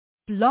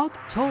Blog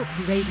Talk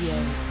Radio.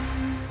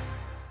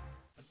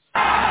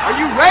 Are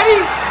you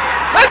ready?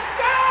 Let's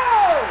go!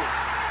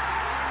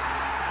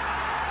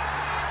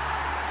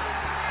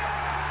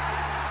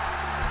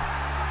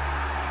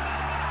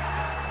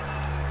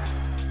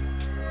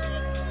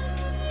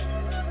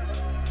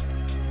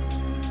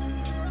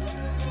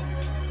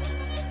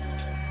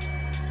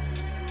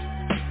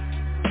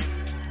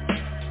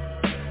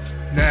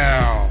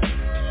 Now,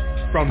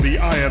 from the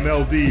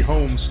IMLD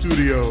home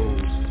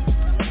studios,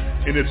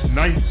 in its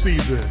 9th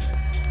season,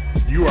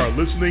 you are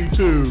listening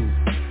to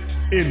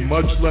In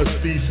Much Less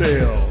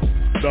Detail,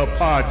 the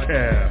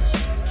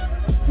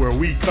podcast, where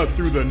we cut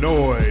through the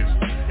noise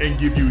and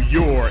give you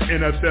your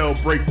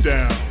NFL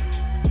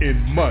breakdown in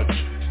much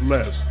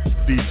less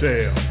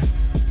detail.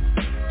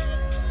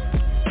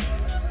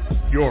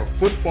 Your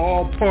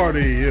football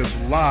party is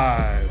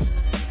live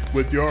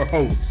with your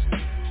hosts,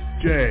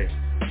 Jay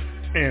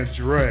and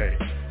Dre.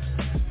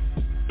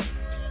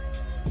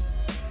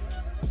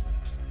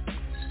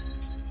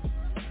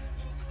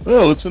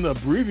 Well, it's an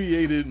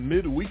abbreviated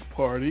midweek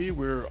party.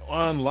 We're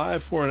on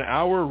live for an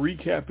hour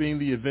recapping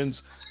the events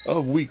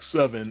of Week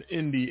 7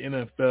 in the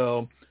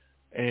NFL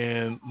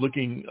and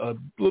looking a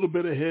little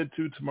bit ahead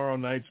to tomorrow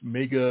night's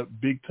mega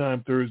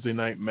big-time Thursday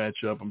night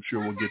matchup. I'm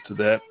sure we'll get to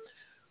that.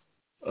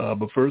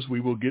 But first,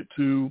 we will get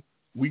to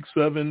Week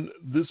 7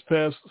 this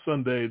past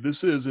Sunday. This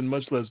is In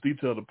Much Less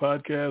Detail, the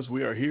podcast.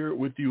 We are here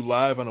with you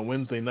live on a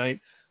Wednesday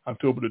night,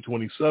 October the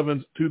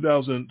 27th,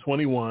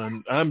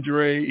 2021. I'm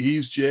Dre,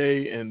 he's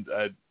Jay, and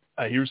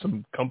I hear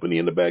some company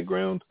in the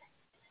background.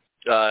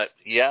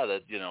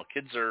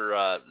 Kids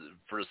are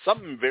for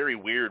something very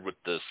weird with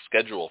the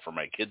schedule for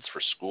my kids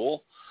for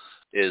school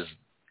is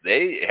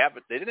they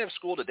didn't have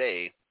school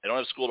today. They don't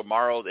have school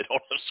tomorrow. They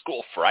don't have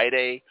school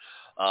Friday.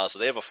 So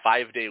they have a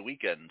 5-day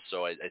weekend.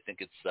 So I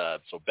think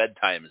it's so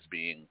bedtime is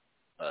being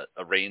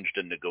arranged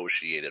and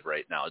negotiated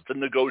right now. It's a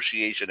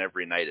negotiation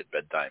every night at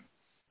bedtime.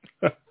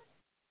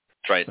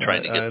 Trying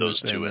to get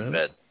those two in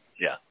bed.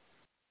 Yeah.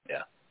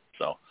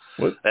 So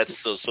that's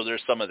so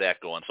there's some of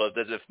that going. So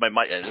if my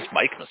mic, and this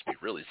mic must be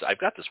really. I've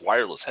got this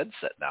wireless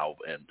headset now,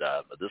 and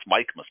this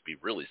mic must be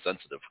really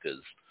sensitive because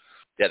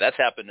that's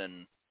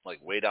happening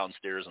like way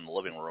downstairs in the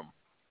living room.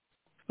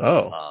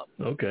 Oh,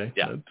 okay.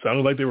 Yeah, it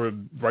sounded like they were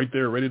right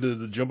there, ready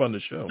to jump on the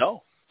show.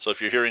 No, so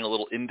if you're hearing a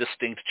little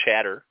indistinct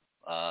chatter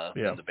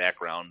in the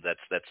background, that's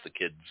the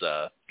kids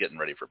getting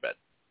ready for bed.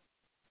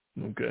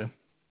 Okay.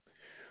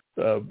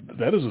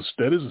 That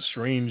is a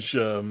strange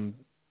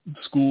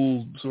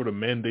school sort of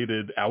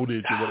mandated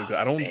outage or whatever.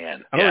 I don't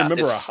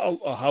remember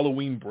a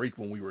Halloween break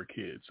when we were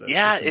kids.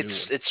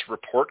 It's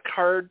report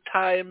card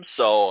time,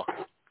 so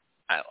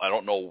I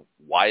don't know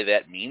why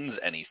that means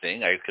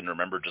anything. I can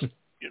remember just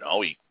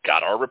we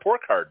got our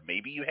report card.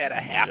 Maybe you had a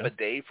half a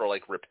day for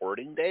like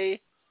reporting day,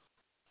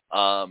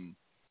 or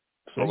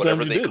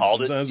whatever they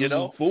called it. Sometimes it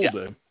was a full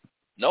day.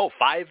 No,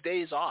 5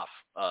 days off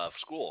of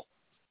school,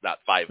 not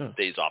 5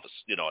 days off.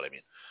 You know what I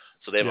mean?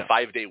 So they have a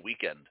 5-day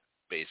weekend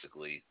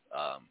basically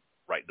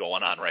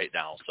going on right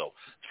now. So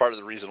it's part of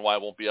the reason why I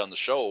won't be on the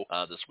show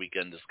this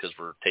weekend is because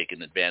we're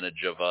taking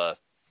advantage of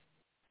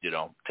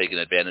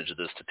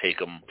this to take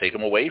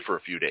them away for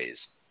a few days.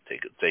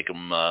 We're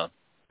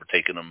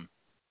taking them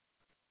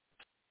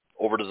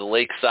over to the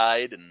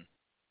lakeside and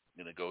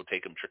gonna go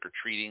take them trick or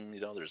treating.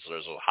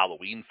 There's a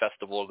Halloween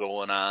festival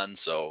going on,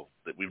 so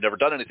we've never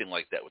done anything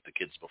like that with the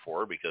kids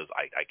before because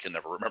I can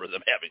never remember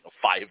them having a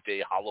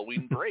 5-day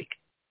Halloween break.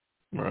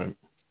 Right.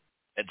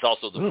 It's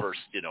also the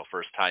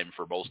first time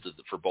for both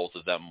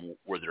of them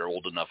where they're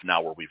old enough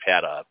now where we've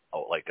had a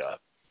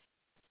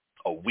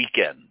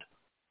weekend,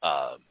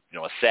 a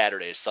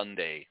Saturday,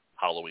 Sunday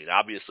Halloween.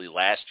 Obviously,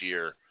 last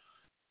year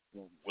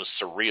was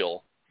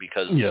surreal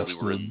because we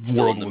were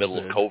in the middle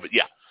of COVID.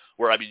 Yeah,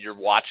 where you're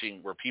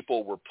watching where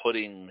people were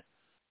putting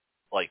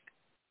like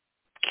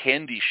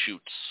candy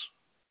chutes,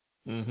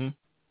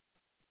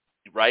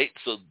 right?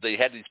 So they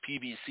had these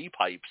PVC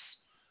pipes,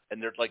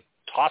 and they're like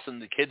tossing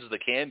the kids the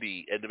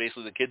candy, and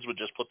basically the kids would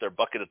just put their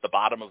bucket at the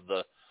bottom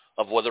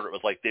of whether it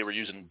was like they were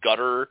using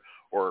gutter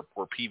or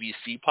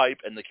PVC pipe,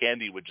 and the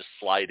candy would just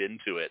slide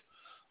into it.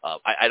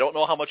 I don't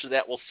know how much of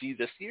that we'll see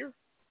this year,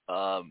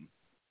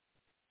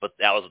 but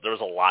there was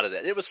a lot of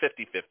that. It was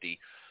 50-50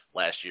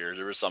 last year.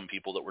 There were some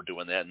people that were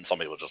doing that, and some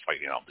people just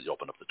they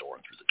opened up the door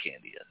and threw the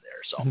candy in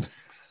there. So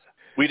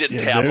we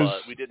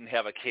didn't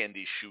have a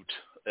candy chute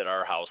at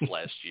our house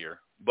last year,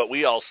 but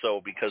we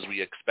also, because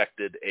we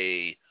expected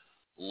a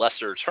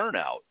lesser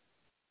turnout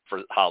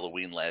for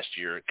Halloween last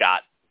year,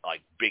 got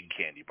like big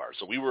candy bars.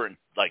 So we weren't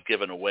like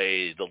giving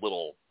away the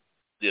little,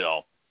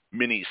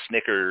 mini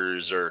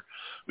Snickers, or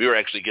we were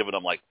actually giving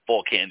them like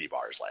full candy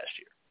bars last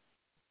year.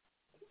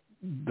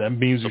 That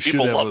means you should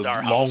have a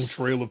long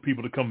trail of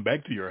people to come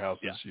back to your house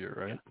this year,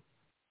 right?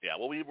 Yeah.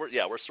 Well,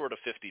 we're sort of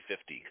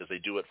 50-50 because they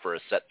do it for a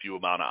set few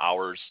amount of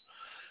hours,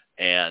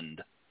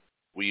 and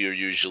we are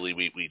usually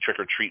we trick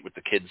or treat with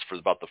the kids for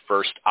about the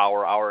first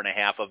hour and a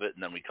half of it,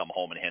 and then we come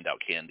home and hand out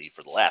candy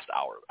for the last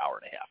hour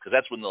and a half, because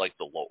that's when the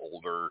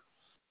older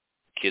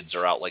kids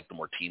are out, like the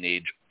more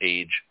teenage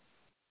age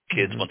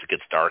kids once it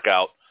gets dark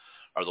out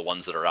are the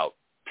ones that are out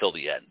till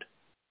the end.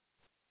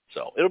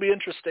 So it'll be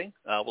interesting.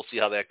 We'll see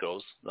how that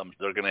goes.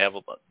 They're going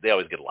to they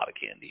always get a lot of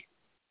candy.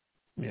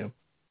 Yeah.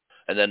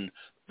 And then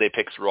they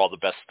pick through all the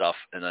best stuff,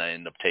 and I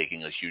end up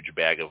taking a huge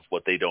bag of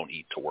what they don't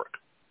eat to work.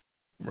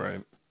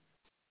 Right.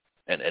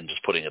 And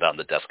just putting it on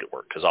the desk at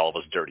work, because all of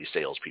us dirty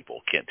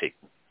salespeople can't say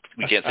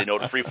no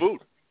to free food.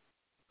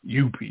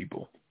 You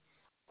people.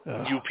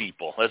 You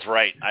people. That's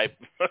right.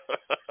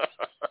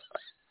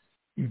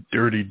 You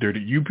dirty.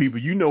 You people,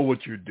 you know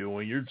what you're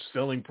doing. You're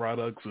selling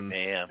products and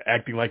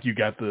acting like you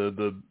got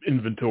the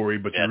inventory,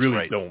 but you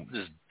really don't.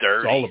 It's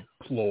dirty. It's all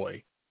a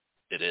ploy.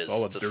 It is. It's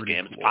all it's a dirty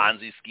scam. ploy. It's a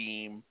Ponzi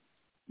scheme.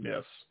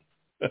 Yes.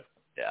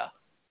 Yeah.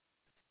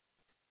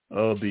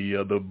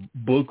 The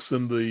books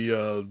and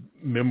the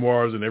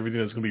memoirs and everything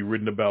that's going to be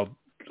written about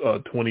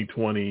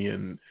 2020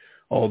 and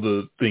all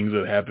the things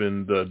that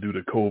happened due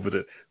to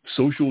COVID.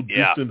 Social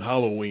distant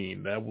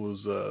Halloween, that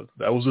was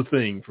a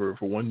thing for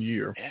 1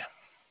 year.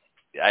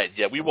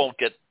 Yeah. We won't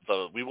get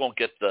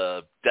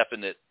the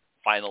definite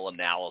final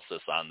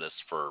analysis on this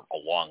for a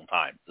long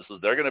time.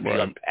 They're going to be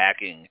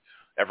unpacking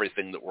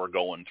everything that we're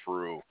going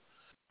through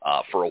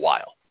for a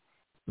while.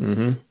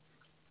 Mm-hmm.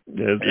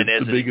 Yeah, and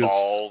as it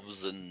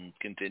evolves and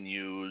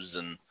continues,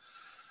 and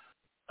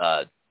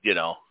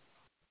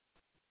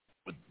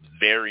with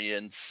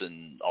variants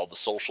and all the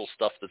social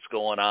stuff that's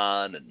going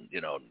on, and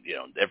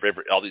every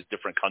all these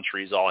different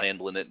countries all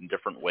handling it in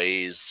different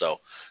ways. So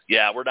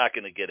we're not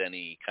going to get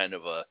any kind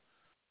of a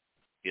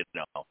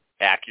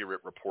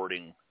accurate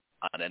reporting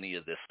on any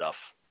of this stuff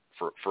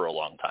for a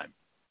long time.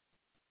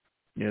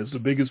 Yeah, it's the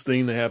biggest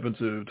thing that happened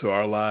to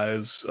our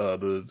lives.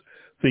 The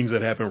things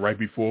that happened right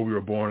before we were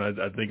born.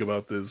 I think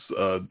about this.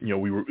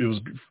 It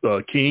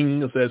was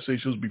King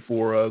assassination was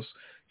before us.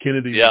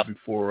 Kennedy was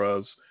before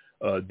us.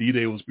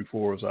 D-Day was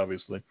before us,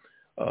 obviously.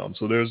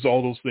 So there's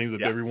all those things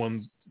that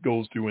everyone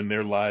goes through in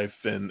their life,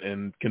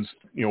 and can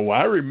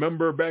I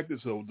remember back then.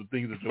 So the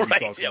things that we talked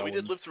about. Yeah, we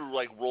didn't live through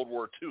like World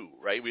War II,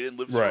 right? We didn't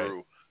live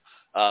through.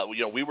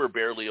 We were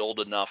barely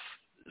old enough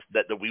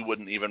that we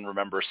wouldn't even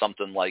remember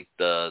something like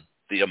the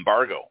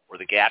embargo or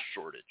the gas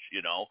shortage.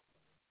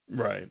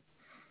 Right.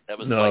 That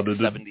was the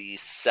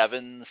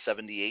 77,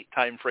 78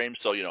 time frame.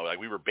 So,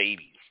 we were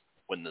babies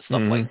when the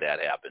stuff like that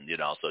happened,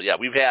 So,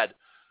 we've had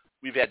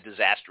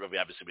disaster.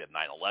 Obviously, we had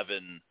 9/11,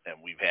 and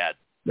we've had...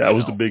 That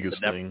was the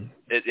biggest thing.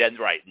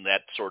 And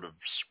that sort of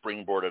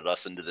springboarded us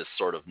into this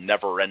sort of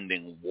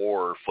never-ending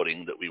war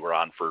footing that we were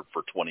on for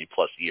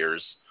 20-plus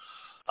years.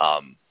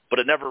 But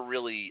it never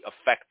really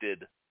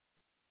affected,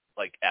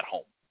 at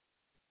home.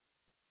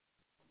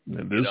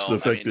 And this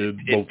affected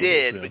both it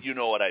did, of us, but you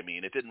know what I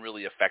mean. It didn't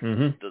really affect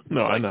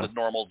the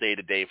normal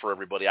day-to-day for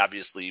everybody.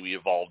 Obviously, we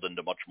evolved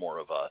into much more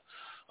of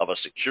a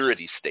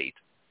security state.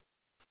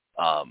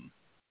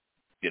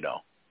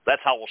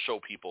 That's how we'll show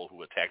people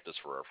who attacked us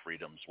for our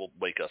freedoms. We'll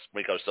make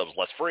ourselves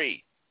less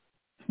free.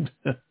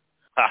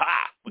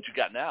 Ha-ha! What you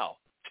got now,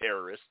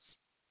 terrorists?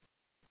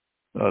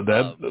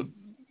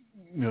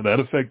 That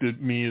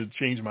affected me. It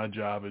changed my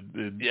job.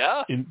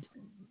 It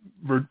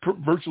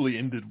virtually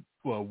ended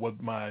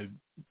what my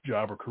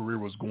job or career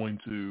was going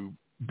to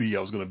be.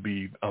 I was going to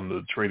be on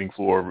the trading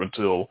floor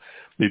until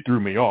they threw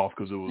me off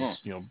because it was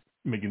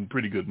making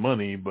pretty good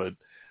money, but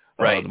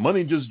the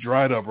money just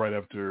dried up right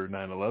after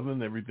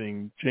 9/11.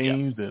 Everything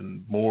changed,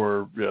 and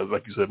more,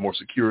 like you said, more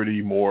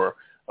security, more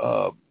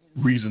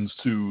reasons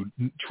to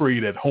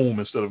trade at home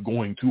instead of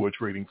going to a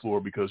trading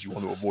floor because you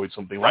want to avoid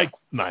something like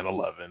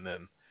 9/11.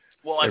 And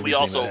we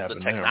also, the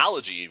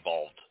technology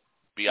evolved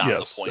beyond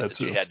the point that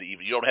you had to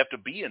you don't have to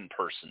be in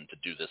person to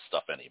do this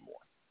stuff anymore.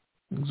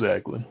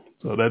 Exactly.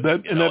 So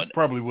that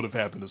probably would have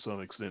happened to some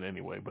extent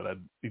anyway, but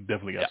it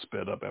definitely got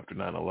sped up after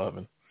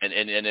 9/11. And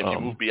if you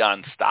move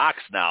beyond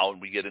stocks now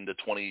and we get into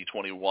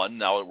 2021,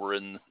 now we're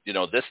in,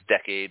 this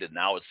decade, and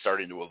now it's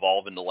starting to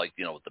evolve into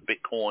the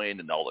Bitcoin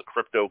and all the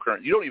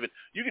cryptocurrency.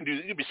 You can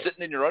be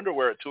sitting in your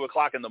underwear at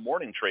 2:00 in the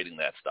morning trading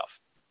that stuff.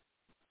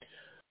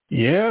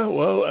 Yeah,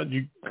 well,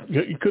 you could have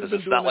been doing that.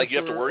 It's not like you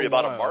have to worry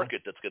about a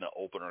market that's going to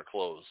open or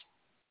close.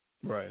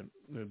 Right.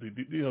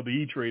 The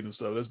E-Trade and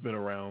stuff, that's been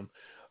around.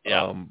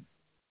 Yeah.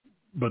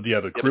 But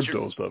the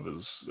crypto stuff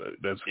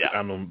that's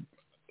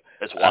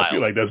wild. I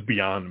feel like that's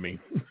beyond me.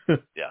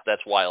 Yeah,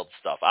 that's wild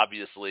stuff.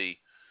 Obviously,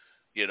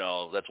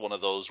 that's one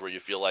of those where you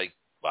feel like,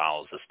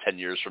 wow, is this 10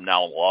 years from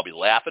now and we'll all be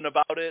laughing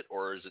about it?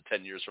 Or is it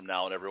 10 years from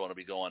now and everyone will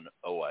be going,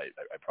 oh, I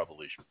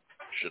probably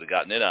should have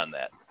gotten in on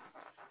that?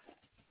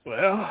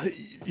 Well,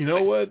 you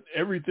know what?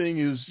 Everything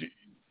is,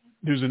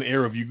 there's an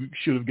era of you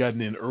should have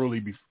gotten in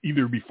early,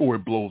 either before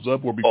it blows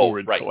up or before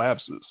it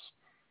collapses.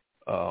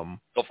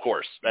 Of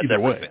course. That's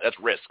everything. That's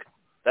risk.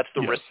 That's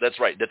the risk. That's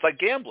right. That's like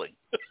gambling.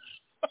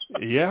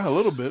 Yeah, a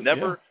little bit.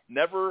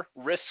 Never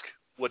risk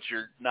what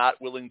you're not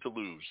willing to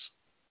lose.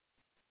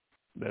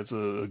 That's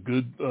a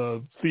good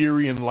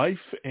theory in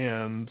life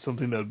and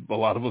something that a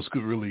lot of us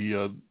could really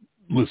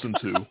listen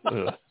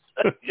to.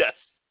 Yes.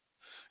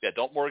 Yeah,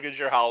 don't mortgage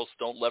your house.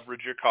 Don't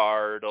leverage your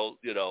car. Don't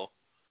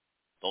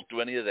do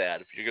any of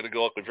that. If you're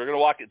gonna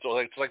walk,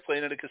 it's like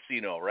playing in a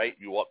casino, right?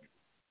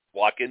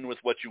 Walk in with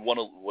what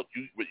what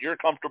you're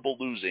comfortable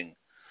losing.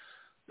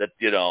 That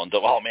and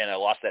oh man, I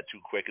lost that too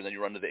quick, and then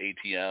you run to the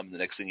ATM. The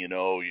next thing you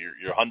know,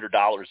 your $100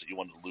 that you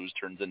wanted to lose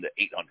turns into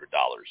 $800.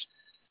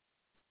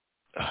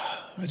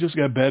 I just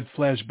got bad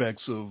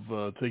flashbacks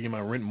of taking my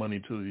rent money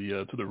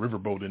to the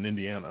riverboat in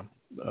Indiana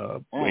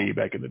way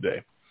back in the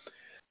day.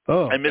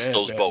 Oh, I miss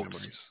those boats,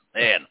 memories.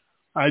 man.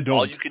 I don't.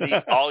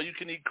 All you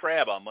can eat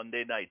crab on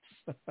Monday nights.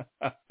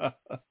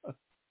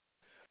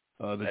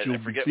 That you'll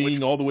be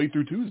seeing all the way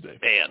through Tuesday.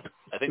 Man,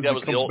 I think that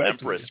was the old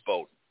Empress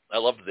boat. I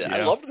loved that. Yeah.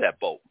 I loved that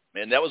boat.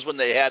 Man, that was when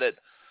they had it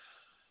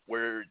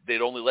where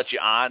they'd only let you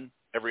on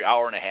every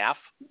hour and a half.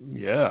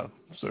 Yeah,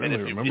 certainly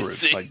remember it.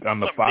 Like on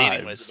the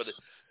fives.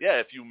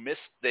 If you missed,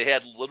 they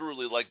had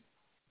literally like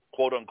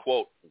quote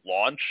unquote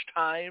launch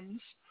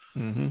times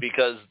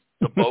because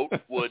the boat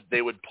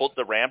they would put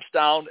the ramps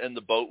down and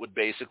the boat would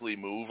basically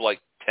move like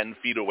 10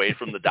 feet away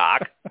from the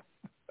dock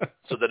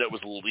so that it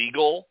was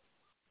legal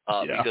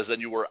because then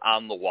you were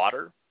on the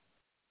water.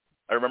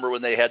 I remember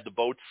when they had the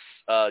boats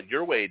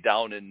your way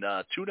down in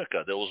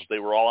Tunica. They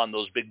were all on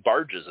those big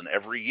barges, and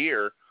every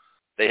year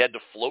they had to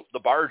float the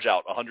barge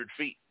out 100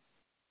 feet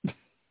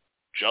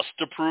just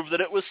to prove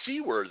that it was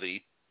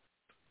seaworthy.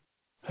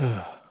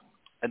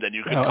 And then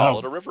you could call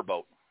it a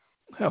riverboat.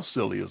 How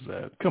silly is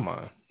that? Come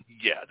on.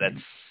 Yeah, that's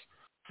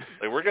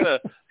like we're gonna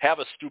have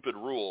a stupid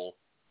rule,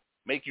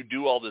 make you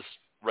do all this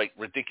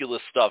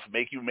ridiculous stuff,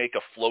 make you make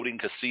a floating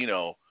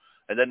casino,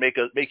 and then make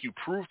you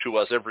prove to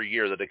us every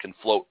year that it can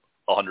float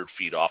 100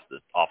 feet off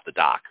the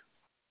dock.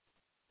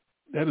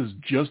 That is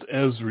just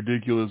as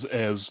ridiculous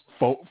as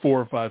 4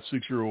 or 5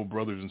 6-year-old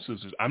brothers and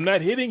sisters. I'm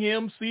not hitting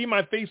him. See,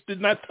 my face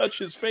did not touch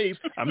his face.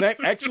 I'm not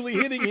actually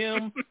hitting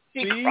him.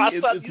 See,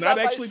 it's not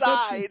actually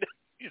touching.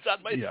 He's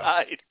on my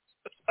side.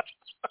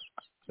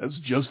 That's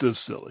just as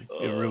silly.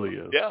 It really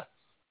is. Yeah.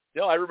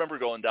 I remember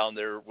going down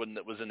there when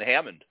it was in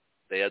Hammond.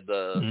 They had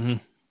I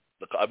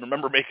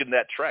remember making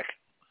that trek.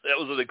 That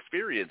was an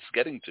experience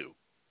getting to.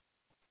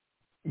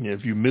 Yeah,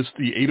 if you missed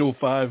the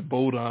 805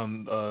 boat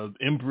on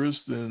Empress,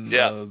 then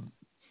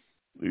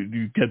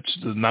you catch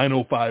the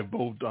 905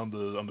 boat on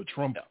the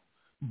Trump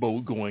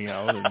boat going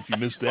out, and if you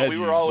missed that,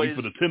 you wait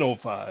for the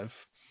 1005.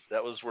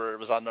 That was where it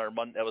was on our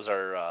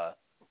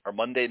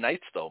Monday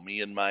nights though.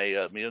 Me and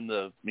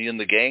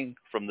the gang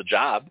from the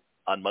job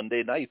on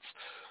Monday nights,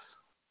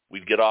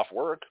 we'd get off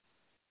work.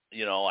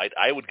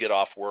 I would get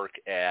off work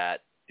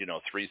at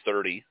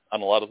 3:30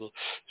 on a lot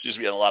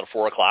of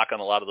 4 o'clock on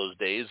a lot of those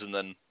days, and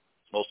then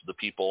most of the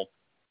people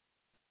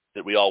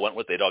that we all went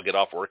with, they'd all get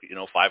off work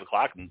at 5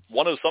 o'clock, and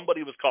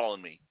somebody was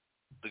calling me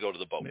to go to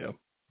the boat. Yeah.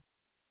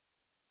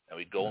 And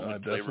we'd go and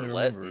we'd play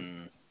roulette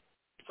and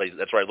play.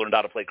 That's where I learned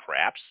how to play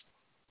craps.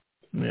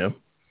 Yeah.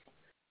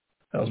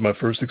 That was my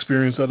first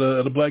experience at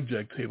a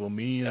blackjack table.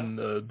 Me and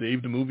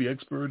Dave, the movie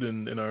expert,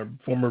 and our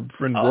former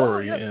friend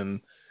Rory. Yeah.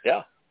 And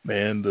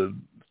man, the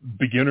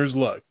beginner's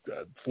luck.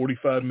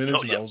 45 minutes,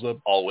 and I was up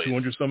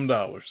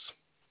 $200-some.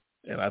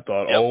 And I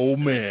thought, oh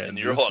man,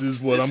 this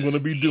is what I'm going to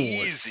be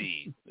doing.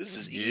 This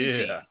is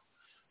easy.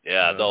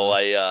 Yeah. Though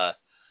I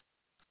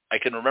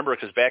can remember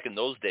because back in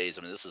those days,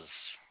 this is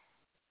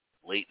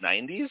late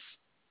 90s.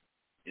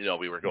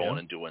 We were going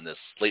and doing this.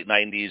 Late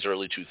 90s,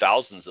 early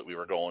 2000s that we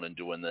were going and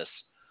doing this.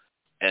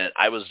 And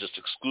I was just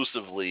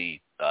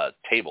exclusively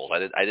tables.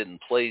 I didn't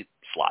play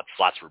slots.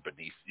 Slots were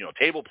beneath.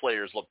 Table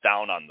players look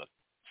down on the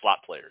slot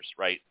players,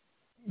 right?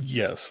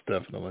 Yes,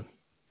 definitely.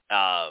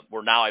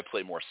 Where now I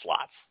play more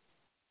slots.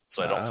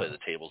 So I don't play the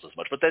tables as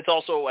much, but that's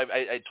also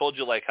I told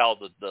you like how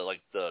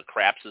the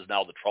craps is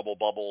now the trouble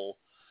bubble,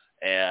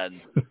 and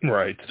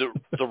right.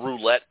 The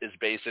roulette is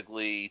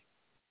basically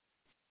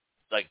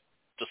like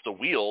just a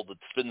wheel that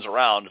spins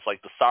around. It's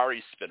like the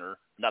Sorry spinner,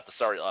 not the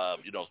Sorry,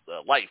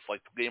 the Life,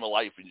 like the game of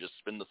Life. You just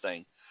spin the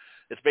thing.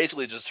 It's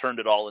basically just turned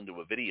it all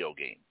into a video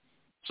game.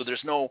 So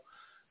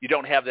you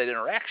don't have that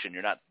interaction.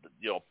 You're not,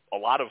 a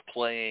lot of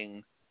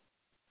playing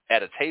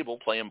at a table,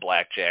 playing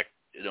blackjack,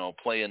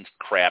 playing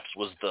craps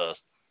was the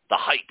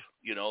hype,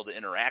 the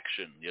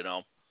interaction,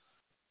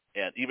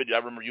 and even I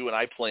remember you and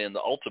I playing the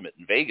Ultimate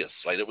in Vegas.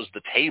 Like it was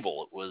the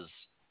table, it was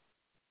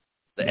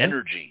the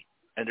energy,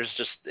 and there's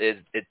just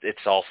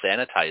it's all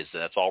sanitized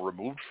and it's all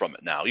removed from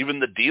it now.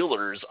 Even the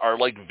dealers are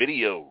like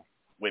video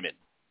women.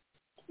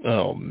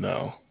 Oh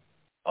no!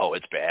 Oh,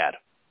 it's bad.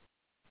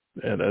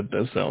 Yeah,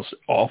 that sounds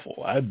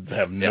awful. I'd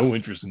have no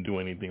interest in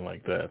doing anything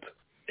like that.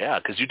 Yeah,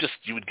 because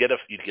you'd get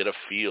a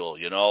feel,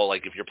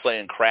 like if you're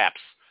playing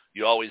craps.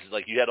 You always,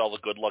 you had all the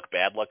good luck,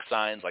 bad luck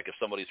signs. Like if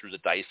somebody threw the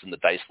dice and the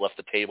dice left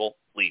the table,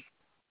 leave.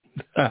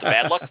 That's the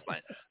bad luck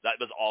sign. That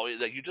was always,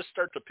 you just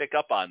start to pick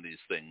up on these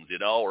things,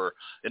 or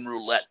in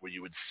roulette where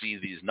you would see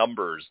these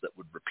numbers that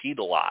would repeat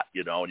a lot,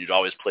 and you'd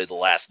always play the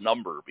last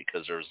number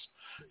because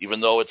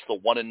even though it's the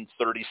 1 in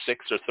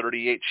 36 or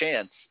 38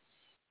 chance,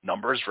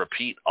 numbers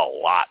repeat a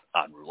lot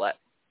on roulette.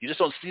 You just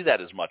don't see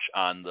that as much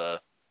on the,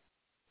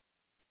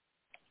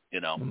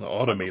 on the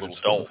automated on the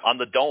stuff. on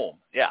the dome.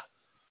 Yeah.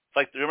 It's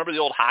like, remember the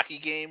old hockey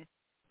game,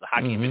 the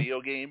hockey video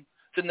game?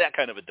 It's in that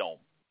kind of a dome.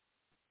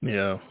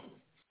 Yeah.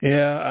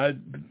 Yeah,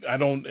 I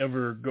don't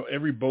ever go.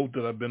 Every boat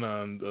that I've been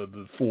on,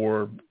 the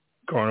 4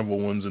 Carnival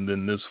ones, and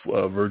then this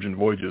Virgin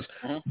Voyages,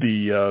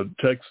 the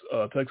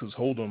Texas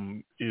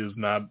Hold'em is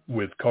not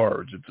with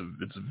cards.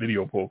 It's a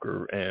video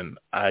poker, and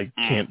I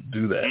can't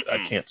do that.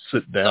 I can't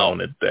sit down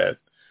at that.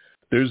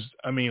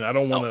 I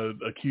don't want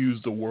to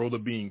accuse the world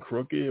of being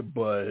crooked,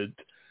 but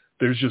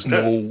there's just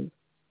no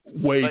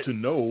way to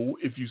know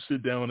if you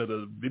sit down at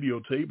a video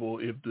table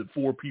if the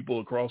 4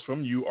 people across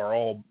from you are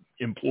all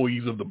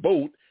employees of the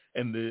boat.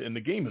 And the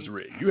game is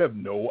rigged. You have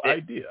no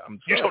idea.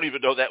 You don't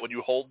even know that when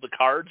you hold the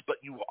cards, but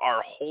you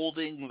are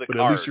holding the cards. But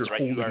at least you're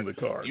holding the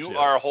cards. You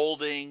are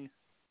holding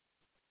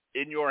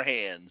in your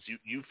hands.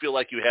 You feel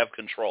like you have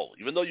control,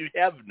 even though you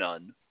have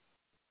none.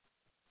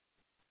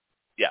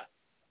 Yeah,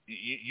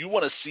 you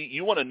want to see.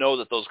 You want to know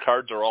that those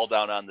cards are all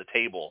down on the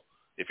table.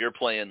 If you're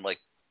playing like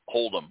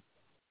Hold'em,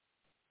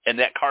 and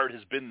that card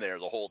has been there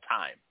the whole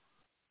time.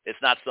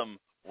 It's not some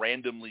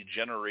randomly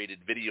generated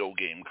video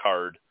game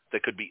card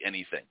that could be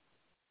anything.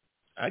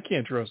 I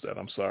can't trust that.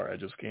 I'm sorry. I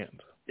just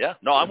can't. Yeah.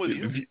 No, I'm with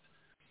you.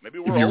 Maybe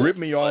we're if you old, rip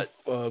me off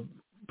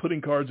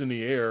putting cards in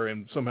the air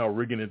and somehow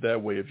rigging it that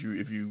way, if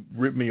you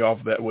rip me off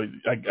that way,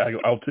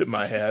 I'll tip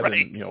my hat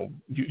right. and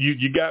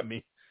you got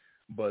me.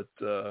 But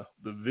the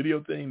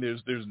video thing,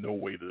 there's no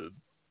way to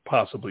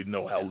possibly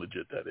know how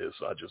legit that is.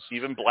 So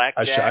even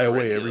blackjack. I shy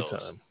away every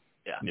time.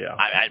 Yeah.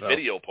 I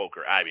video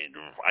poker. I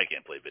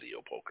can't play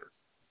video poker.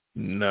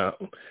 No.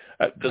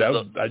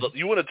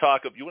 You want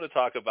to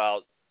talk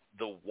about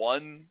the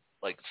one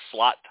like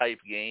slot type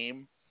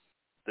game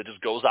that just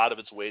goes out of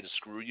its way to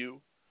screw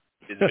you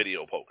is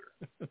video poker.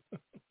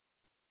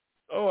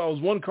 Oh, I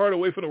was 1 card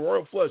away from the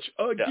Royal Flush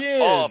again. Yeah.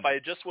 Oh, if I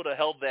just would have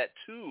held that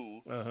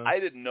 2, I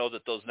didn't know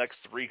that those next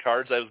 3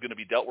 cards I was going to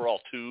be dealt were all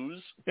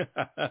 2s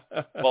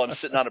while I'm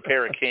sitting on a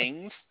pair of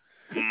kings.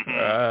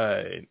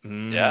 Right.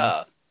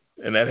 Yeah.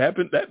 And that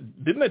happened.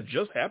 Didn't that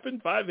just happen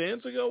 5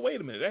 hands ago?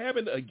 Wait a minute, that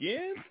happened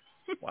again?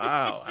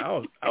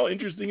 Wow. How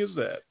interesting is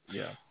that?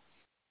 Yeah.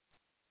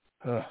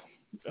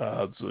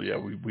 So yeah,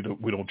 we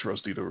don't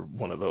trust either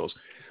one of those.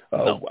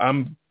 No.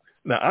 I'm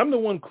the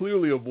one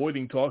clearly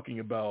avoiding talking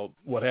about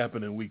what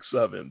happened in week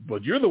 7,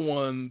 but you're the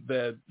one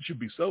that should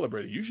be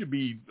celebrated. You should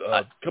be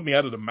coming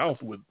out of the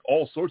mouth with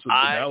all sorts of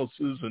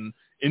analysis and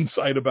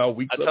insight about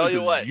week 7. I tell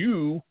you what,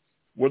 you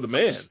were the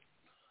man.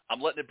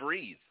 I'm letting it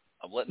breathe.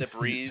 I'm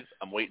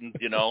waiting.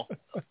 Because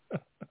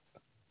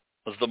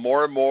the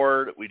more and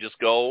more that we just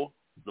go,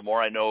 the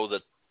more I know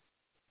that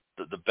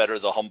the better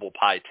the humble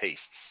pie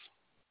tastes.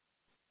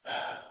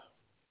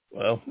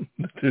 Well,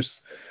 there's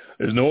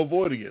no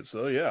avoiding it.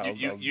 So yeah,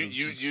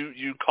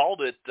 you called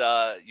it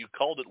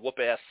whoop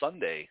ass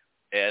Sunday,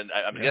 and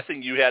I'm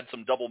guessing you had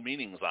some double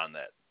meanings on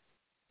that.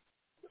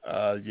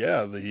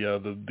 Yeah,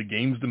 the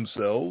games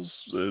themselves.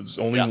 It's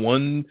only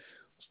one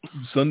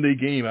Sunday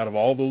game out of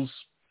all those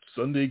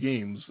Sunday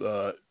games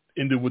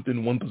ended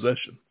within 1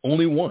 possession.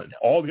 Only one.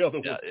 Yeah. All the other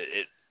ones.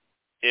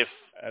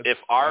 I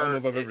don't know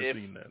if I've ever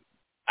seen that.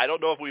 I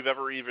don't know if we've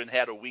ever even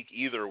had a week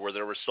either where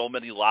there were so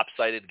many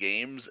lopsided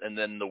games, and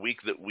then the week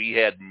that we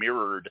had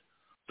mirrored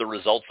the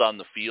results on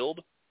the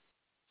field.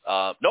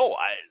 No,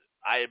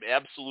 I am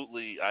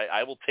absolutely.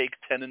 I will take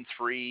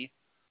 10-3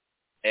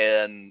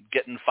 and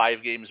getting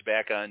 5 games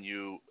back on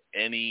you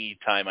any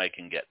time I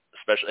can get.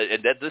 Especially,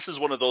 and this is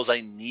one of those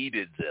I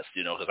needed this,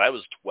 because I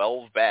was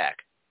 12 back,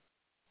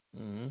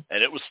 and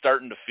it was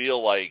starting to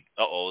feel like,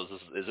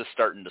 is this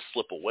starting to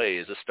slip away?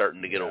 Is this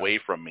starting to get away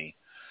from me?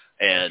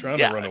 And trying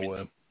to run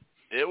away.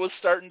 It was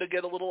starting to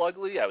get a little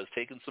ugly. I was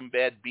taking some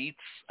bad beats.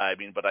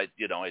 But I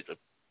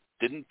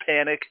didn't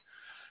panic,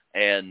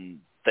 and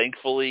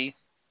thankfully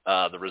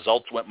the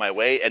results went my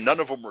way, and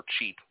none of them were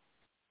cheap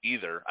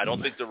either. I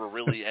don't think there were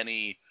really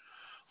any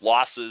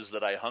losses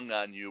that I hung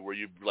on you where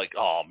you'd be like,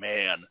 oh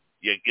man,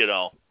 they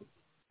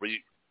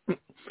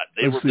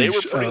were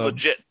pretty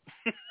legit.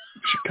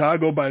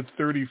 Chicago by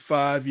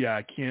 35. Yeah,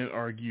 I can't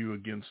argue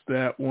against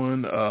that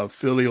one.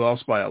 Philly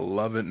lost by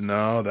 11.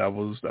 No, that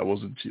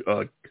wasn't.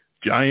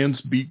 Giants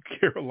beat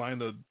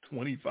Carolina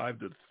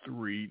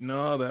 25-3.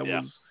 No,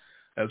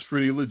 that's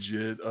pretty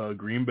legit.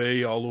 Green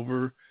Bay all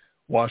over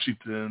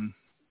Washington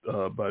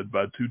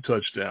by 2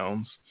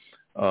 touchdowns.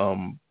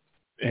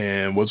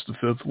 And what's the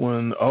 5th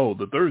one? Oh,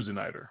 the Thursday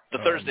nighter. The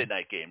Thursday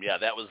night game. Yeah,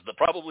 that was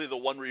probably the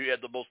one where you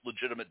had the most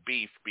legitimate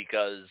beef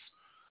because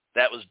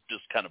that was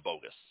just kind of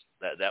bogus.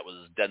 That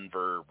was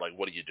Denver. Like,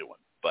 what are you doing?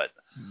 But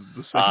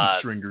the second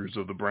stringers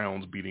of the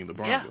Browns beating the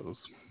Broncos.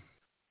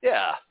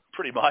 Yeah,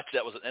 pretty much.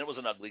 It was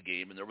an ugly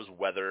game, and there was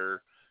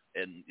weather,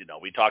 and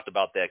we talked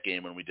about that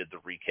game when we did the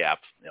recap.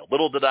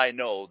 Little did I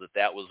know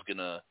that was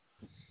gonna,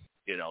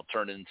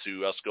 turn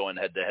into us going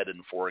head to head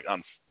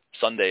on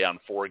Sunday on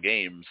 4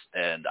 games,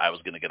 and I was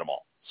gonna get them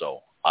all.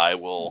 So I'll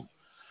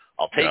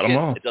take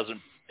it.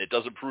 It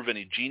doesn't prove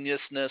any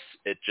geniusness.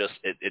 It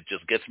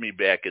just gets me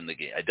back in the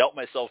game. I dealt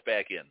myself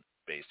back in,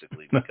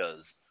 basically,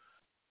 because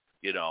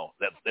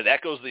that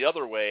goes the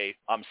other way.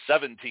 I'm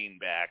 17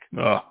 back,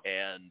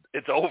 and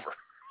it's over.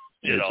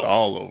 It's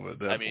all over at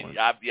that point.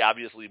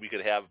 Obviously we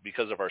could have,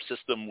 because of our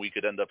system, we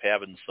could end up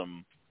having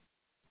some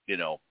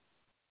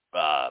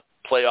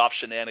playoff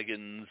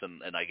shenanigans,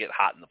 and I get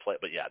hot in the play.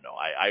 But yeah, no,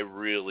 I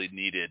really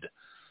needed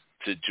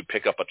to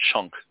pick up a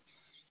chunk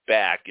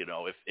back.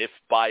 If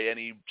by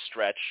any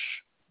stretch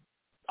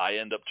I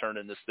end up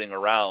turning this thing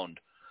around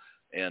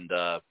and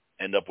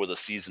end up with a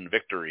season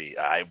victory,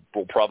 I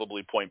will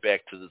probably point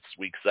back to this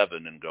week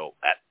 7 and go,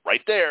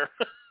 right there,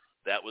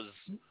 that was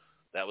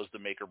the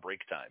make or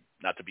break time.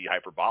 Not to be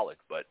hyperbolic,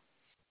 but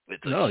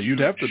it's you'd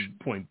have to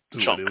point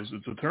to chunk.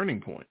 It's a turning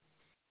point.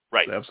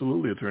 Right. It's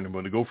absolutely a turning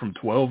point. To go from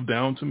 12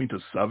 down to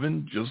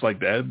 7 just like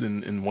that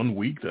in 1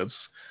 week, that's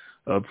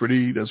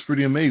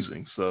pretty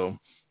amazing. So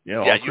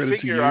all you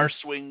credit figure to you.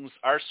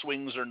 our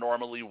swings are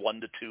normally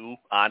 1 to 2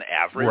 on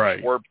average,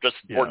 right. or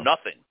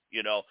nothing.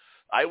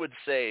 I would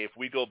say if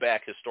we go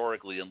back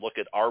historically and look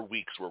at our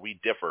weeks where we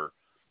differ,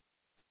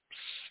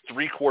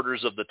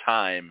 3/4 of the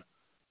time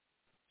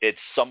it's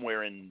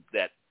somewhere in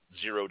that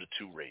 0 to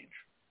 2 range.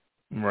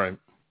 Right.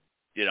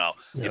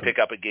 You pick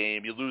up a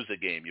game, you lose a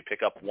game, you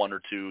pick up 1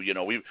 or 2.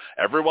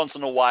 Every once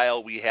in a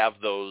while we have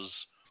those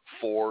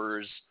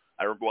 4s.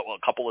 I remember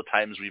a couple of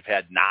times we've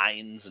had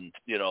 9s, and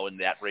in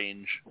that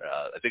range.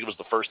 I think it was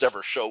the first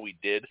ever show we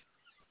did,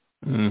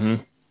 the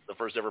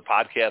first ever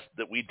podcast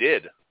that we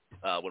did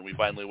when we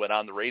finally went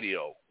on the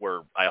radio,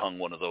 where I hung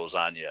one of those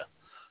on you,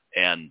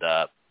 and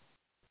but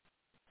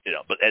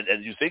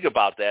you think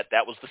about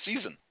that was the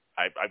season.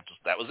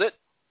 That was it.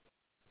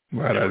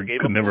 Right, I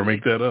could never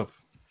make that up.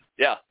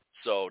 Yeah.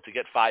 So to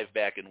get 5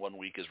 back in 1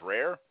 week is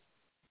rare,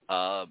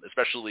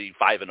 especially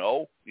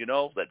 5-0.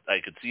 That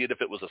I could see it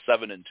if it was a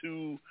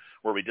 7-2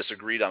 where we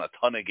disagreed on a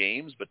ton of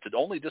games, but to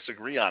only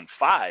disagree on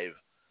 5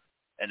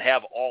 and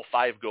have all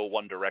 5 go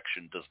one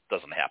direction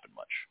doesn't happen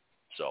much.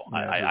 So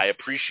I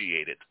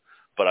appreciate it,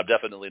 but I'm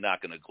definitely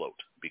not going to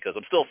gloat because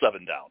I'm still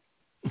 7 down.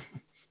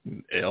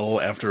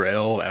 L after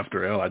L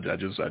after L. I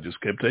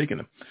just kept taking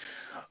it.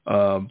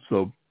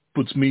 So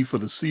puts me for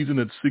the season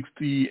at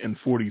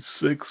 60-46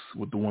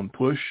 with the 1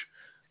 push.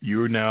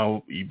 You're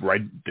now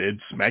right dead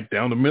smack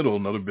down the middle.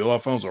 Another Bill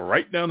Alfonso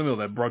right down the middle.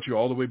 That brought you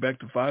all the way back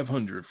to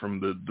 500 from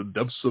the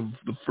depths of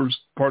the first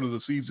part of the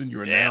season.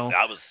 You're now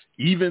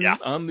even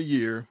on the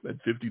year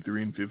at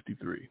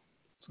 53-53.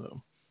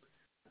 So,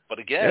 but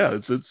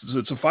again,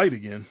 it's a fight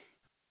again.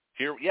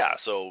 Here,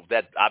 so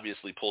that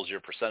obviously pulls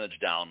your percentage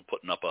down,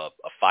 putting up a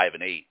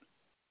 5-8.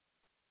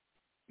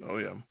 Oh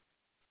yeah,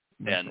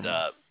 and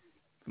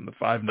from the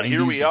 590 but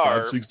here we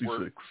are,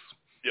 566.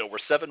 We're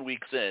 7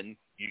 weeks in.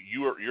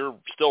 You're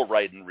still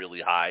riding really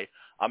high.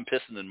 I'm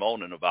pissing and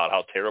moaning about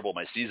how terrible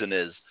my season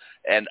is,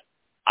 and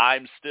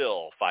I'm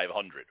still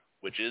 500,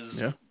 which is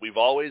we've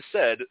always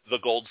said the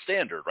gold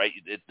standard, right?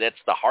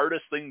 That's the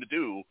hardest thing to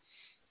do,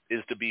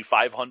 is to be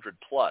 500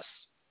 plus.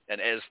 And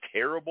as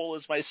terrible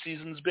as my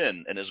season's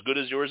been, and as good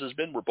as yours has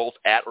been, we're both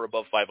at or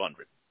above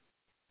 500.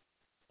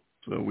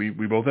 So we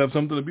both have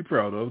something to be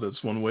proud of.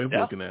 That's one way of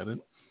looking at it.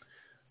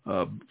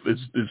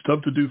 It's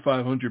tough to do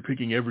 500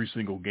 picking every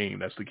single game.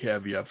 That's the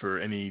caveat for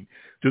any,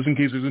 just in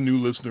case there's a new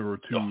listener or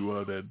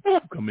two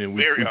that come in.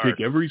 We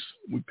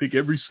pick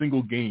every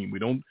single game. We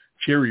don't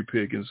cherry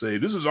pick and say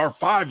this is our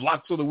 5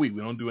 locks of the week.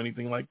 We don't do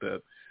anything like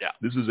that. Yeah.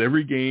 This is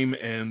every game,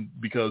 and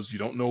because you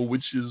don't know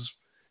which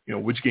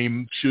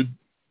game should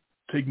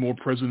take more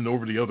precedent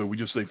over the other, we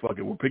just say fuck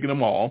it. We're picking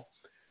them all,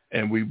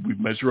 and we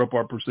measure up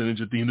our percentage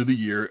at the end of the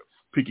year,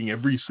 picking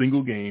every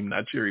single game,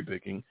 not cherry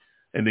picking,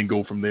 and then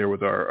go from there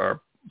with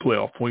our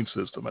playoff point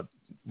system.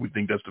 We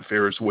think that's the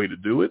fairest way to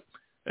do it.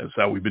 That's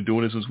how we've been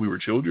doing it since we were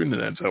children,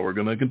 and that's how we're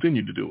going to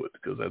continue to do it,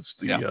 because that's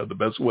the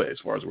best way as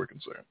far as we're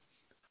concerned.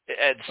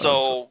 And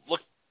so, look,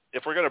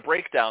 if we're going to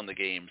break down the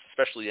games,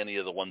 especially any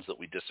of the ones that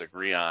we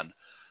disagree on,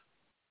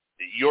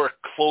 your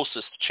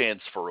closest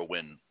chance for a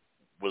win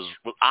was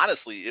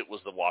honestly, it was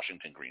the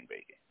Washington Green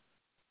Bay game.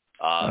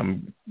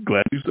 I'm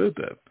glad you said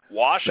that.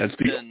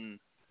 Washington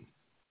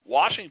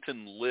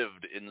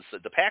lived in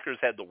the Packers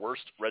had the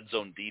worst red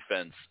zone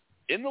defense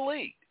in the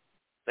league.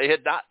 They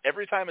had not,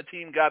 every time a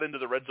team got into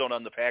the red zone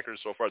on the Packers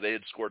so far, they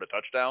had scored a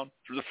touchdown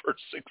through the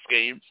first 6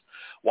 games.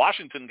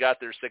 Washington got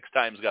there 6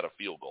 times, got a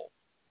field goal.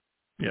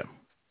 Yeah.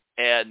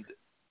 And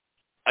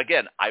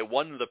again, I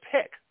won the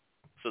pick.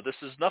 So this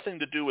is nothing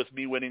to do with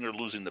me winning or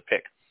losing the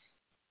pick.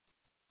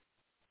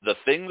 The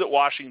thing that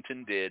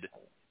Washington did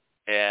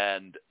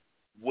and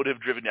would have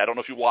driven, I don't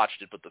know if you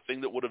watched it, but the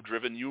thing that would have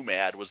driven you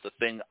mad was the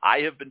thing I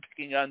have been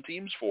picking on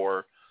teams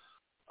for,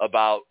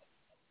 about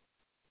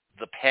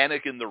the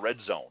panic in the red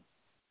zone.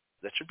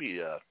 That should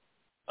be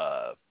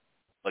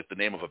like the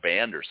name of a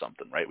band or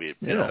something, right?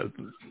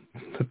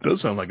 That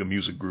does sound like a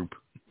music group.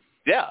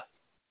 Yeah.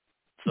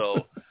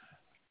 So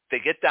they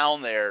get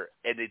down there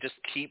and they just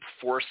keep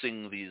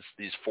forcing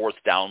these 4th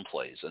down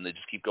plays, and they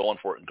just keep going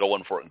for it and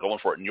going for it and going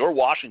for it. And you're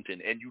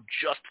Washington, and you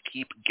just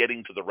keep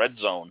getting to the red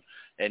zone,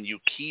 and you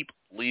keep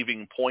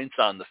leaving points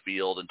on the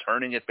field and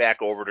turning it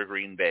back over to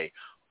Green Bay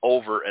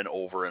over and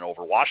over and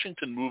over.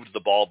 Washington moved the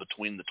ball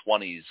between the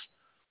 20s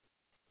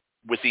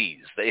with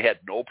ease. They had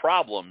no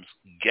problems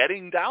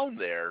getting down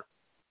there,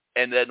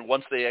 and then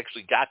once they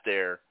actually got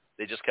there,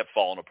 they just kept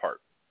falling apart.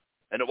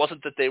 And it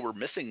wasn't that they were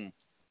missing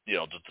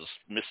just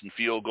missing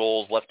field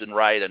goals left and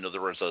right. I know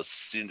there was a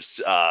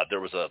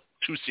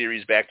 2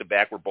 series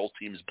back-to-back where both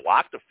teams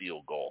blocked a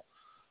field goal.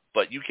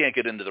 But you can't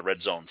get into the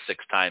red zone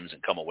 6 times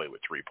and come away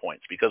with 3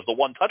 points because the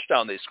one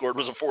touchdown they scored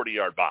was a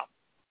 40-yard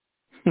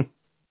bomb.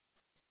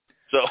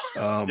 So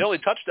the only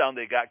touchdown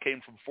they got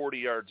came from 40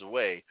 yards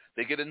away.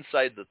 They get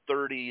inside the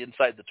 30,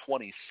 inside the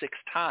 20 6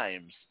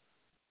 times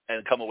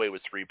and come away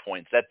with 3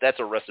 points. That's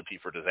a recipe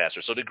for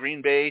disaster. So did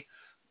Green Bay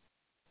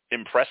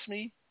impress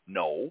me?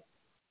 No.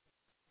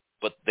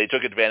 But they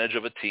took advantage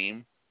of a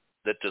team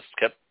that just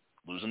kept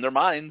losing their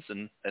minds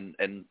and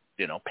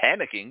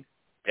panicking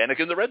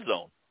in the red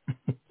zone.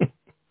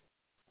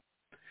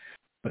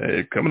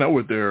 Coming out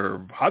with their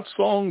hot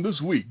song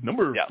this week,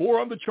 number 4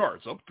 on the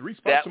charts, up 3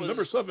 spots from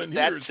number 7.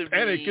 Here's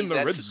Panic in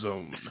the Red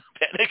Zone.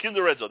 Panic in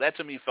the Red Zone. That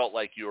to me felt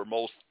like that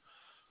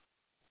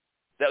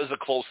was the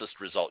closest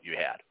result you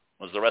had.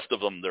 Was the rest of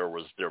them there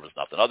was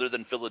nothing other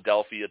than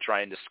Philadelphia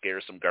trying to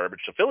scare some garbage.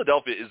 So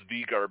Philadelphia is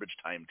the garbage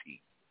time team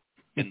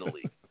in the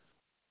league.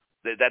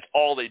 That's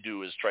all they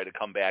do is try to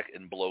come back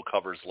and blow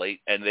covers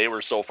late, and they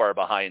were so far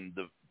behind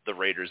the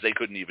Raiders, they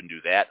couldn't even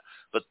do that.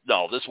 But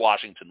no, this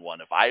Washington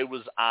one, if I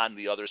was on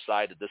the other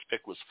side, if this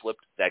pick was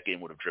flipped, that game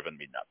would have driven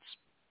me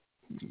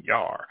nuts.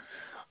 Yar.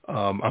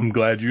 I'm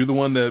glad you're the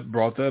one that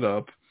brought that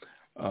up.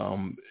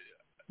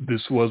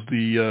 This was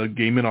the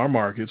game in our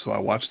market, so I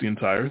watched the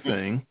entire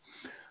thing.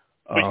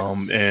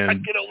 And I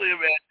can only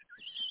imagine.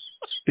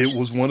 It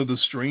was one of the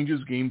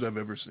strangest games I've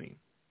ever seen.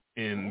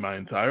 In my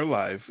entire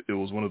life, it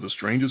was one of the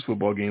strangest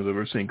football games I've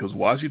ever seen because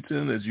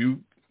Washington, as you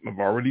have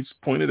already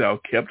pointed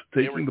out, kept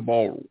taking the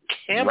ball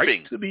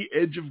right to the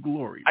edge of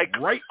glory,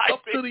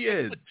 up to the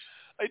edge.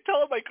 I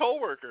tell my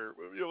coworker,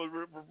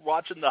 we're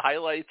watching the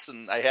highlights,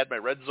 and I had my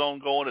red zone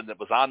going, and it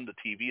was on the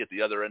TV at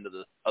the other end of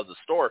the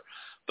store.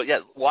 But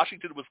yeah,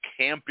 Washington was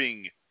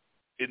camping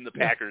in the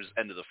Packers'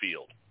 end of the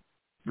field.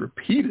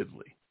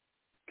 Repeatedly.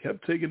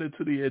 Kept taking it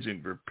to the edge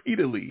and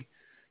repeatedly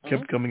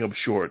kept coming up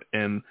short.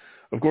 And,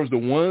 of course, the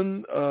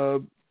one,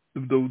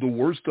 the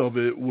worst of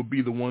it would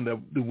be the one that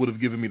would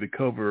have given me the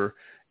cover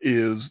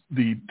is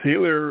the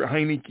Taylor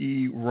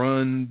Heineke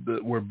run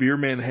where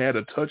Bierman had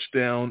a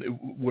touchdown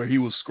where he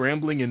was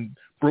scrambling and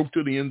broke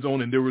to the end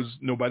zone and there was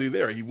nobody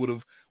there. He would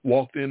have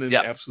walked in and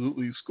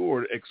absolutely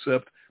scored,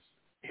 except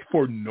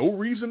for no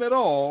reason at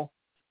all,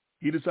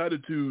 he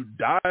decided to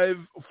dive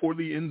for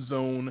the end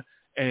zone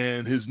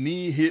and his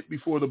knee hit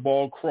before the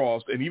ball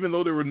crossed. And even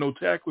though there were no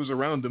tacklers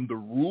around him, the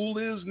rule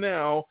is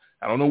now,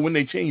 I don't know when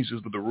they changed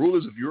this, but the rule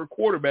is if you're a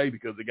quarterback,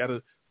 because they got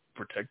to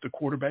protect the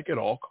quarterback at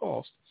all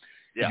costs,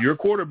 if you're a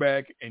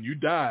quarterback and you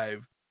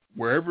dive,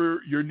 wherever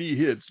your knee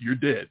hits, you're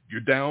dead.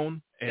 You're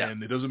down,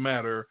 and it doesn't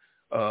matter.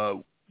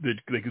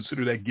 They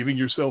consider that giving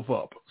yourself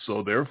up.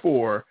 So,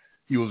 therefore,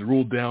 he was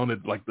ruled down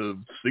at like the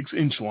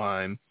 6-inch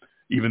line,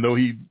 even though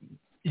he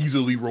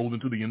easily rolled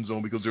into the end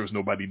zone because there was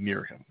nobody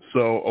near him.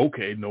 So,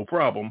 okay, no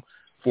problem.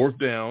 4th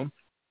down,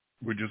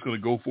 we're just going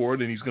to go for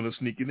it, and he's going to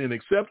sneak it in.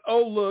 Except,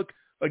 oh, look,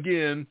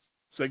 again,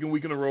 2nd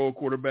week in a row, a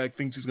quarterback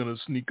thinks he's going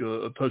to sneak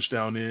a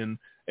touchdown in,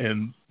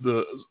 and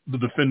the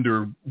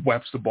defender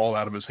whaps the ball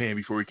out of his hand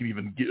before he can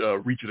even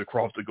reach it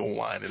across the goal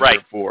line, and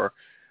therefore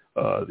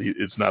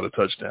it's not a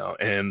touchdown.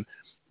 And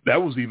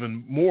that was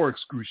even more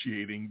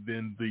excruciating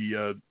than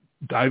the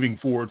diving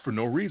forward for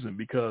no reason,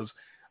 because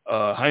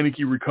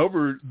Heineke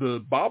recovered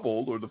the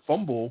bobble or the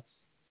fumble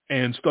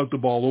and stuck the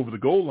ball over the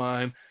goal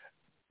line,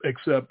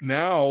 except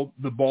now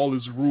the ball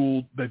is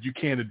ruled that you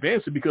can't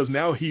advance it because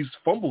now he's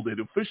fumbled it.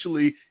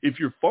 Officially, if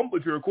you're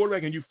a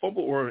quarterback and you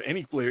fumble, or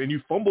any player, and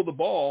you fumble the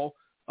ball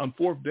on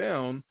 4th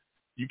down,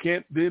 you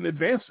can't then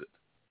advance it.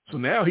 So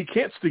now he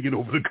can't stick it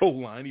over the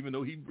goal line, even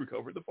though he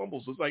recovered the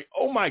fumble. So it's like,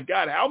 oh my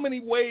God, how many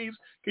ways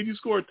can you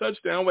score a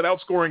touchdown without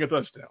scoring a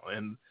touchdown?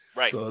 And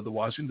the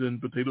Washington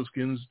Potato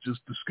Skins just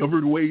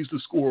discovered ways to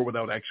score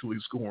without actually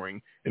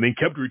scoring, and then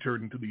kept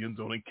returning to the end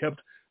zone and kept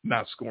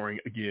not scoring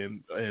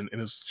again. And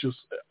it's just,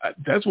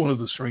 that's one of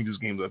the strangest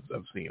games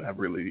I've seen. I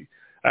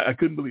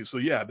couldn't believe it. So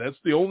yeah, that's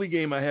the only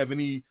game I have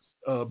any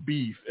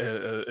beef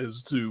as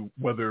to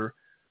whether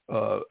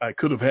I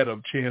could have had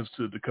a chance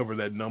to cover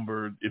that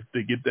number. If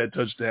they get that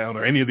touchdown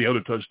or any of the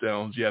other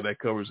touchdowns, that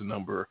covers the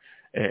number.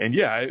 And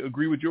yeah, I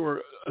agree with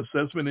your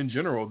assessment in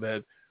general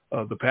that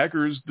the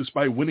Packers,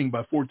 despite winning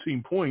by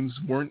 14 points,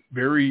 weren't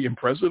very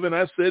impressive. And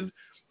I said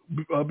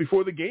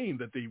before the game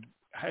that they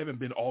haven't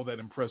been all that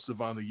impressive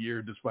on the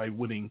year despite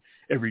winning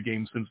every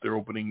game since their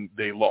opening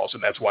day loss.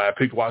 And that's why I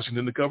picked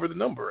Washington to cover the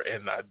number.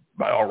 And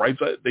by all rights,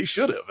 they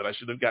should have, and I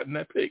should have gotten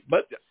that pick.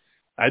 But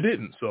I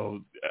didn't.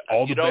 So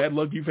all the bad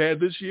luck you've had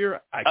this year,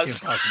 I can't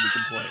possibly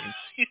complain.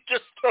 You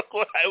just took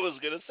what I was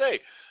going to say.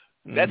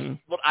 That's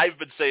what I've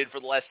been saying for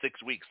the last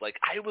 6 weeks. Like,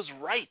 I was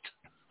right.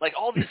 Like,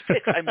 all these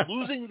picks, I'm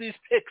losing these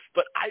picks,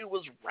 but I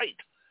was right.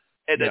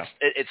 And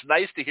it's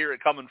nice to hear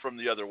it coming from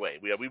the other way.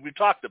 We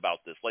talked about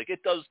this. Like,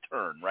 it does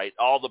turn, right?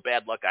 All the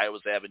bad luck I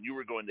was having, you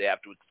were going to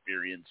have to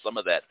experience some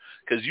of that.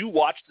 Because you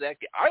watched that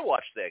game. I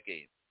watched that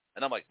game.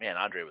 And I'm like, man,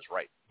 Andre was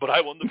right. But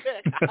I won the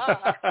pick.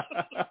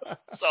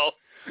 So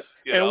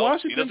And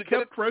Washington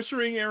kept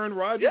pressuring Aaron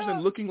Rodgers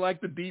and looking like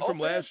the D from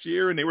last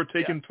year, and they were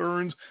taking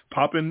turns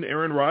popping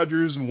Aaron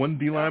Rodgers and one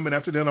D lineman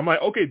after that. I'm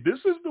like, okay, this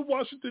is the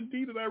Washington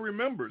D that I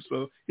remember.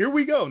 So here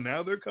we go.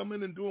 Now they're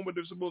coming and doing what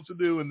they're supposed to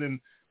do, and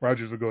then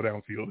Rodgers will go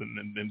downfield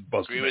and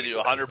bust. Agree with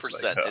you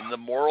 100%. In the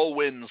moral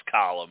wins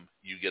column,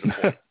 you get a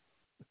point.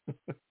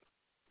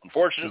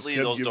 Unfortunately,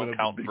 those don't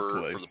count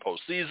for the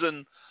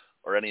postseason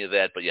or any of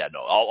that. But yeah, no,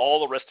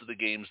 all the rest of the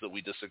games that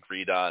we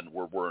disagreed on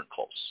weren't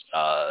close.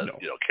 No.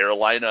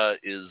 Carolina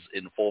is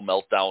in full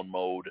meltdown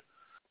mode.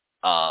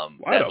 Why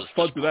the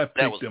fuck did I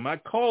pick them? I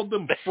called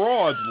them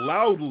frauds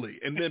loudly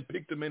and then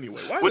picked them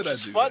anyway. Why did I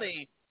do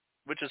that?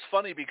 Which is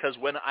funny because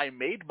when I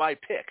made my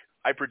pick,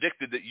 I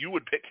predicted that you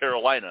would pick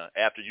Carolina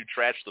after you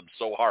trashed them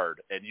so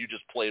hard, and you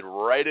just played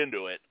right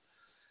into it.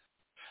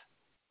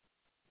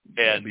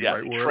 And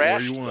right where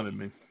you wanted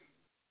me.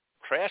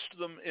 Trashed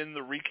them in the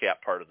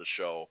recap part of the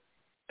show,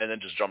 and then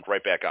just jumped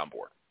right back on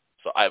board.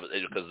 So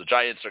because the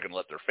Giants are going to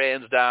let their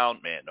fans down.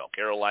 Man, no,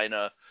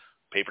 Carolina,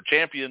 paper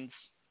champions,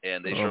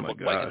 and they sure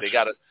looked like it.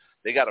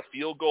 They got a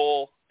field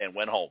goal and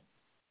went home.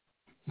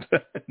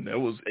 That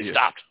was they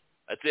stopped.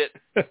 That's it.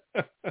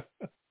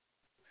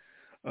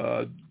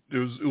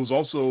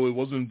 It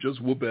wasn't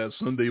just whoop-ass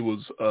Sunday. It was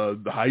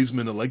the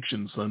Heisman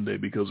election Sunday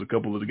because a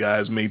couple of the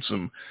guys made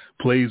some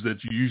plays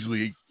that you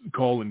usually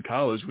call in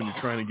college when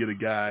you're trying to get a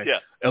guy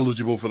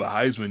eligible for the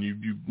Heisman.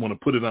 You want to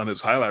put it on his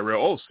highlight reel.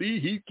 Oh,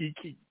 see,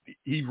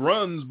 he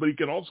runs, but he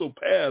can also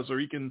pass, or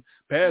he can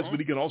pass, but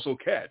he can also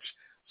catch.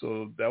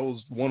 So that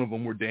was one of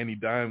them where Danny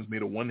Dimes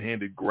made a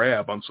one-handed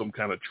grab on some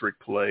kind of trick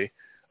play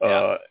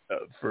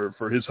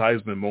for his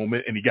Heisman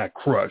moment, and he got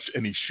crushed,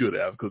 and he should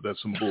have, because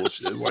that's some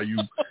bullshit. Why are you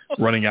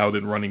running out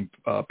and running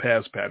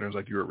pass patterns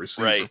like you're a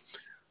receiver? Right.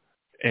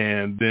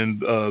 And then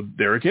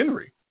Derrick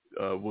Henry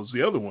was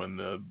the other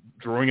one,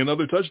 throwing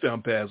another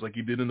touchdown pass like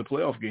he did in the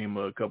playoff game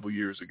a couple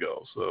years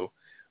ago. So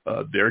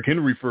Derrick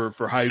Henry for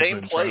Heisman.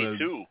 Same play,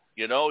 too.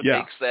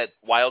 Takes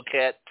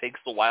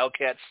the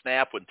Wildcat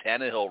snap when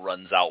Tannehill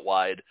runs out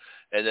wide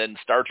and then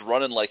starts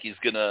running like he's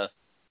going to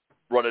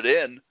run it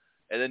in.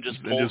 And then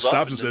just pulls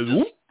up and says,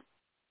 "Whoop!"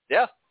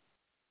 Yeah,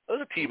 that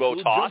was a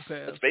Tebow toss.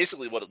 That's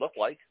basically what it looked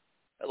like.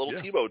 That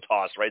little Tebow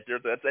toss right there.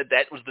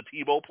 That was the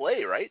Tebow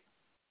play, right?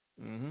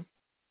 Mm-hmm.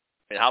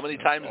 And how many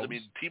times? I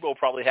mean, Tebow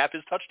probably half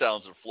his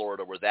touchdowns in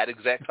Florida were that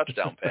exact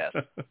touchdown pass.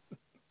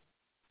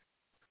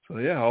 So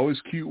yeah,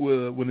 always cute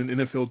when an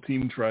NFL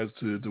team tries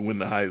to win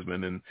the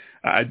Heisman, and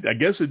I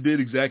guess it did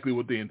exactly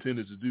what they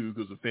intended to do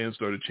because the fans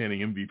started chanting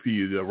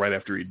MVP right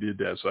after he did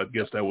that. So I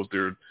guess that was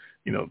their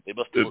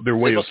their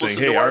way of saying,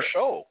 "Hey, our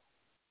show,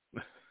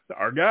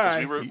 our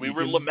guy." We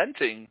were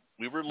lamenting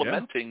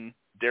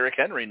Derrick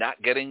Henry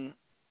not getting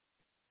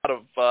out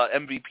of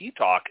MVP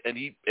talk, and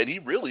he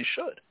really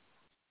should.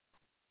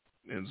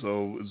 And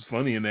so it's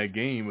funny in that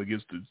game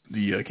against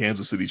the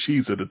Kansas City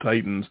Chiefs that the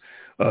Titans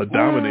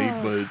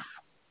dominate, but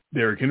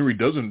Derrick Henry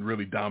doesn't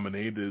really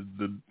dominate.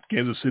 The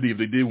Kansas City, if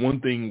they did one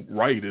thing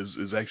right,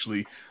 is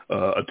actually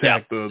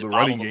attack the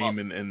running game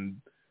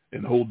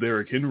and hold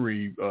Derrick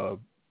Henry,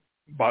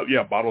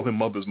 bottle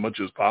him up as much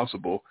as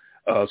possible.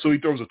 So he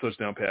throws a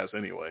touchdown pass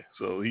anyway.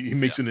 So he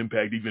makes an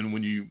impact even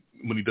when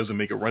he doesn't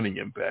make a running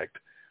impact.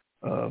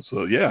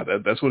 So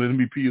that's what an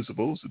MVP is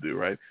supposed to do,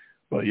 right?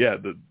 But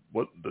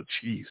the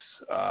Chiefs,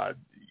 I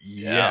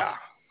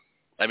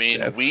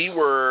mean, we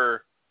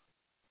were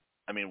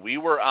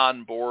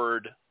on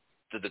board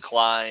the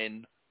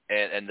decline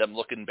and them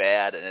looking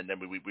bad, and then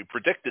we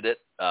predicted it.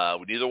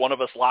 Neither one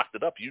of us locked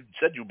it up. You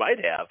said you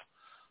might have,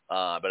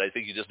 but I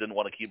think you just didn't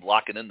want to keep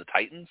locking in the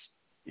Titans.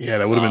 Yeah,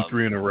 that would have been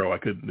 3 in a row. I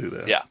couldn't do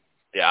that. Yeah.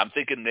 I'm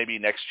thinking maybe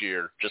next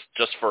year,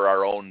 just for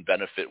our own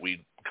benefit,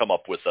 we come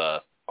up with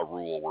a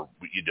rule where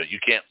you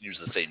can't use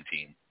the same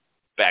team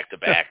back to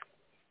back.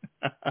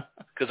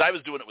 Because I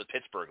was doing it with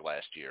Pittsburgh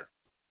last year.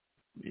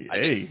 I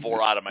think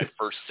 4 out of my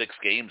first 6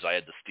 games, I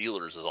had the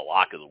Steelers as a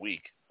lock of the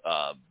week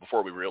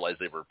before we realized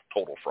they were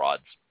total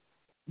frauds.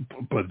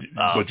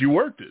 But you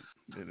worked it,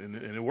 and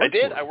it worked. I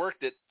did. I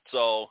worked it.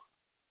 So,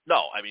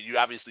 no, I mean,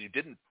 you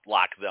didn't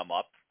lock them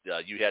up.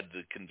 You had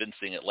the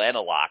convincing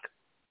Atlanta lock.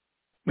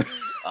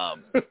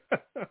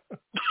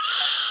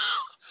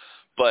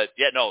 But,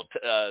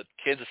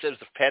 Kansas City was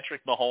the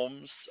Patrick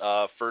Mahomes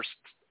first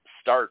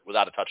start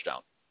without a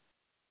touchdown.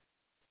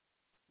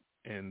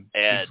 And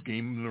 6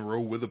 games in a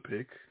row with a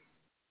pick.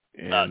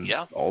 And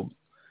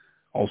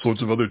all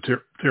sorts of other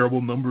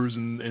terrible numbers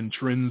and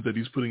trends that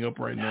he's putting up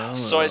right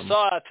now. So I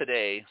saw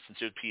today, since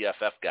you're a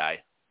PFF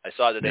guy,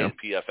 the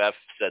PFF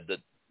said that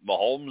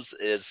Mahomes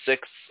is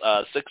 6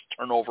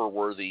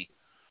 turnover-worthy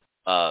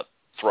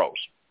throws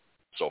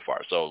so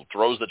far. So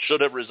throws that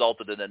should have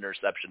resulted in an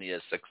interception, he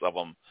has 6 of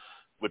them,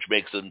 which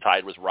makes him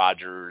tied with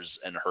Rodgers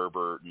and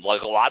Herbert and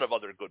like a lot of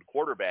other good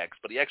quarterbacks,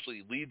 but he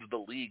actually leads the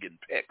league in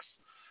picks.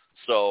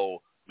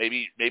 So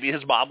maybe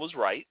his mom was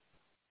right,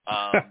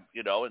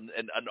 and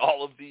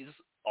all of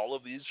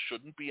these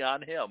shouldn't be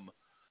on him.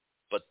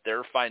 but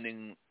they're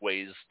finding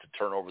ways to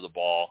turn over the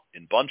ball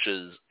in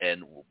bunches.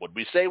 And what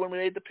we say when we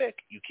made the pick,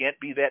 you can't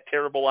be that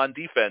terrible on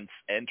defense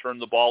and turn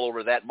the ball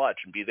over that much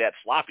and be that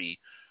sloppy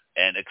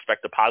and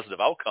expect a positive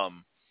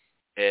outcome.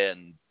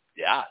 And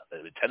yeah,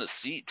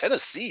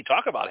 Tennessee,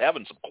 talk about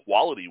having some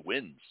quality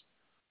wins.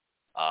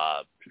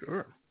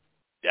 Sure.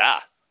 Yeah,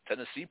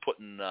 Tennessee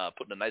putting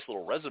a nice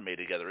little resume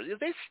together.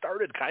 They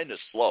started kind of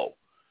slow.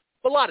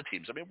 A lot of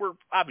teams. I mean,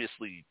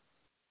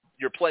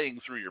 you're playing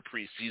through your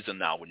preseason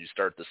now when you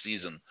start the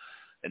season,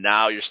 and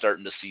now you're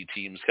starting to see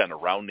teams kind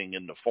of rounding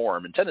into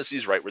form. And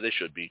Tennessee's right where they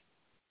should be.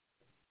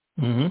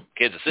 Mm-hmm.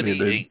 Kansas City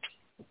ain't.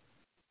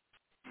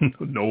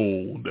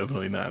 No,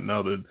 definitely not.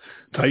 Now the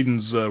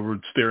Titans were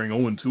staring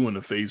 0-2 in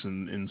the face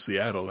in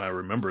Seattle, and I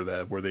remember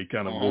that, where they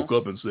kind of woke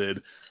up and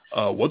said,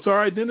 what's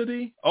our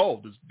identity?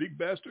 Oh, this big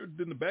bastard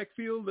in the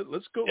backfield?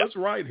 Let's go. Yep. Let's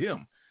ride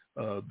him.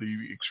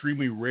 The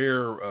extremely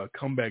rare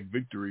comeback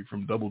victory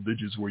from double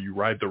digits where you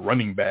ride the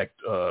running back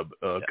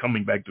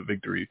coming back to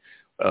victory.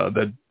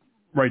 That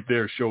right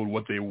there showed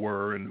what they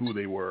were and who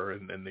they were,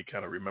 and they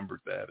kind of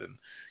remembered that and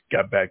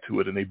got back to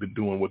it, and they've been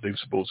doing what they're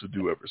supposed to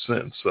do ever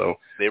since. So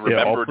they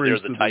remembered they're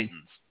the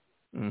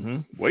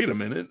Titans. Wait a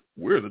minute,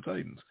 we're the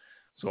Titans.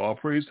 So all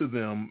praise to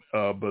them.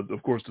 But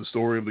of course, the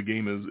story of the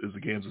game is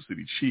the Kansas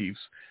City Chiefs.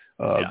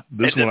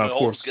 This and one, of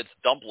course, gets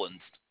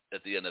dumplings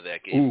at the end of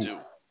that game too.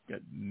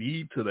 Got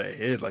knee to the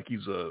head like he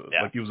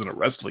was in a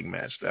wrestling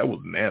match. That was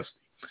nasty.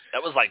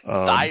 That was like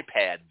thigh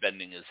pad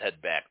bending his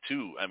head back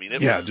too. I mean,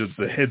 it was just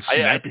the head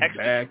snapping I texted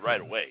back you right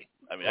away.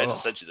 I mean, I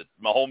just sent you the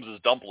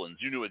Mahomes' dumplings.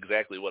 You knew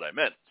exactly what I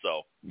meant.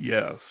 So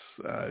yes,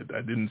 I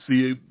didn't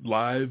see it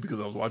live because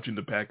I was watching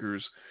the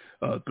Packers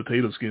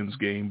potato skins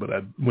game, but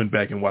I went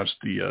back and watched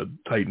the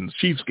Titans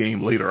Chiefs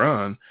game later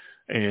on.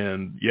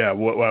 And I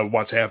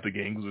watched half the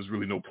game because there's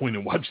really no point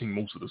in watching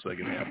most of the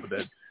second half. But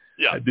that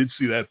I did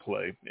see that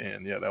play,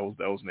 and that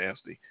was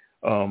nasty.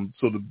 So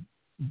the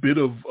bit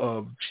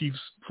of Chiefs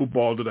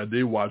football that I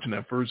did watch in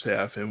that first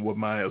half, and what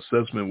my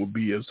assessment would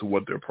be as to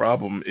what their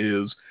problem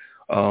is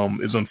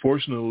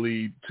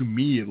unfortunately, to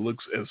me, it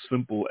looks as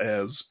simple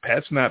as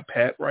Pat's not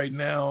Pat right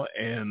now,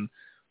 and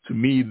to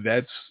me,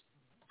 that's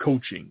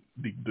coaching.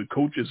 The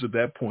coaches at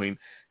that point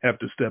have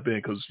to step in,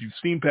 because you've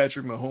seen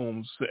Patrick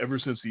Mahomes ever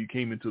since he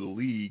came into the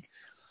league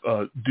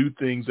do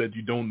things that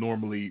you don't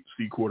normally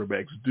see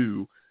quarterbacks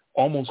do,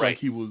 almost like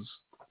he was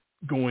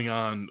going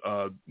on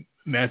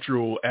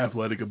natural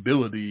athletic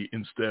ability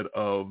instead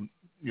of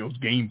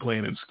game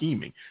plan and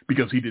scheming,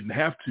 because he didn't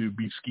have to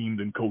be schemed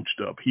and coached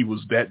up. He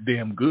was that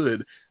damn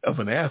good of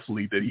an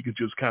athlete that he could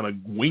just kind of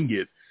wing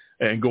it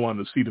and go on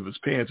the seat of his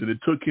pants. And it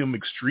took him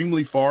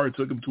extremely far. It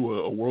took him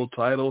to a world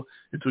title.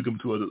 It took him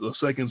to a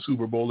second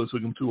Super Bowl. It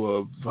took him to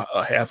a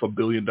 $500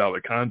 million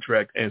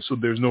contract. And so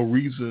there's no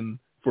reason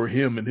for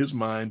him in his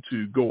mind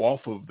to go off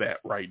of that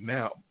right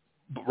now.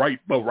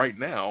 But right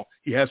now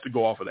he has to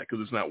go off of that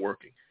because it's not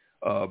working.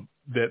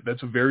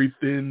 That's a very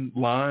thin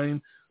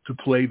line to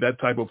play that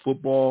type of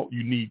football.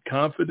 You need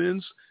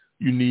confidence.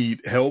 You need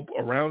help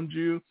around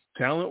you,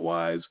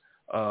 talent-wise,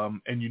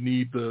 and you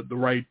need the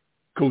right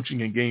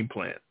coaching and game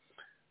plan.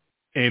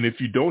 And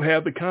if you don't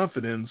have the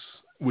confidence,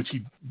 which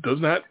he does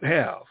not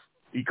have,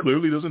 he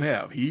clearly doesn't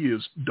have. He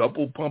is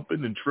double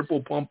pumping and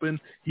triple pumping.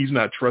 He's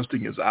not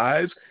trusting his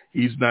eyes.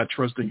 He's not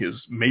trusting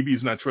maybe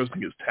he's not trusting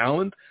his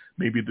talent.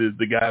 Maybe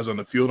the guys on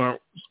the field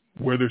aren't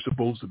where they're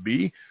supposed to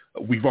be.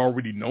 We've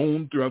already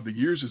known throughout the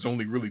years there's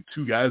only really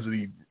two guys that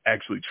he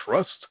actually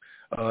trusts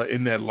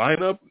in that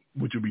lineup,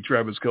 which would be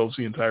Travis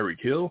Kelce and Tyreek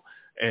Hill.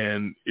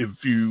 And if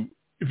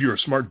you're a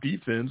smart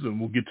defense, and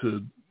we'll get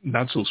to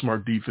not so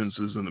smart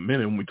defenses in a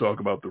minute when we talk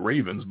about the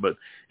Ravens, but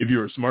if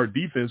you're a smart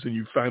defense and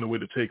you find a way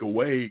to take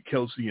away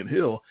Kelce and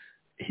Hill,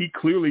 he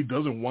clearly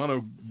doesn't want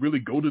to really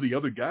go to the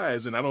other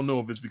guys. And I don't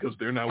know if it's because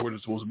they're not where they're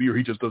supposed to be or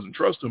he just doesn't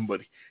trust them, but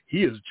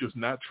he is just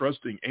not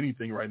trusting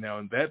anything right now.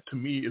 And that, to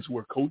me, is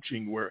where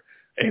coaching, where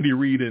Andy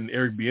Reid and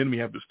Eric Bieniemy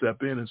have to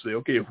step in and say,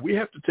 okay, if we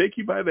have to take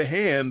you by the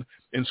hand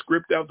and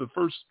script out the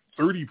first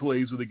 30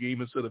 plays of the game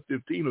instead of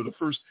 15, or the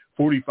first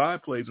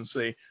 45 plays, and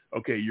say,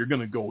 okay, you're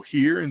going to go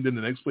here, and then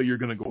the next play you're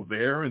going to go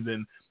there, and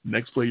then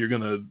next play you're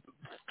going to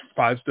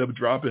 5-step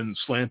drop and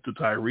slant to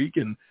Tyreek,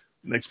 and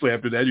next play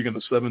after that you're going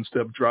to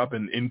 7-step drop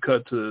and in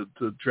cut to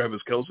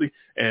Travis Kelce,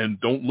 and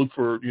don't look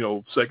for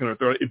second or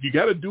third. If you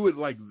got to do it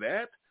like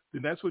that,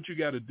 then that's what you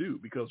got to do,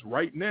 because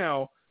right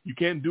now you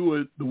can't do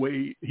it the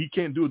way he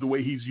can't do it the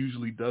way he's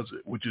usually does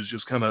it, which is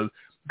just kind of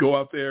go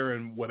out there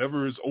and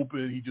whatever is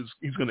open,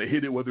 he's going to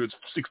hit it, whether it's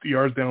 60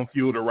 yards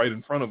downfield or right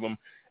in front of him.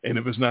 And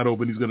if it's not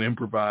open, he's going to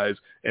improvise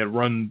and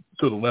run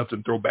to the left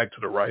and throw back to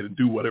the right and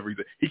do whatever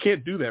he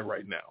can't do that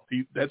right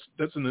now.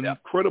 That's an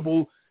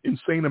incredible,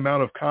 insane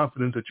amount of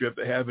confidence that you have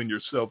to have in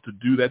yourself to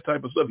do that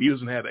type of stuff. He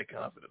doesn't have that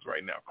confidence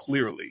right now.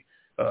 Clearly,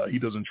 he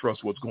doesn't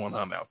trust what's going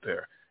on out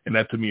there. And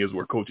that, to me, is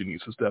where coaching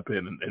needs to step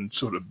in and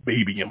sort of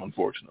baby him,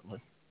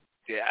 unfortunately.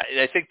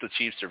 Yeah, I think the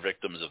Chiefs are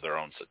victims of their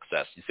own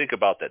success. You think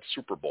about that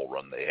Super Bowl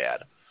run they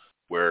had,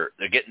 where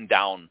they're getting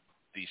down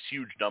these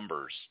huge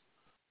numbers,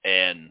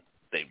 and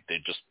they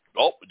just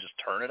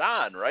turn it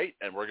on, right?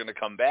 And we're going to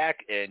come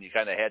back, and you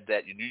kind of had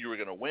that. You knew you were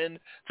going to win.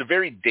 It's a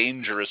very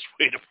dangerous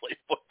way to play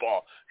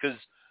football because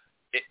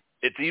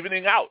it's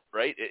evening out,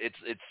 right? It's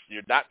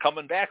you're not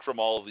coming back from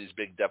all of these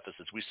big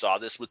deficits. We saw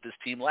this with this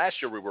team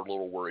last year. We were a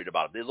little worried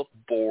about it. They look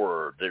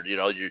bored.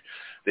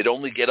 They'd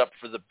only get up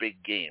for the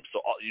big games.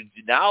 So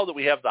now that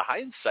we have the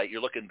hindsight,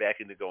 you're looking back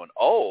into going,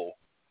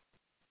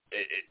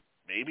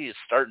 maybe it's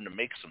starting to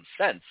make some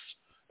sense.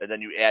 And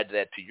then you add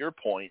that to your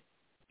point,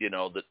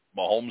 that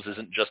Mahomes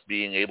isn't just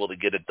being able to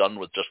get it done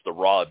with just the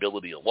raw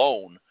ability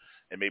alone,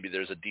 and maybe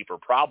there's a deeper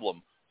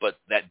problem, but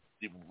that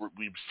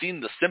we've seen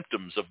the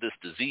symptoms of this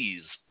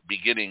disease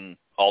beginning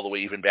all the way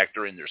even back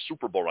during their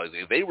Super Bowl runs.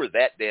 They were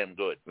that damn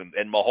good,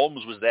 and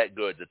Mahomes was that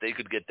good that they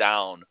could get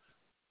down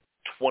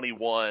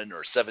 21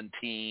 or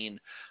 17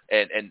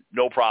 and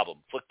no problem,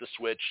 flick the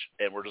switch,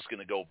 and we're just going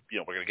to go,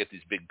 we're going to get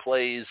these big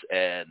plays,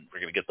 and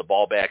we're going to get the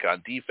ball back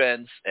on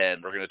defense,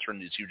 and we're going to turn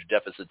these huge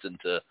deficits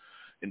into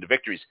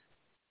victories.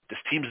 This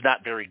team's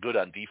not very good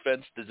on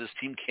defense. This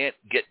team can't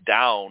get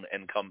down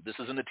and come. This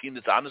isn't a team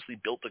that's honestly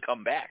built to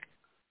come back.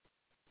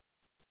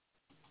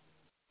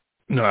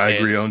 No, I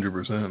agree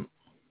 100%.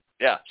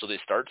 Yeah, so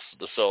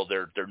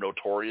they're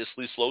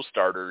notoriously slow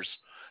starters,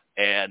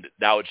 and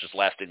now it's just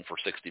lasting for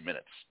 60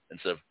 minutes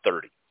instead of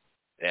 30.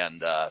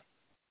 And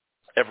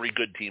every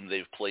good team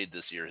they've played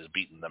this year has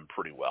beaten them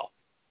pretty well.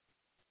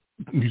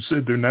 You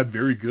said they're not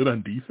very good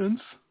on defense?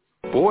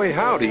 Boy,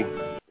 howdy.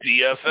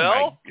 DFL?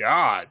 Oh, my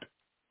God.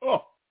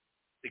 Oh,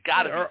 it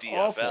got to be DFL.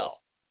 Awful.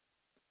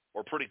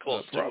 Or pretty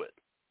close to it.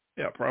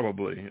 Yeah,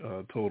 probably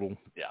total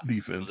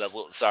defense. A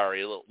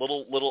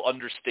little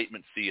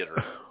understatement theater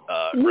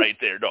right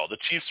there. No, the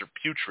Chiefs are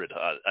putrid.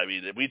 I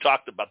mean, we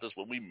talked about this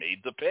when we made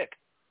the pick.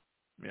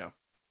 Yeah,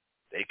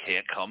 they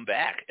can't come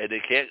back, and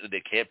they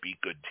can't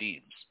beat good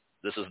teams.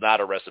 This is not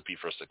a recipe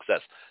for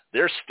success.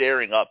 They're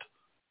staring up,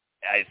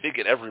 I think,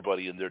 at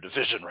everybody in their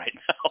division right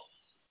now.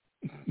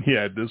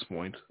 Yeah, at this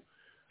point.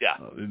 Yeah,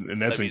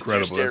 and that's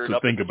incredible. They're staring to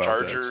up think at the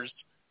about Chargers,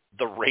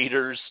 the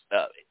Raiders.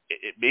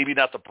 Maybe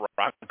not the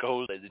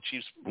Broncos. The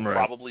Chiefs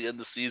probably end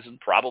the season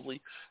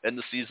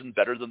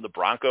better than the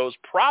Broncos.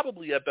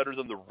 Probably better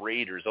than the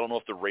Raiders. I don't know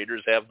if the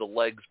Raiders have the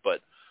legs,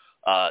 but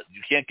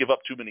you can't give up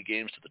too many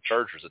games to the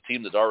Chargers, a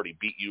team that's already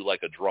beat you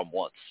like a drum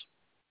once.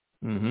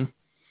 Mm-hmm.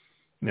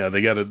 Yeah,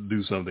 they got to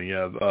do something.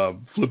 Yeah,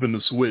 flipping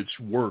the switch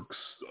works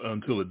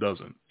until it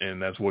doesn't,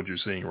 and that's what you're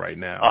seeing right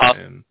now.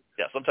 And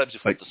yeah, sometimes you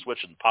flip the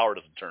switch and the power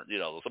doesn't turn.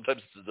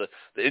 Sometimes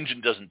the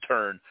engine doesn't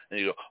turn, and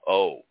you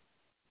go,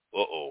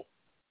 uh-oh.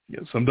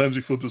 Yeah, sometimes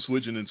you flip the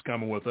switch and it's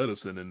Commonwealth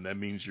Edison, and that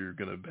means you're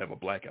going to have a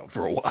blackout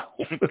for a while.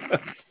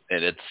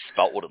 And it's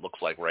about what it looks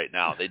like right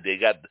now. They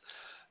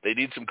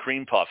need some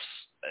cream puffs.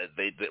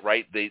 They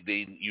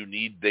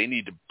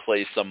need to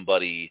play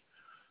somebody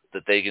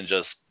that they can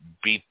just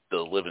beat the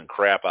living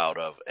crap out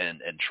of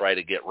and try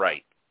to get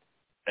right.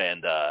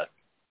 And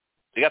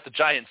they got the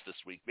Giants this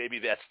week. Maybe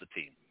that's the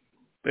team.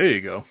 There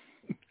you go.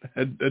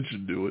 That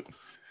should do it.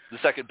 The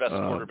second best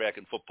quarterback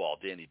in football,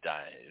 Danny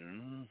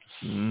Dimes.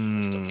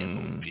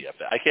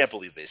 I can't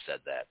believe they said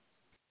that.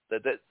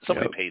 That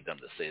somebody paid them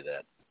to say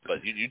that.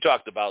 But you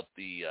talked about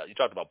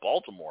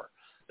Baltimore.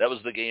 That was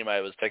the game I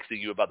was texting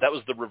you about. That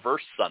was the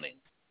reverse sunning,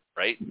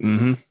 right?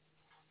 Mm-hmm.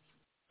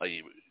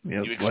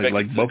 You expect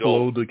like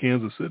Buffalo to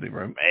Kansas City,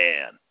 right?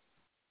 Man,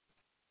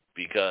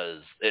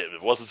 because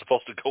it wasn't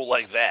supposed to go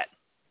like that.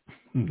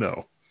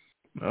 No,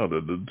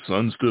 the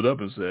son stood up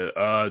and said,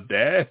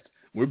 "Dad,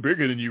 we're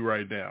bigger than you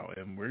right now,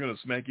 and we're going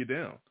to smack you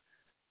down."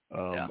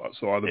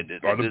 So are the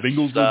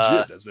Bengals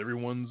legit? That's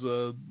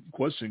everyone's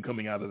question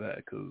coming out of that,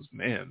 because,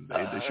 man,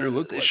 they sure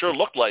look like it. They sure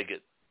look like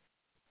it.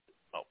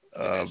 Oh,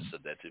 I just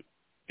said that too.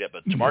 Yeah,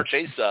 but Jamar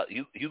Chase,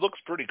 he looks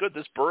pretty good.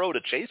 This Burrow to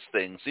Chase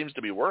thing seems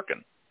to be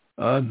working.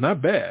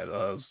 Not bad.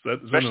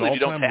 Especially if you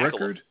don't tackle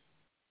record?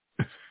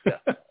 Yeah.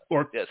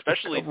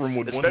 Especially if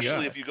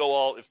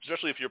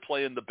especially if you're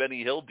playing the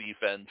Benny Hill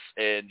defense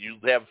and you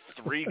have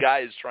three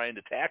guys trying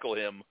to tackle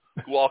him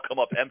who all come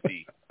up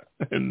empty.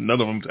 And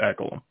none of them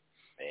tackle him.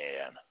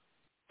 Man,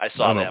 I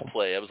saw that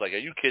play. I was like, are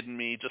you kidding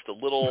me? Just a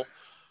little,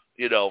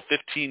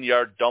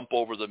 15-yard dump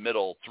over the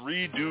middle.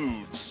 Three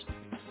dudes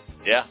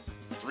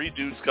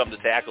come to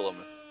tackle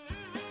him.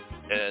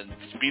 And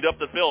speed up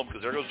the film,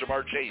 because there goes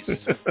Jamar Chase.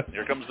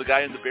 Here comes the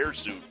guy in the bear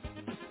suit.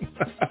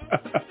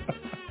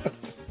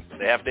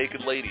 The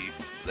half-naked lady.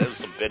 That is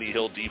some Benny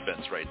Hill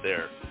defense right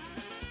there.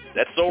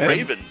 That's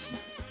Ravens.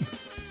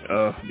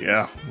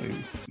 Yeah,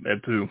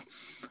 that too.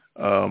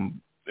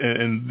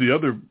 And the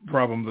other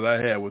problem that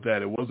I had with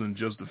that, it wasn't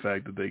just the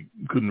fact that they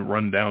couldn't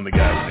run down the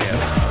guys they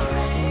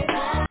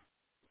had.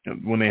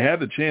 When they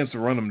had the chance to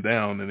run them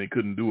down, and they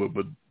couldn't do it.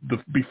 But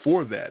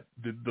before that,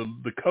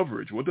 the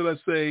coverage. What did I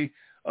say?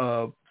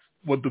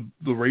 What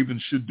the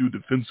Ravens should do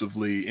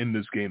defensively in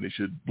this game. They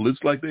should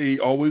blitz like they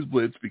always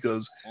blitz,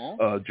 because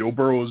Joe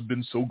Burrow has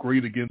been so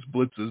great against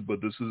blitzes,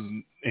 but this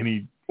isn't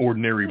any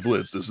ordinary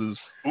blitz. This is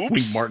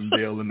Wink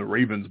Martindale and the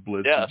Ravens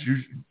blitz,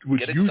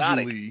 which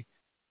usually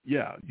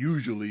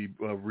usually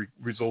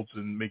results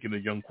in making a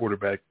young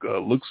quarterback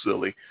look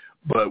silly.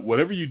 But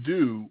whatever you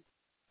do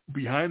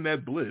behind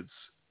that blitz,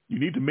 you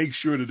need to make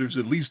sure that there's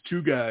at least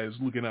two guys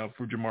looking out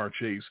for Jamar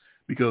Chase,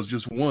 because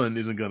just one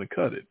isn't going to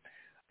cut it.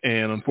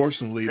 And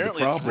unfortunately,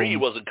 apparently the problem, three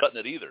wasn't cutting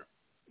it either.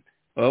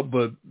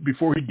 But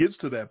before he gets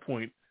to that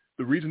point,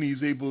 the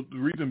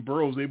reason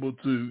Burrow's able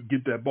to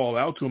get that ball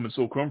out to him and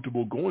so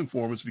comfortable going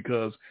for him is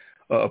because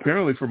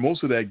apparently for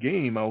most of that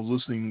game, I was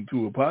listening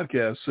to a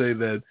podcast say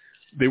that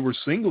they were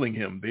singling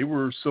him. They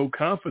were so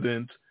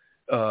confident.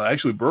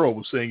 Actually, Burrow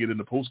was saying it in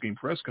the post-game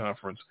press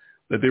conference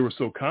that they were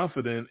so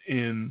confident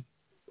in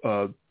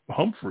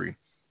Humphrey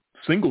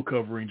single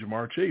covering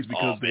Jamar Chase,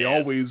 because they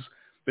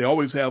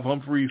always have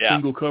Humphrey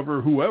single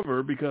cover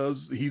whoever because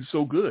he's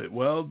so good.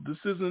 Well, this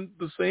isn't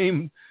the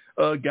same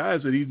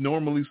guys that he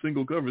normally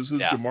single covers. This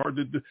is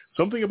Jamar.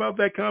 Something about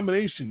that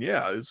combination.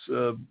 Yeah,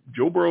 it's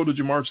Joe Burrow to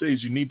Jamar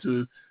Chase. You need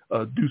to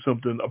do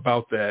something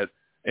about that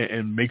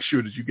and make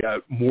sure that you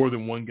got more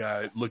than one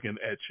guy looking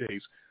at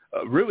Chase.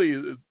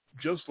 Really,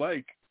 just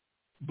like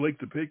Blake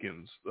to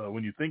Pickens,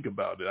 when you think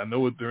about it. I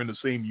know they're in the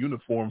same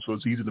uniform, so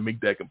it's easy to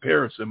make that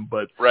comparison,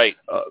 but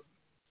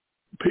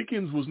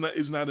Pickens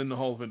is not in the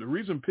Hall of Fame. The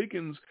reason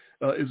Pickens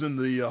is in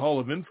the Hall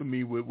of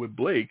Infamy with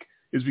Blake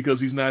is because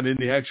he's not in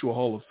the actual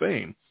Hall of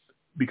Fame,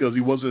 because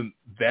he wasn't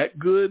that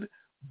good,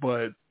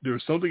 but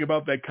there's something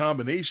about that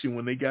combination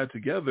when they got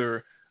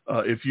together.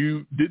 If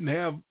you didn't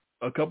have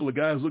a couple of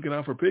guys looking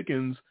out for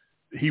Pickens,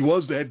 he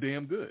was that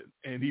damn good,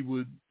 and he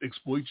would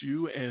exploit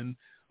you, and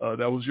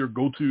that was your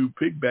go-to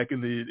pick back in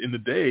the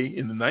day,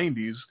 in the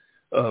 90s,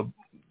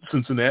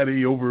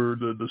 Cincinnati over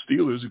the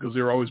Steelers, because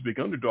they were always big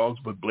underdogs,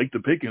 but Blake to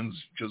Pickens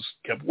just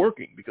kept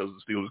working because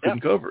the Steelers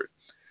couldn't cover it.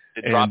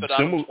 They'd drop it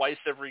on him twice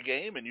every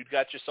game, and you'd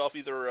got yourself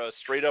either a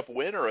straight-up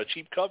win or a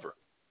cheap cover.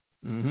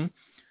 Mm-hmm.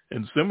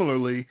 And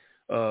similarly,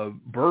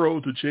 Burrow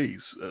to Chase.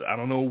 I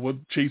don't know what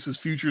Chase's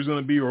future is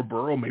going to be, or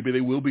Burrow. Maybe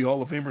they will be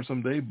Hall of Famer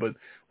someday, but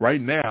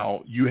right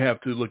now you have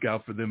to look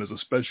out for them as a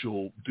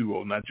special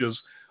duo, not just,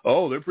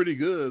 they're pretty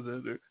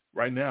good.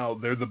 Right now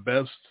they're the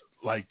best.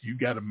 Like, you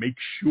got to make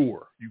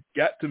sure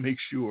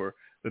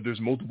that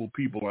there's multiple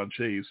people on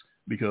Chase,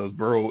 because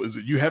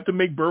you have to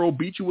make Burrow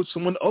beat you with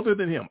someone other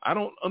than him. I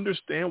don't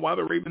understand why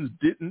the Ravens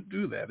didn't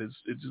do that. It's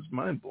just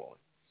mind-blowing.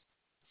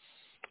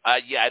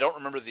 I don't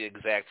remember the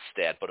exact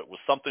stat, but it was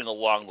something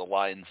along the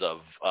lines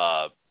of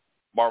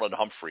Marlon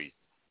Humphrey,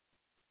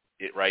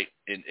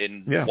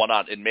 in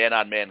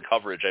man-on-man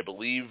coverage. I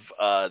believe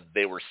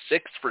they were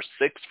 6 for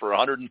 6 for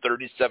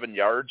 137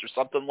 yards or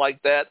something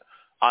like that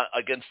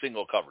against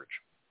single coverage.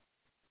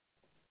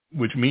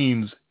 Which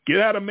means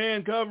get out of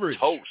man coverage.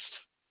 Toast.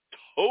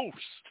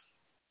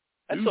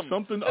 That's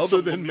something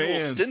other than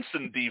man.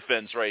 Stinson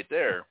defense right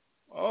there.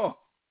 Oh.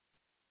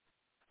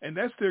 And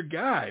that's their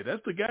guy.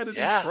 That's the guy that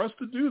they trust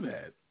to do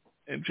that.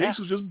 And Chase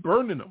was just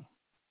burning them.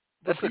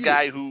 That's the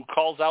guy who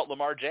calls out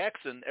Lamar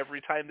Jackson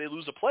every time they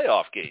lose a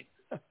playoff game.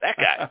 That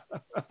guy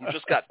who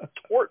just got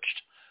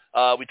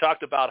torched. We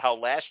talked about how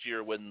last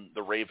year when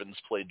the Ravens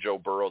played Joe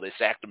Burrow, they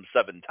sacked him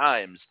 7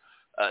 times.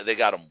 They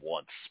got him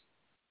once.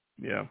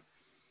 Yeah.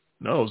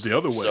 No, it was the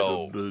other way.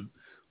 So,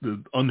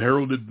 the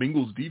unheralded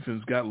Bengals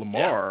defense got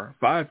Lamar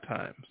 5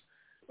 times,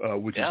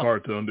 which is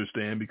hard to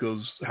understand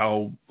because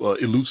how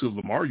elusive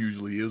Lamar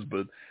usually is.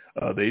 But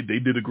they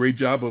did a great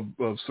job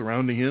of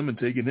surrounding him and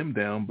taking him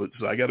down. But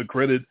so I got to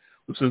credit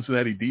the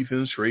Cincinnati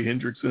defense, Trey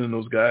Hendrickson and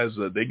those guys.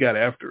 They got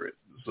after it.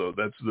 So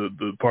that's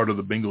the part of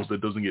the Bengals that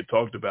doesn't get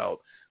talked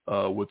about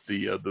with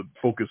the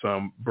focus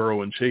on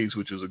Burrow and Chase,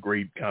 which is a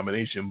great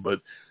combination. But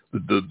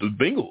the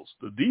Bengals,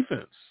 the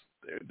defense,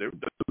 they're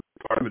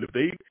part of it. If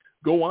they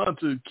go on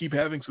to keep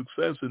having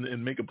success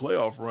and make a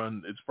playoff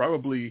run, it's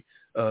probably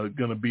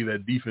going to be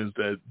that defense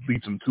that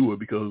leads them to it,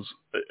 because,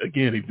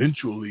 again,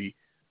 eventually,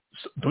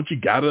 don't you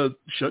got to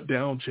shut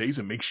down Chase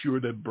and make sure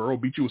that Burrow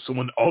beats you with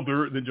someone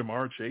other than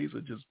Jamar Chase?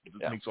 It just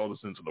makes all the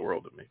sense in the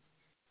world to me.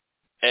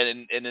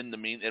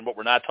 And what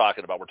we're not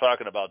talking about, we're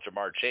talking about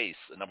Jamar Chase,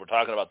 and then we're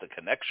talking about the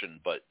connection,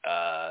 but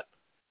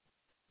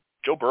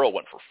Joe Burrow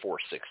went for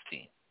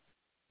 416.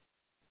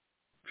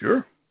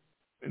 Sure.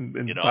 And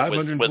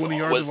 520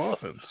 yards of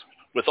offense.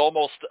 With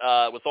almost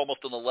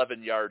an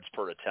 11 yards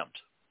per attempt,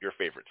 your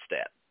favorite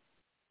stat.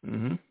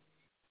 Mm-hmm.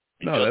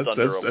 No,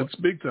 that's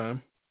big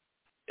time.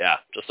 Yeah,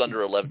 just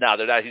under 11. Now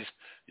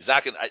he's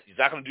not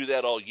going to do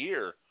that all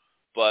year,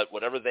 but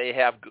whatever they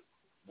have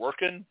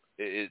working,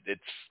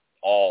 it's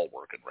all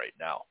working right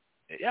now.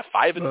 Yeah,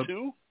 5-2.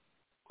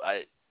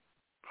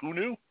 Who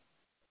knew?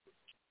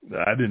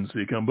 I didn't see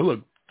it come. But look,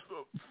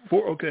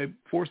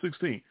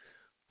 416.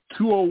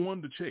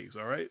 201 to Chase,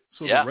 all right?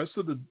 So the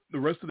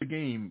rest of the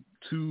game,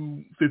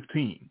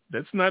 215.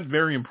 That's not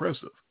very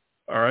impressive,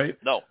 all right?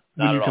 No,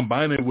 when you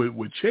combine it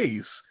with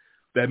Chase,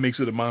 that makes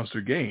it a monster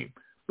game.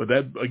 But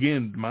that,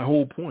 again, my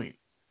whole point.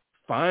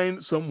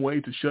 Find some way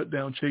to shut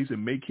down Chase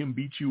and make him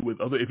beat you with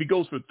other. If he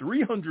goes for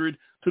 300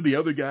 to the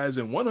other guys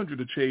and 100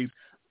 to Chase,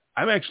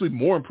 I'm actually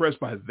more impressed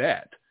by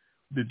that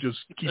than just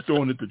keep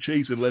throwing it to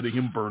Chase and letting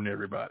him burn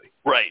everybody.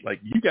 Right. Like,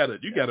 you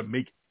gotta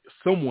make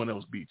someone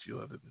else beat you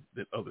other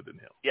than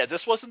him. Yeah,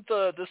 this wasn't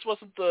the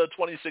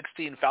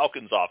 2016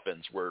 Falcons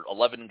offense where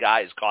 11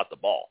 guys caught the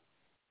ball.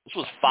 This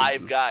was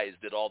 5 guys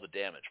did all the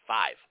damage.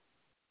 5.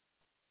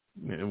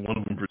 And one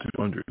of them for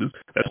 200.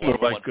 That's more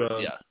like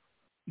yeah.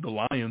 the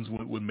Lions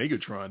with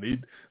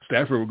Megatron.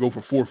 Stafford would go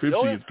for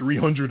 450, and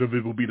 300 of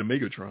it will be the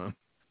Megatron.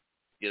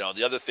 You know,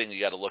 the other thing you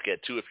got to look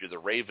at, too, if you're the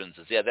Ravens,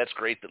 is, that's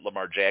great that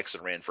Lamar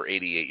Jackson ran for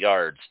 88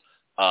 yards.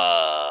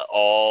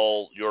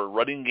 All your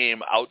running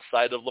game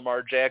outside of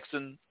Lamar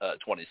Jackson,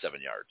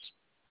 27 yards.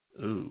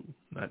 Ooh,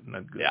 not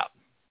good. Yeah.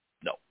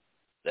 No.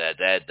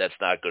 That's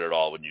not good at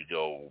all when you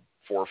go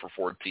 4 for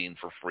 14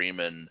 for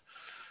Freeman.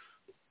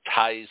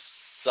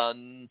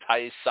 Tyson,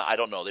 I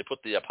don't know. They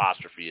put the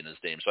apostrophe in his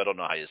name, so I don't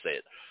know how you say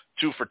it.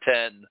 2 for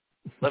 10.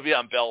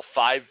 Le'Veon Bell,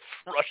 5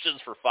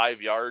 rushes for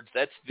 5 yards.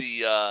 That's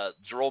the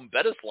Jerome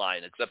Bettis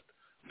line, except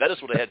Bettis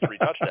would have had 3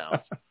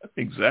 touchdowns.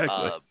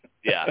 Exactly.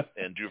 Yeah,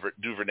 and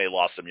Duvernay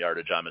lost some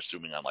yardage, I'm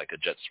assuming, on like a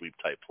jet sweep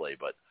type play.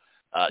 But,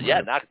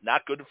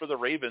 not good for the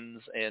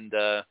Ravens, and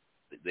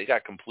they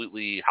got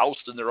completely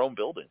housed in their own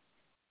building.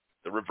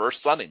 The reverse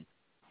sunning.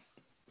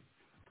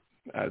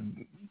 I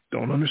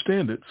don't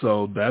understand it.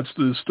 So that's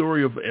the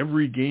story of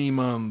every game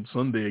on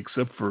Sunday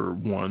except for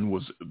one,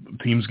 was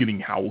teams getting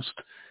housed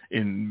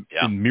in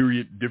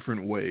myriad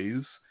different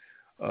ways.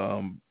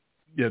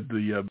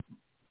 The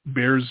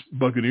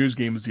Bears-Buccaneers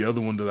game is the other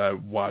one that I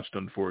watched,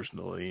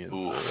 unfortunately. And,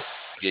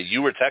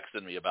 you were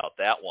texting me about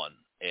that one,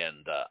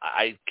 and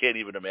I can't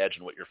even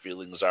imagine what your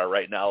feelings are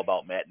right now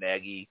about Matt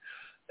Nagy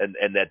and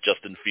that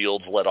Justin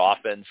Fields-led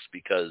offense,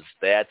 because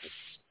that's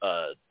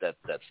a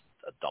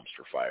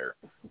dumpster fire.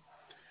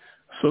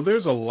 So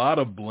there's a lot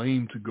of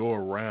blame to go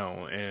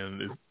around,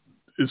 and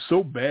it's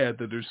so bad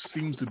that there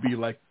seems to be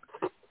like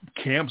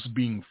camps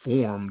being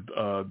formed.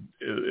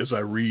 As I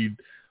read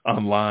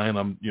online,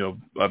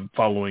 I'm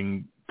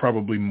following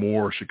probably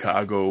more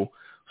Chicago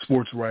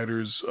sports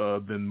writers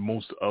than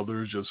most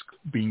others, just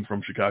being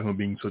from Chicago and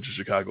being such a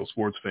Chicago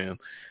sports fan.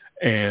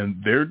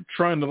 And they're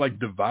trying to like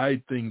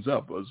divide things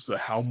up as to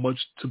how much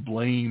to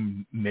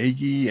blame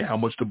Nagy and how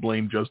much to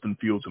blame Justin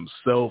Fields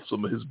himself,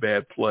 some of his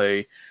bad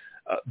play.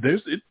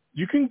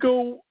 You can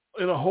go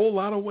in a whole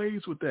lot of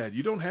ways with that.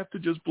 You don't have to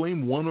just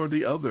blame one or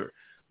the other.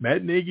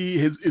 Matt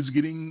Nagy is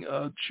getting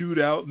chewed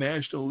out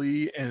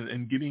nationally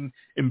and getting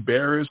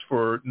embarrassed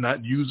for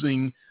not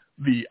using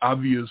the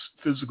obvious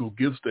physical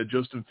gifts that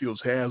Justin Fields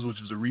has, which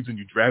is the reason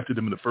you drafted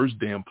him in the first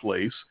damn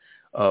place.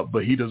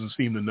 But he doesn't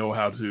seem to know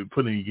how to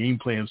put any game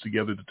plans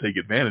together to take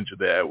advantage of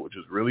that, which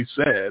is really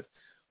sad.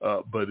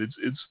 But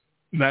it's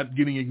not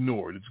getting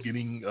ignored. It's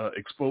getting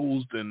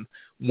exposed and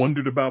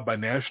wondered about by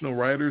national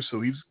writers.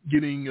 So he's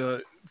getting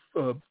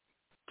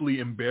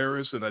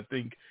embarrassed, and I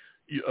think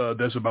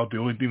that's about the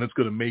only thing that's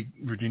going to make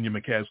Virginia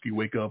McCaskey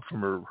wake up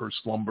from her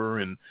slumber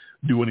and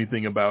do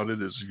anything about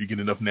it. Is if you get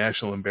enough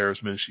national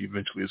embarrassment, she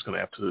eventually is going to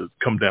have to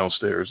come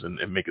downstairs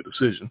and make a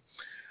decision.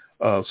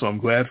 So I'm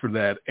glad for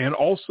that. And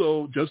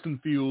also, Justin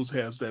Fields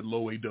has that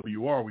low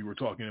AWR we were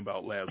talking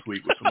about last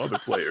week with some other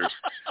players.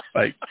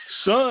 Like,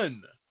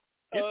 son,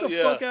 get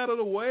the fuck out of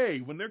the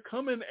way. When they're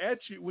coming at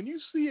you, when you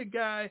see a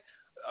guy,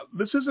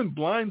 this isn't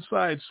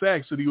blindside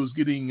sacks that he was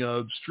getting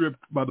stripped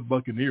by the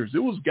Buccaneers. It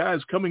was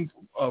guys coming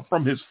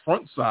from his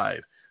front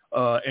side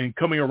and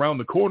coming around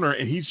the corner,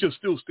 and he's just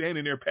still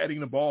standing there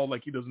patting the ball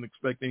like he doesn't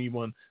expect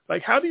anyone.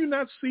 Like, how do you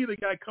not see the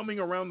guy coming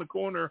around the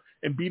corner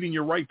and beating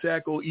your right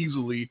tackle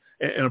easily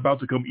and about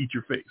to come eat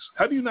your face?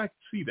 How do you not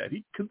see that?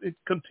 He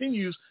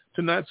continues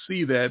to not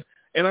see that,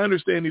 and I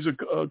understand he's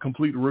a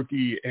complete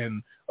rookie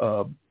and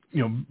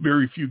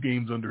very few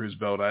games under his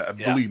belt.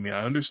 Believe me,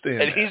 I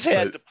understand. And he's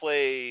had to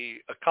play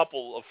a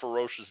couple of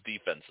ferocious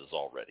defenses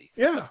already.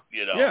 Yeah,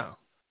 yeah.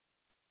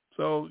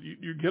 So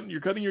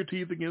you're cutting your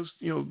teeth against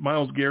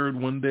Myles Garrett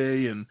one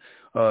day, and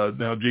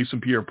now Jason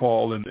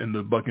Pierre-Paul and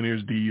the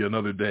Buccaneers D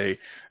another day,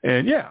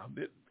 and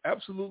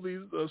absolutely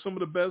some of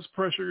the best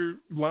pressure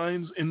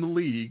lines in the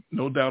league,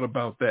 no doubt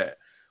about that.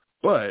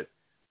 But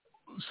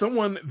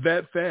someone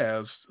that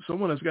fast,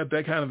 someone that's got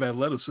that kind of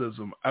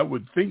athleticism, I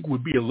would think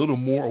would be a little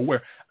more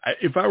aware.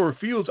 If I were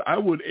Fields, I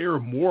would err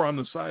more on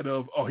the side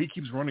of, he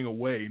keeps running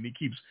away and he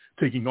keeps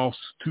taking off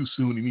too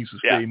soon. He needs to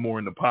stay more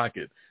in the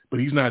pocket. But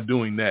he's not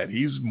doing that.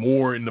 He's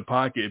more in the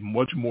pocket,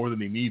 much more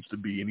than he needs to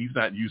be, and he's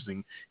not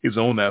using his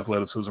own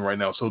athleticism right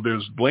now. So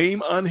there's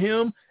blame on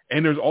him,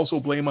 and there's also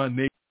blame on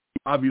Nick.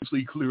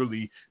 Obviously,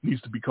 clearly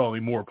needs to be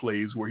calling more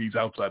plays where he's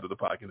outside of the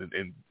pocket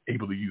and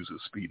able to use his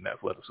speed and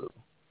athleticism.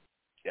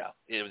 Yeah.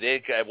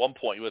 At one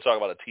point, you were talking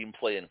about a team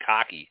playing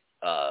cocky.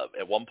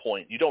 At one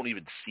point, you don't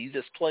even see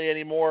this play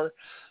anymore.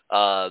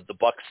 The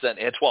Bucs sent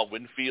Antoine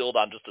Winfield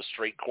on just a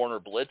straight corner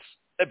blitz.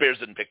 The Bears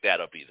didn't pick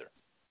that up either.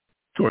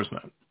 Of course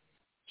not.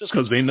 Just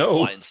because they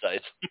know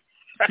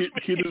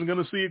kid isn't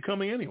going to see it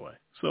coming anyway.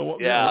 So what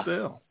the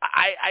hell?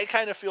 I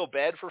kind of feel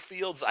bad for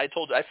Fields. I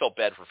felt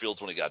bad for Fields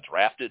when he got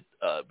drafted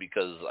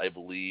because I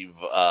believe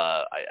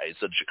I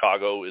said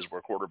Chicago is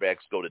where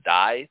quarterbacks go to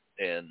die,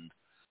 and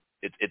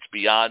it's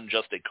beyond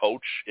just a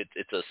coach.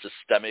 It's a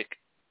systemic,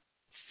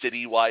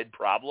 citywide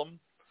problem,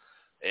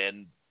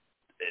 and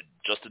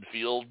Justin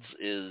Fields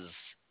is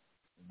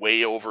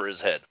way over his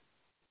head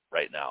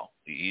right now.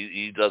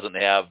 He doesn't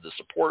have the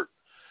support.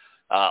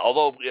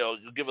 Although,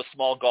 you give a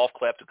small golf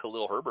clap to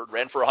Khalil Herbert,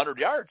 ran for 100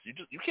 yards.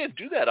 You can't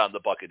do that on the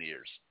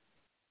Buccaneers.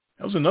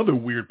 That was another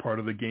weird part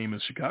of the game.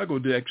 Is Chicago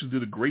actually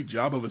did a great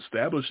job of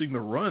establishing the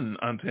run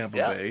on Tampa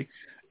Bay,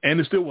 and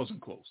it still wasn't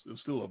close. It was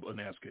still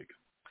an ass kick.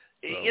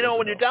 When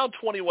you're down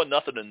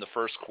 21-0 in the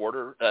first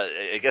quarter,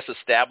 I guess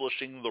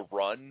establishing the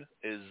run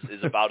is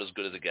about as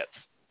good as it gets.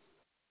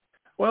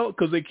 Well,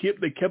 because they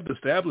kept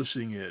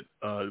establishing it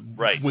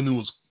when it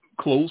was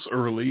close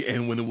early,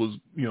 and when it was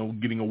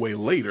getting away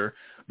later,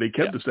 they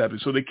kept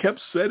establishing. So they kept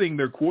setting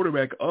their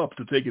quarterback up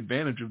to take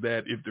advantage of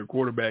that if their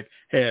quarterback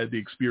had the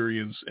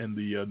experience and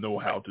the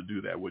know-how to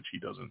do that, which he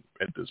doesn't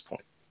at this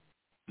point.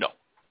 No,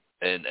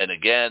 and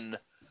again,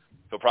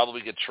 he'll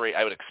probably get traded.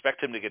 I would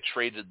expect him to get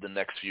traded the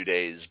next few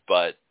days,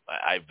 but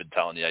I've been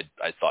telling you,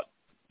 I thought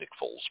Nick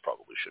Foles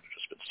probably should have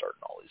just been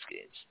starting all these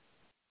games.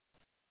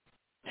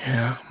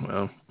 Yeah,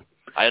 well,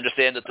 I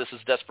understand that this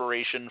is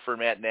desperation for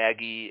Matt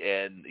Nagy,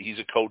 and he's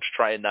a coach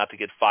trying not to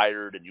get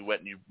fired, and you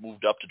went and you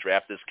moved up to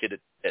draft this kid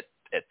at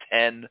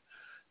 10,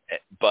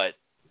 but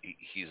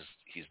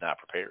he's not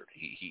prepared.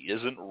 He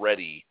isn't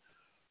ready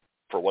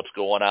for what's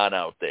going on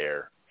out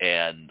there,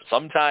 and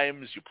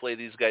sometimes you play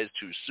these guys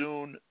too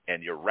soon,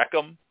 and you wreck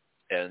them,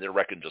 and they're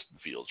wrecking Justin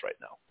Fields right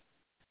now.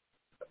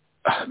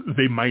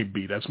 They might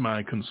be. That's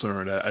my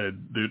concern.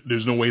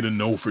 There's no way to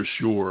know for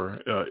sure.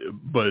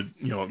 But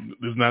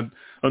there's not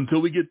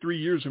until we get 3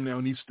 years from now,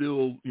 and he's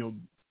still,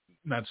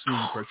 not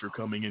seeing pressure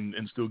coming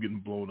and still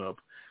getting blown up,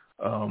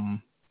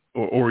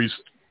 or he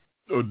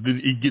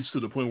gets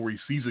to the point where he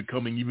sees it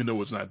coming, even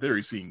though it's not there.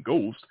 He's seeing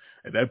ghosts.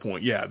 At that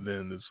point,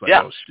 then it's like,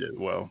 oh shit.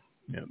 Well,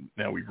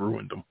 now we've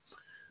ruined him.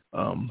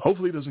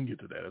 Hopefully it doesn't get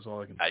to that. That's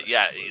all I can say.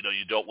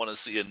 You don't want to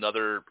see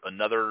another, and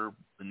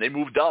they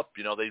moved up.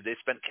 They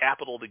spent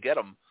capital to get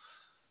him,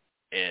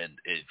 and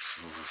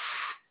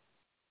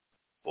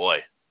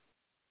boy,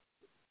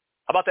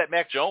 how about that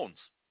Mac Jones?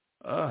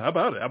 How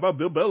about it? How about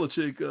Bill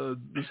Belichick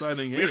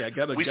deciding, hey, I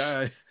got a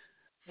guy.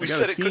 We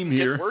said it couldn't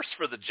get worse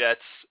for the Jets.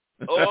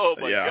 Oh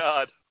my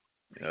God.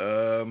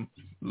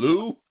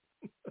 Lou.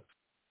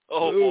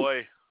 Oh Lou.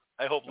 Boy,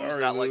 I hope Lou's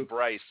not Lou. like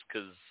Bryce,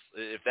 because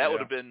if that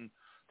would have been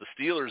the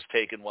Steelers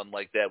taking one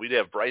like that, we'd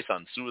have Bryce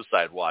on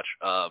suicide watch.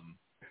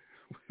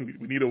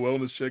 We need a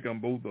wellness check on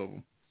both of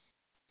them.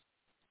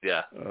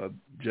 Yeah.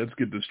 Jets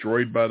get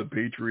destroyed by the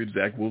Patriots.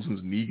 Zach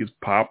Wilson's knee gets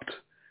popped.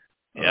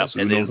 Yeah, so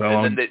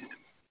the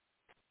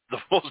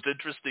most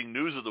interesting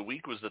news of the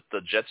week was that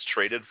the Jets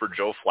traded for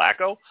Joe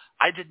Flacco.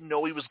 I didn't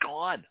know he was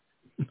gone.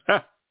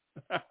 I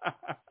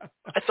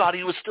thought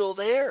he was still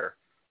there.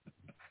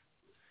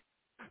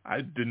 I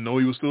didn't know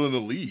he was still in the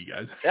league.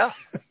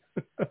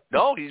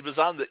 No, he was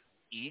on the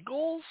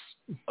Eagles,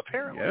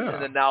 apparently. Yeah.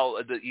 And then now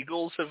the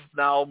Eagles have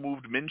now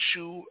moved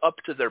Minshew up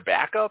to their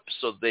backup,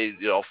 so they,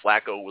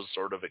 Flacco was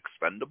sort of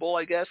expendable,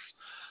 I guess.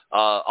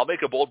 I'll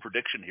make a bold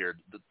prediction here.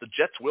 The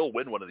Jets will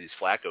win one of these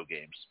Flacco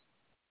games.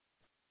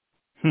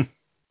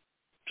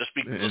 Just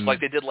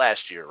like they did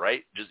last year,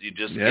 right? You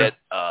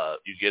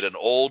get an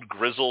old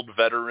grizzled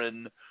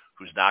veteran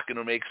who's not going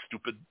to make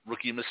stupid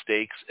rookie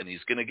mistakes, and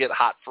he's going to get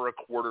hot for a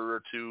quarter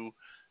or two.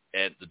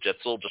 And the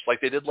Jets will, just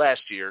like they did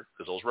last year,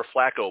 because those were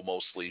Flacco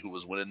mostly who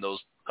was winning those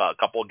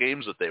couple of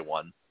games that they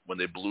won when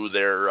they blew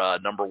their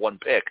number one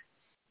pick.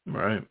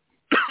 Right.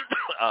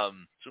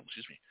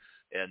 Excuse me.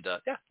 And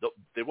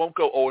they won't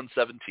go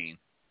 0-17,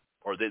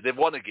 or they've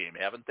won a game,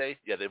 haven't they?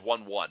 Yeah, they've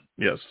won one.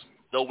 Yes.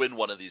 They'll win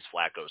one of these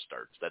Flacco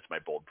starts. That's my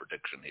bold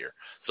prediction here.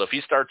 So if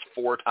he starts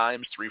 4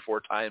 times, 3-4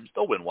 times,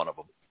 they'll win one of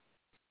them.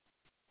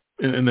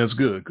 And that's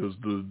good, because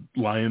the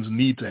Lions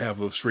need to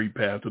have a straight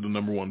path to the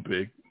number one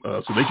pick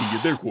so they can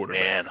get their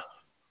quarterback. Man,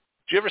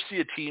 did you ever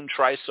see a team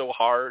try so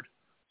hard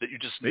that you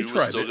just knew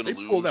was still going to lose?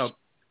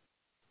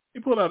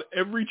 They pulled out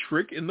every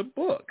trick in the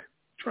book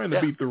trying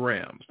to beat the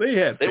Rams.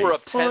 They were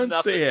up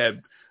 10-0. They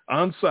had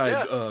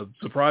onside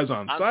surprise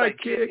onside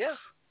kicks. Yeah.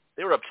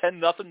 They were up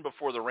 10-0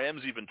 before the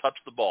Rams even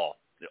touched the ball.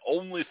 The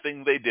only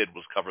thing they did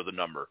was cover the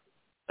number.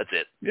 That's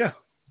it. Yeah,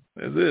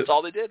 that's it. That's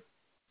all they did.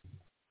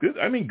 Good.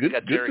 I mean, good.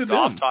 Got good Jared to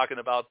Goff them. talking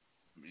about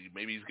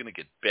maybe he's going to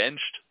get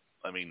benched.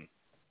 I mean,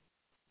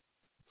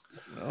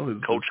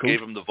 coach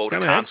gave him the vote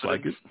of confidence.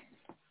 Like it.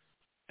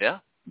 Yeah,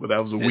 but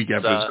that was a week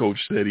after his coach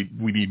said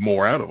we need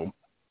more out of him.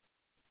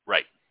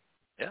 Right.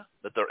 Yeah.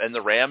 And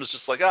the Rams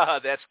just like,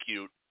 that's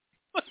cute.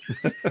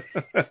 And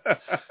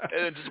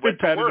it just went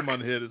they patted to work. him on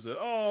the head and said,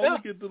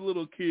 look at the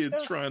little kids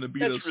trying to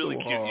beat us really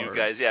so cute, hard. you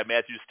guys. Yeah,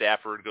 Matthew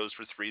Stafford goes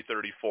for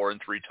 334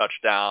 and 3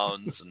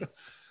 touchdowns. And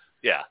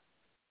yeah.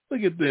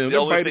 Look at them.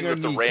 They're biting our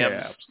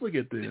kneecaps. Look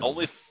at them.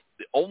 The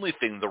only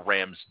thing the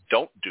Rams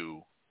don't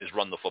do is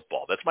run the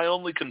football. That's my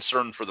only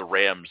concern for the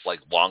Rams, like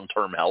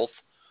long-term health.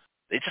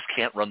 They just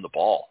can't run the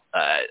ball.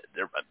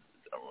 They're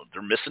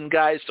missing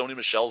guys. Sony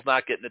Michel's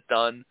not getting it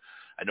done.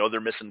 I know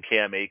they're missing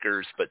Cam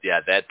Akers, but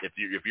that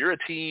if you're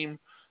a team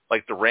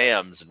like the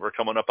Rams and we're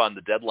coming up on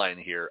the deadline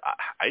here,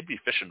 I'd be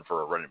fishing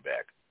for a running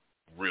back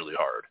really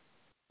hard.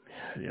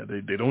 Yeah,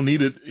 they don't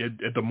need it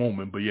at the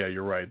moment, but yeah,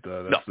 you're right. They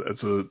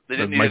That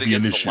didn't might need it be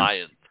an against issue. the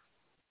Lions.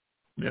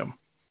 Yeah.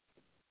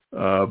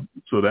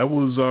 So that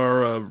was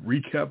our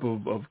recap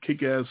of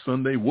Kick-Ass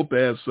Sunday,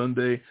 Whoop-Ass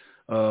Sunday.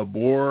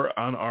 More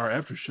on our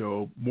after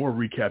show, more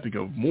recapping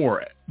of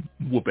more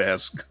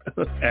Whoop-Ass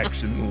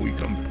action when we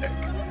come back.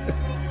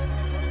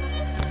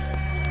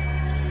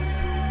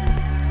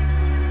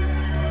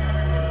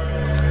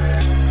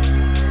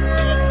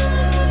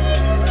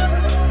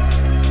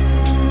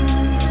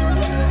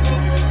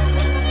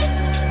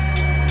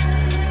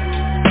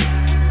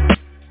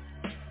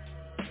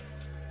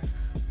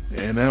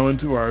 And now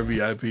into our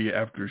VIP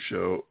after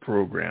show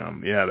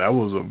program. Yeah, that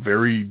was a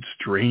very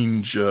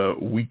strange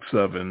week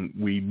 7.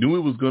 We knew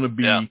it was going to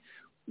be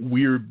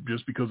weird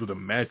just because of the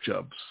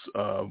matchups.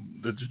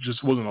 There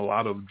just wasn't a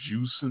lot of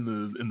juice in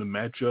the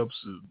matchups.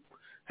 It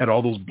had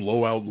all those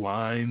blowout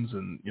lines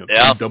and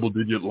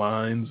double-digit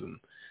lines, and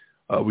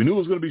we knew it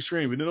was going to be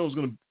strange. We didn't know it was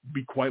going to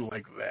be quite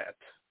like that.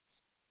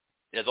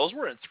 Yeah, those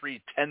weren't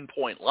 3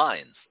 10-point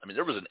lines. I mean,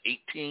 there was an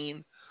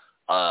 18,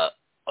 a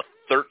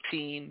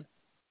 13.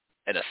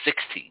 And a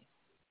 16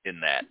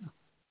 in that.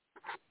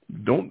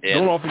 Don't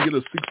often get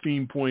a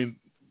 16-point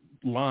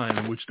line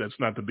in which that's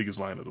not the biggest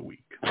line of the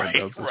week. Right,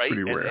 that's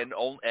pretty rare.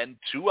 And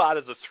 2 out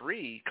of the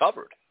 3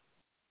 covered.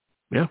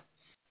 Yeah.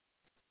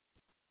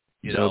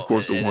 Of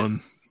course, the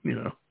one,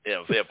 Yeah,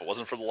 if it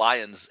wasn't for the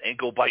Lions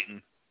ankle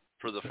biting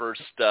for the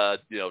first 10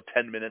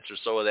 minutes or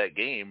so of that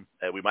game,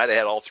 we might have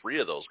had all 3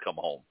 of those come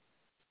home.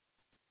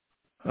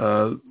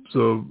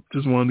 So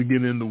just wanted to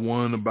get into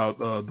one about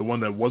the one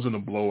that wasn't a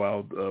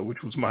blowout,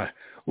 which was my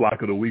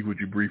lock of the week, which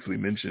you briefly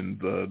mentioned,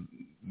 the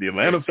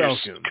Atlanta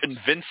Falcons. Your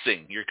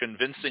convincing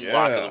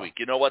lock of the week.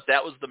 You know what?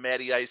 That was the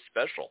Matty Ice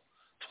special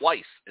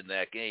twice in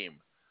that game.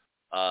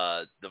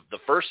 The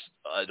first,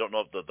 I don't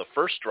know if the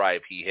first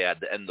drive he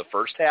had to end the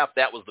first half,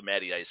 that was the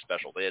Matty Ice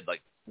special. They had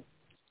like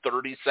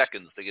 30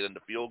 seconds to get into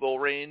field goal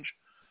range,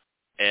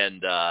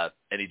 and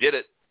he did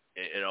it.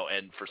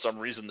 And for some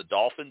reason the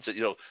Dolphins,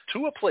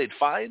 Tua played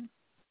fine,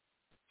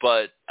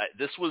 but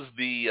this was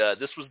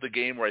the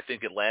game where I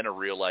think Atlanta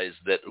realized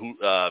that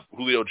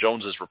Julio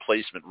Jones's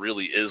replacement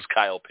really is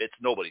Kyle Pitts.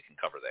 Nobody can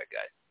cover that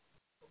guy.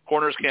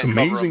 Corners can't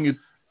cover him.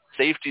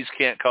 Safeties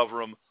can't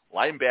cover him.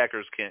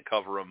 Linebackers can't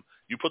cover him.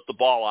 You put the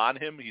ball on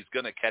him, he's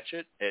going to catch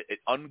it.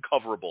 It's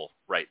uncoverable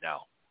right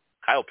now.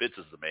 Kyle Pitts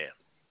is the man.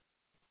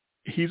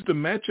 He's the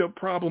matchup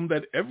problem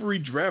that every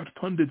draft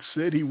pundit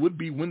said he would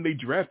be when they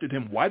drafted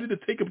him. Why did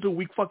it take him to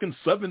week fucking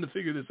 7 to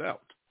figure this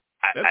out?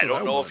 I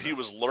don't know if he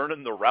was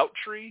learning the route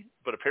tree,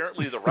 but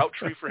apparently the route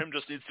tree for him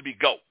just needs to be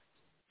go.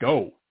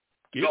 Go.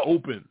 Get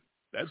open.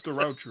 That's the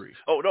route tree.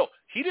 Oh, no.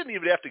 He didn't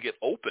even have to get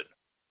open.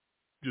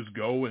 Just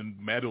go and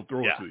Matt will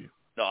throw it to you.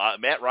 No,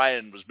 Matt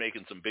Ryan was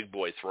making some big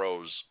boy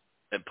throws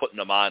and putting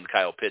them on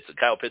Kyle Pitts, and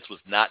Kyle Pitts was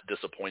not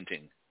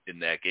disappointing in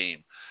that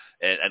game.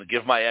 And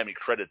give Miami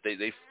credit,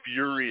 they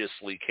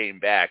furiously came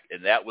back,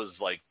 and that was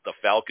like the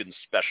Falcons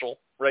special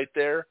right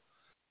there,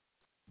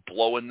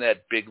 blowing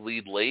that big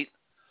lead late.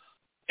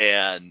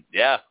 And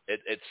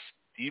it's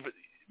even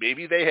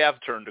maybe they have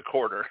turned a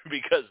corner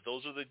because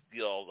those are the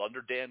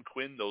under Dan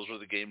Quinn, those were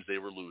the games they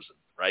were losing,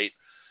 right?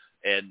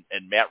 And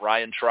Matt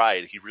Ryan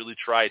tried. He really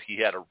tried. He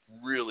had a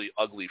really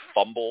ugly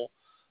fumble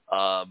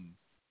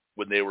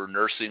when they were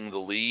nursing the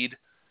lead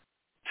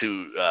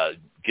to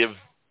give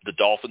the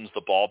Dolphins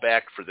the ball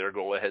back for their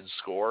go-ahead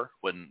score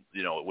when,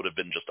 it would have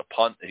been just a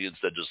punt. He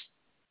instead just,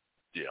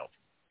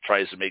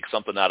 tries to make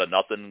something out of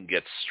nothing,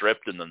 gets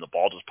stripped, and then the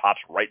ball just pops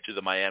right to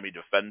the Miami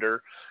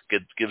defender,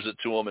 gives it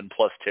to him in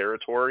plus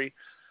territory,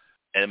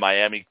 and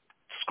Miami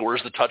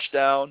scores the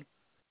touchdown,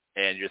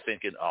 and you're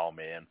thinking, oh,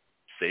 man,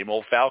 same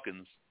old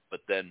Falcons.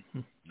 But then,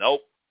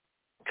 nope,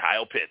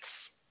 Kyle Pitts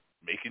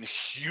making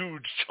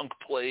huge chunk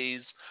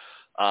plays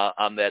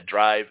on that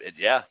drive. And,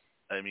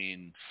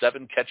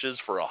 7 catches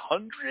for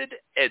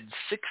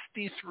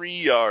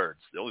 163 yards.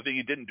 The only thing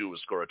he didn't do was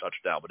score a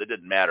touchdown, but it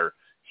didn't matter.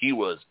 He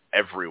was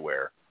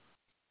everywhere.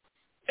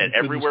 And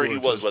everywhere he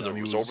was, whether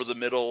it was over the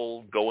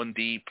middle, going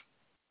deep,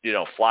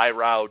 fly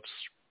routes,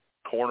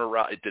 corner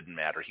route, it didn't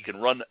matter. He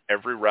can run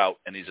every route,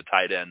 and he's a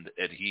tight end,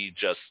 and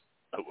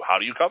how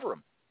do you cover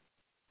him?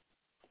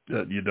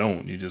 You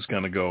don't. You just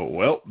kind of go,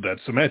 well,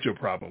 that's a matchup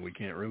problem. We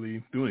can't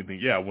really do anything.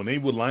 Yeah, when they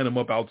would line him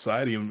up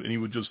outside, and he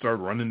would just start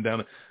running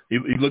down. He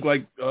looked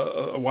like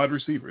a wide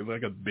receiver. He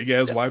looked like a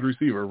big-ass wide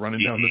receiver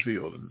running down the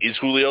field. He's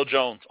Julio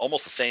Jones,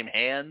 almost the same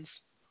hands.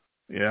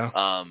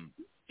 Yeah.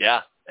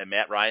 And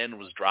Matt Ryan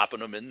was dropping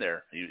him in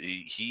there.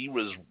 He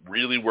was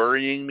really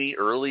worrying me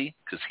early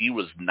because he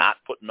was not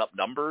putting up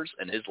numbers,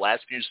 and his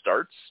last few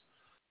starts,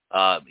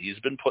 he's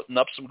been putting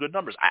up some good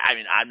numbers. I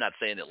mean, I'm not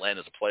saying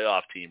Atlanta's a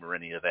playoff team or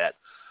any of that,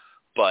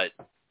 but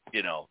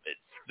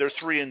they're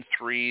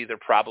 3-3. They're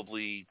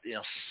probably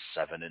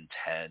 7-10.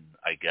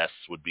 I guess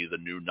would be the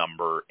new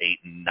number.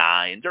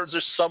 8-9. They're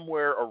just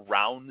somewhere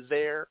around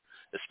there,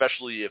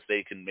 especially if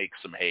they can make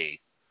some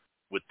hay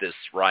with this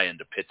Ryan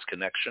to Pitts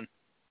connection.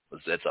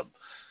 That's a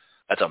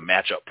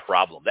matchup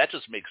problem. That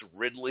just makes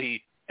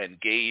Ridley and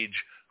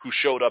Gage, who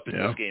showed up in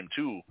this game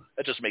too.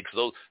 That just makes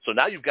those. So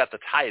now you've got the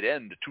tight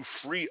end to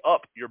free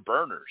up your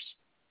burners.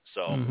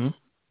 So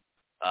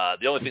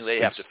the only thing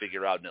they have to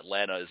figure out in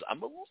Atlanta is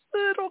I'm a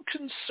little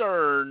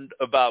concerned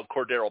about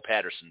Cordero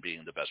Patterson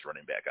being the best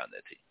running back on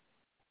that team.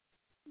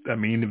 I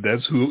mean, if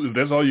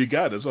that's all you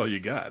got, that's all you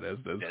got.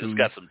 It's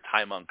got some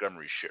Ty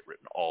Montgomery shit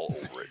written all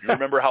over it. You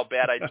remember how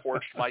bad I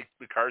torched Mike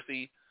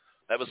McCarthy?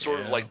 That was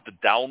sort of like the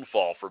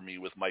downfall for me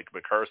with Mike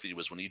McCarthy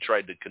was when he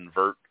tried to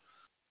convert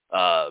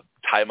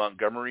Ty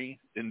Montgomery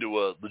into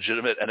a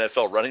legitimate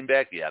NFL running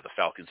back. Yeah, the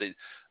Falcons.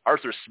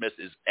 Arthur Smith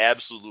is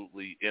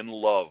absolutely in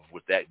love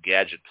with that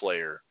gadget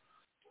player.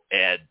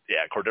 And,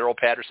 Cordero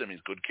Patterson, he's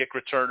a good kick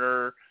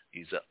returner.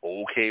 He's an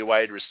okay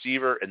wide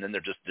receiver. And then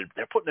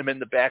they're putting him in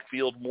the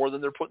backfield more than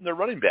they're putting their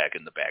running back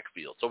in the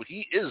backfield. So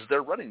he is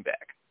their running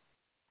back.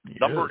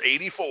 Number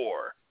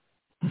 84.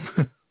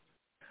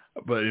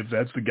 But if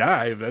that's the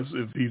guy,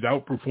 if he's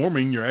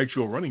outperforming your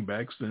actual running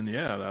backs, then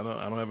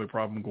I don't have a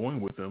problem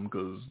going with him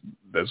because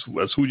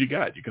that's who you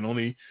got. You can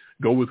only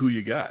go with who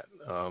you got.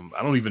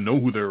 I don't even know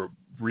who their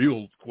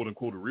real quote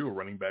unquote real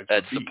running backs are.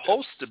 It's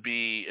supposed to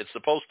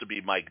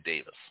be Mike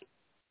Davis.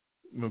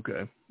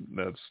 Okay,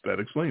 that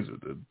explains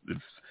it. If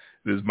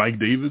there's Mike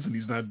Davis and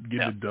he's not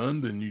getting it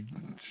done,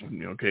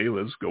 then okay,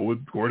 let's go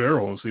with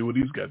Cordero and see what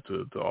he's got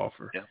to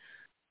offer. Yeah.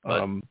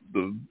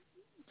 The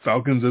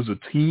Falcons as a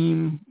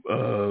team,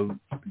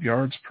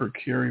 yards per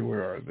carry,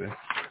 where are they?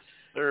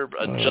 They're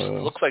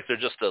looks like they're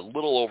just a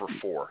little over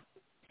 4.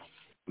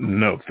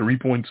 No,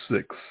 3.6.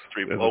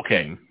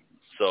 Okay, team.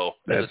 So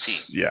as a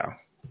team,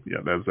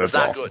 that's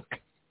not awful. good.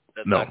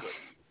 That's no. not good.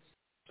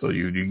 So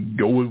you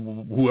go with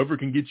whoever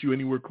can get you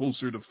anywhere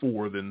closer to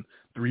 4 than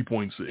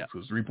 3.6. Yeah.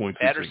 Because 3.6.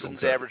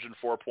 Patterson's averaging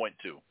 4.2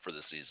 for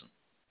the season.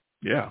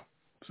 Yeah.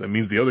 So that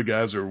means the other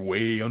guys are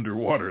way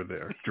underwater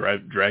there,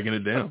 dragging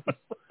it down.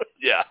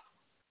 Yeah.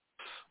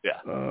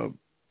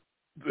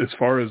 As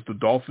far as the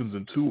Dolphins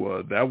and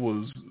Tua, that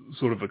was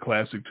sort of a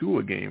classic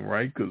Tua game,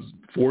 right? Because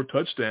 4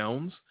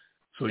 touchdowns.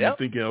 So you're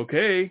thinking,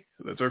 okay,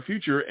 that's our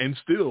future, and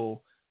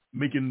still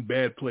making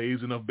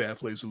enough bad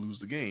plays to lose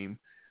the game.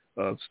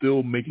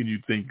 Still making you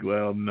think,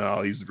 well,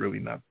 no, he's really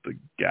not the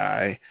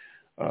guy.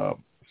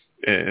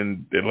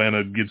 And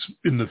Atlanta gets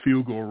in the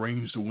field goal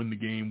range to win the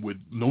game with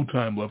no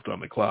time left on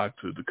the clock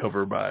to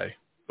cover by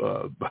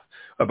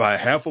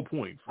half a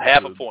point.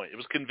 Half a point. It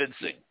was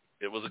convincing.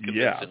 It was a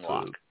convincing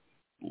lock.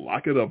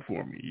 Lock it up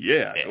for me.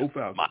 Yeah, no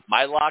Falcons.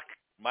 My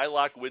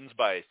lock wins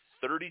by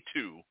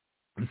 32.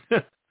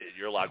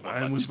 Your lock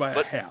wins by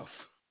a half.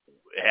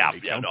 Half,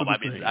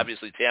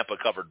 obviously Tampa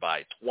covered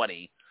by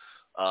 20.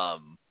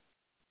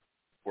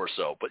 Or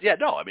so, but you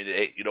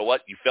know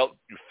what? You felt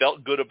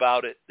good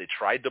about it. They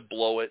tried to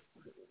blow it,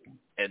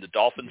 and the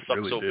Dolphins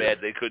sucked so bad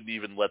they couldn't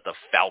even let the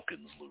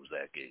Falcons lose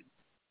that game.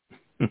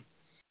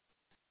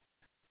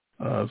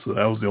 So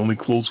that was the only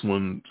close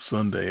one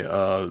Sunday.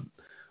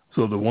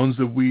 So the ones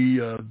that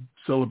we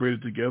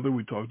celebrated together,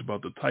 we talked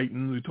about the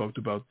Titans, we talked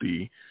about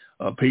the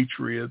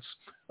Patriots,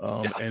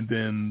 and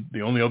then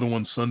the only other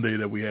one Sunday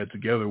that we had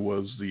together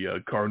was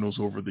the Cardinals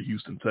over the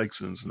Houston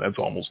Texans, and that's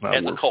almost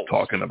not worth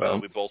talking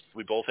about.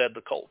 We both had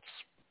the Colts,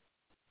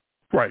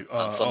 right?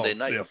 On Sunday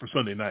night. Yeah, for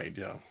Sunday night.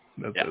 Yeah,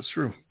 that's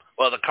true.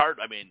 Well, the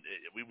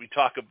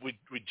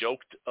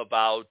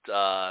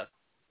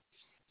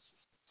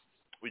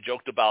we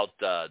joked about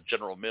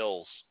General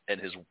Mills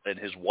and his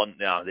one.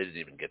 No, they didn't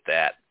even get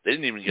that. They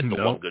didn't even get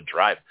the one good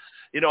drive.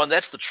 And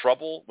that's the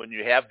trouble when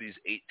you have these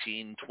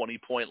 18,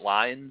 20-point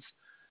lines.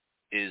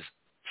 Is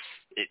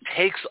it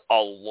takes a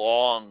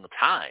long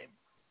time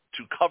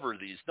to cover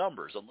these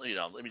numbers.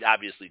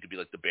 Obviously it could be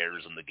like the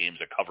Bears and the games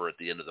that cover at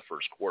the end of the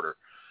first quarter.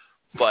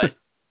 But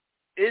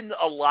in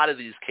a lot of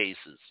these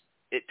cases,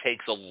 it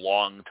takes a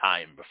long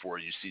time before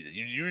you see that.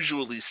 You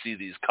usually see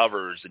these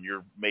covers and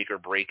your make or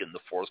break in the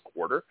fourth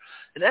quarter.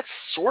 And that's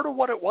sort of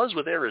what it was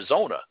with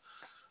Arizona.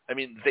 I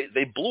mean,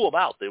 they blew them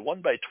out. They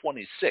won by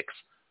 26.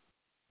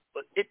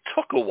 But it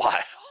took a while.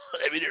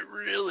 I mean, it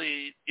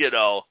really,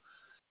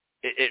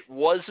 it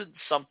wasn't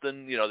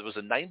something, there was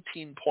a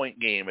 19-point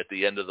game at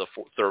the end of the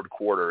third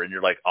quarter, and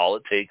you're like, all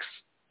it takes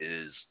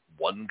is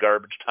one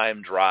garbage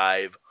time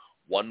drive,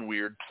 one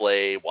weird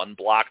play, one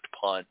blocked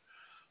punt.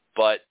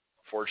 But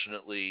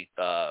fortunately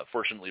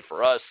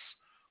for us,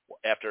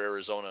 after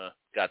Arizona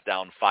got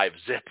down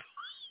 5-0,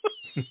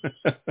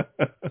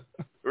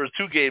 there were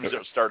 2 games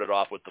that started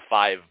off with the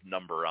 5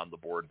 number on the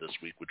board this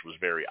week, which was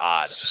very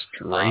odd.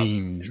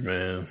 Strange,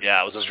 man.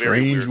 Yeah, it was a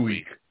very weird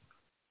week.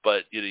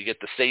 But you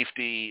get the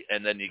safety,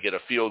 and then you get a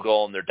field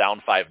goal, and they're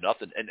down 5-0.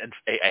 And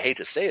I hate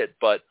to say it,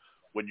 but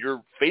when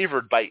you're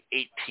favored by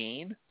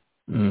 18,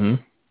 you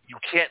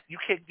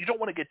don't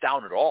want to get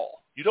down at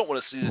all. You don't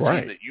want to see the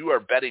team that you are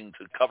betting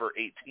to cover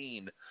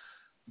 18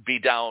 be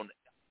down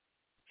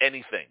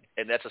anything.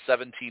 And that's a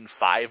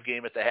 17-5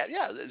 game at the half.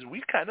 Yeah,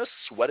 we kind of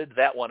sweated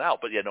that one out.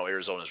 But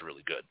Arizona's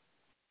really good,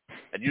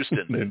 and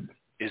Houston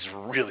is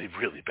really,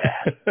 really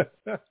bad.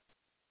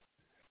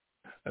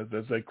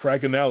 That's that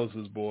crack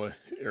analysis, boy.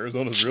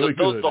 Arizona's really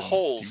good. The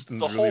holes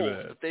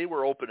that they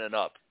were opening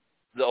up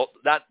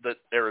not that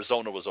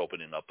Arizona was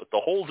opening up, but the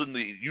holes in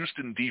the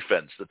Houston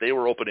defense that they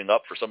were opening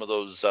up for some of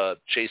those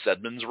Chase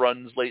Edmonds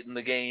runs late in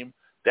the game,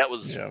 that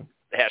was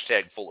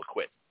hashtag full of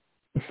quit.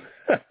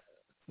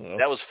 Well,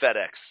 that was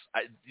FedEx.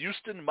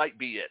 Houston might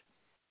be it.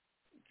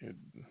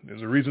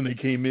 There's a reason they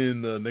came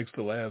in next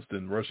to last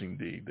in rushing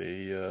D.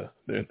 They're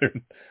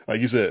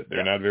like you said,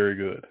 they're not very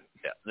good.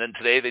 Yeah. And then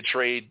today they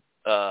trade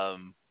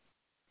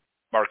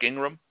Mark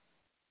Ingram.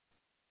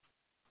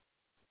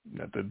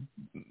 Not that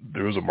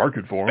there was a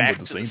market for him,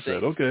 but the Saints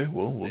said, "Okay,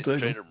 well, we'll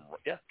take him."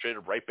 Traded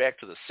him right back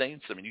to the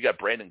Saints. I mean, you got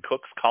Brandon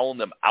Cooks calling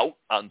them out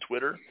on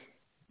Twitter,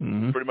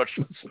 pretty much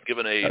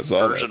giving a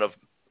version of,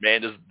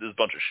 "Man, this is a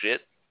bunch of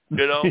shit."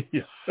 You know,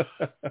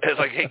 it's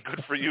like, hey,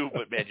 good for you,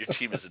 but man, your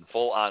team is in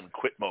full-on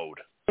quit mode.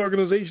 The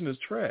organization is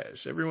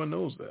trash. Everyone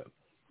knows that.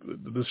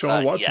 The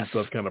Sean Watson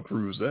stuff kind of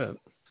proves that.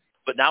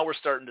 But now we're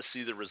starting to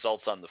see the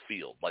results on the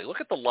field. Like, look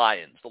at the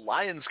Lions. The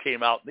Lions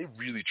came out, and they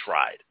really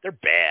tried. They're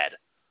bad.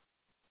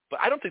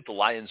 But I don't think the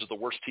Lions are the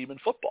worst team in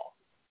football.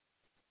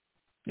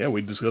 Yeah,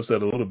 we discussed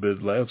that a little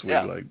bit last week.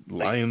 Like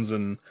Lions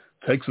and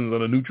Texans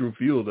on a neutral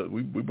field. That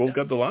we both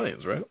got the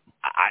Lions, right?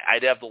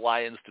 I'd have the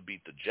Lions to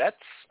beat the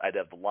Jets. I'd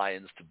have the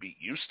Lions to beat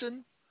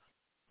Houston.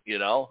 You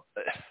know,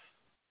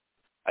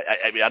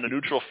 I mean, on a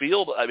neutral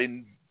field, I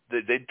mean,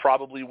 they'd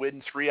probably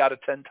win 3 out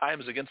of 10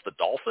 times against the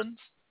Dolphins.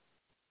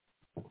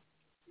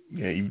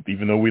 Yeah,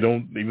 even though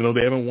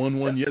they haven't won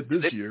one yet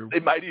this year, they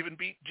might even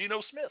beat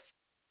Geno Smith.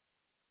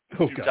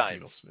 Oh, 2 God, times.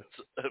 Geno Smith.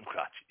 Oh,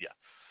 God, yeah.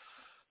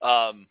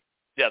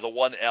 Yeah, the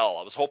 1L.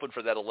 I was hoping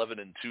for that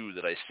 11-2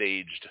 that I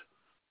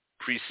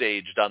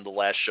presaged on the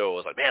last show. I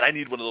was like, man, I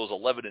need one of those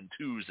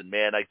 11-2s, and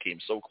man, I came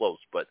so close.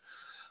 But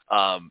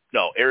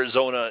no,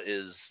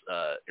 Arizona's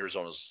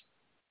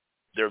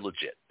they're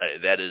legit.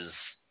 That is,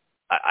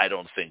 I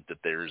don't think that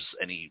there's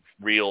any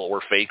real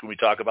or fake when we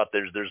talk about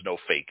there's no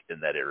fake in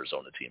that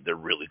Arizona team. They're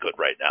really good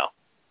right now.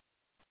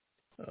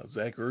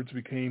 Zach Ertz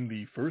became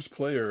the first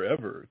player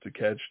ever to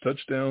catch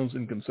touchdowns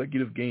in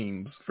consecutive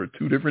games for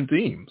 2 different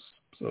teams.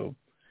 So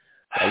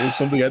that was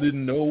something I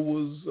didn't know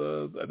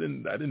I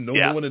didn't know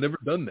no one had ever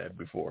done that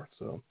before.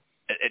 So.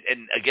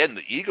 And again,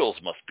 the Eagles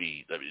must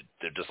be. I mean,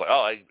 they're just like,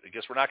 oh, I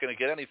guess we're not going to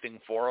get anything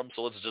for them,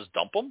 so let's just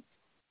dump them.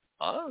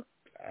 Huh?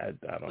 I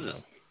don't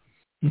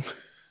know.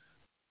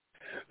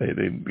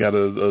 They got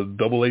a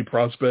double-A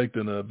prospect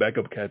and a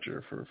backup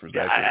catcher for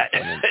Zach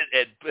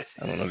Ertz.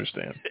 I don't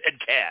understand. And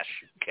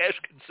cash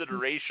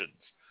considerations.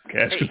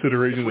 Cash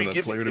considerations and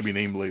a player to be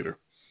named later.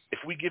 If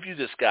we give you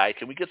this guy,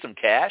 can we get some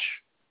cash?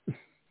 You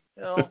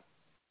know,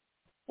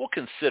 we'll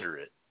consider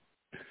it.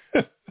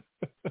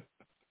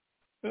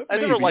 I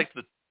never liked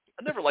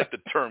the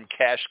term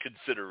cash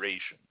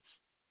considerations.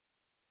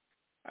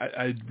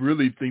 I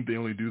really think they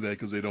only do that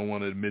because they don't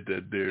want to admit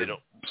that they're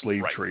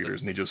slave traders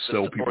and they just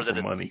sell people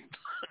for money.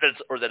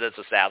 Or that it's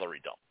a salary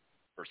dump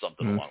or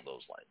something along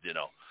those lines, you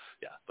know.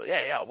 Yeah, but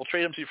yeah, we'll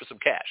trade them to you for some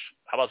cash.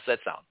 How about that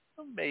sound?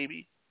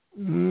 Maybe.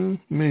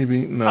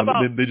 Maybe. No, how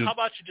about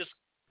you just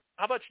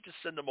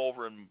send them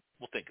over and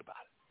we'll think about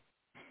it.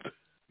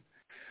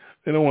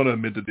 They don't want to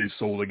admit that they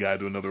sold a guy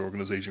to another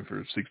organization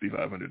for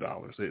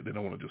 $6,500. They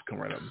don't want to just come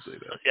right out and say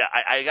that. Yeah,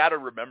 I got to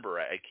remember.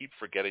 I keep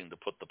forgetting to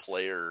put the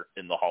player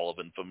in the Hall of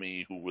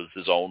Infamy who was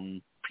his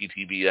own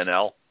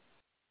PTBNL.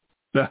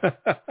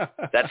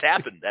 That's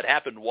happened. That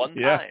happened one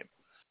time.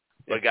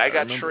 The guy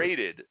got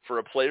traded for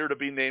a player to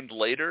be named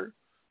later,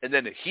 and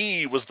then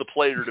he was the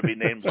player to be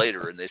named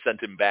later, and they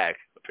sent him back.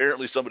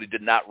 Apparently somebody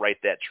did not write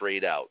that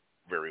trade out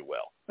very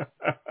well.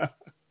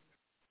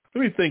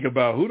 Let me think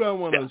about who do I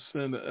want to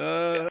send.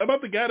 How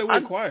about the guy that we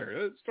acquired?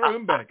 Let's throw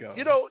him back out.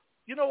 You know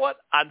what?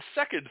 On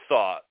second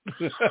thought.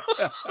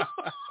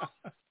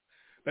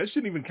 That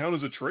shouldn't even count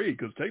as a trade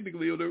because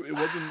technically it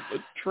wasn't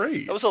a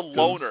trade. That was a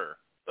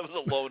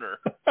loaner.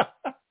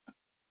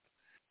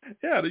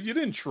 Yeah, you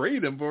didn't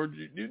trade him for.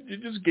 You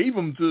just gave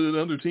him to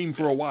another team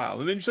for a while,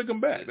 and then you took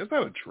him back. That's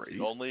not a trade.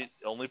 The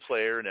only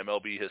player in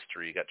MLB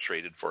history got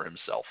traded for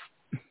himself.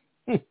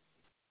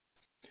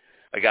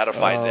 I got to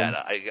find that.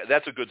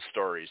 That's a good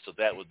story. So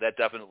that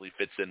definitely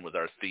fits in with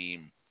our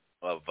theme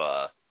of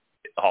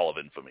Hall of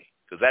Infamy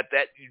because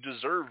that you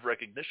deserve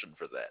recognition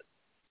for that.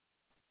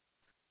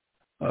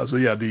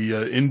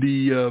 The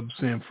Indy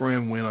San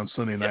Fran win on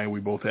Sunday night. We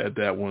both had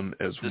that one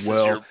as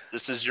well.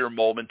 This is your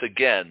moment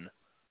again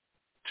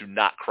to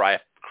not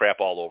crap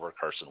all over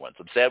Carson Wentz.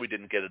 I'm sad we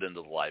didn't get it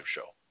into the live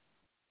show.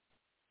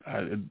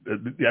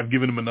 I've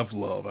given him enough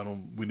love.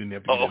 We didn't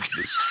have to get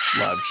this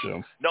live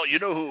show. No, you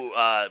know who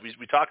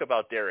we talk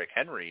about Derrick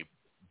Henry,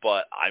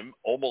 but I'm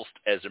almost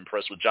as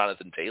impressed with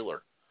Jonathan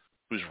Taylor,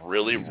 who's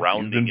really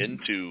rounding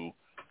into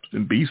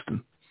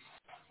beasting.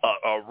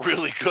 A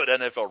really good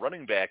NFL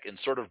running back and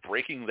sort of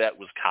breaking that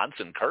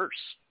Wisconsin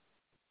curse.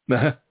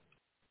 I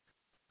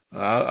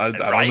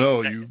don't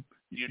know.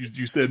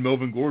 You said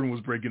Melvin Gordon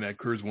was breaking that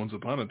curse once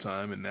upon a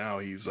time, and now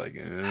he's like,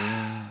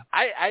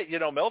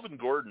 Melvin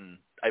Gordon,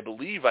 I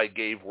believe I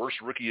gave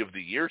worst rookie of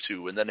the year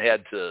to, and then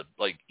had to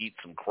eat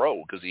some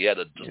crow because he had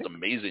a just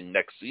amazing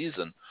next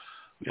season.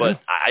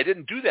 But I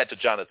didn't do that to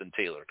Jonathan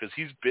Taylor because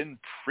he's been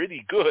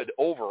pretty good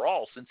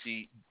overall since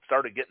he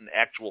started getting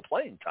actual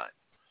playing time.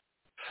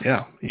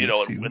 Yeah.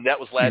 And that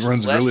was last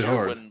really year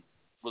hard. when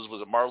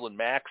was it Marlon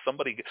Mack?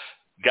 Somebody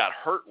got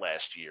hurt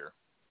last year,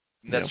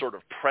 and that sort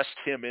of pressed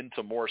him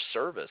into more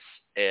service,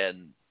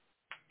 and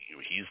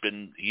he's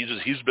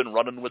been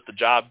running with the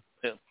job,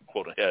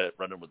 quote,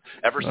 running with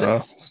ever since.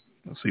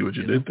 I see what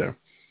you did there.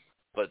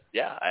 But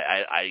yeah,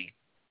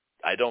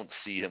 I don't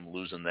see him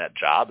losing that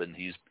job, and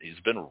he's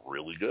been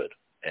really good,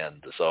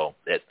 and so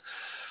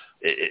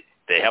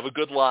they have a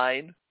good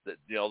line that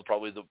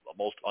probably the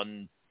most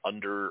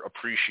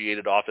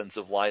underappreciated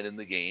offensive line in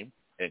the game,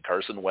 and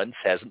Carson Wentz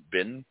hasn't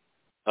been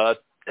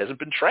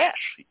trash.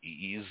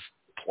 He's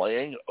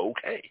playing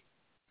okay.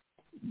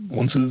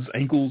 Once his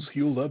ankles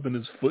healed up and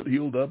his foot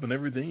healed up and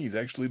everything, he's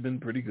actually been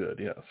pretty good.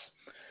 Yes.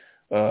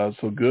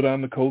 So good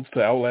on the Colts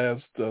to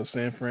outlast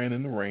San Fran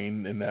in the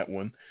rain in that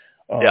one.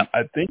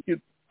 I think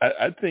it's.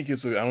 I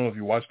don't know if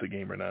you watched the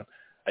game or not.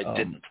 I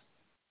didn't.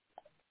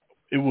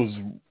 It was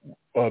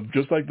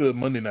just like the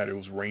Monday night. It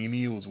was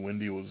rainy. It was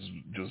windy. It was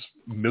just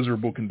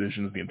miserable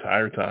conditions the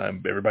entire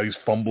time. Everybody's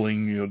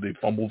fumbling. They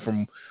fumbled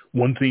from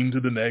one team to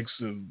the next.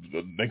 And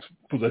the next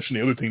possession,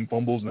 the other team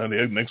fumbles. Now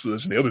the next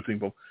possession, the other team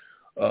fumbles.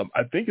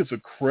 I think it's a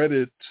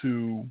credit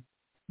to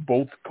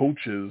both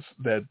coaches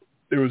that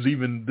there was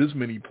even this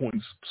many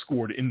points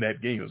scored in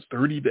that game. It was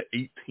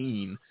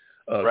 30-18.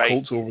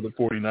 Colts over the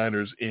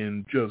 49ers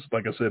in just,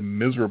 like I said,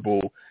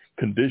 miserable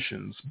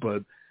conditions.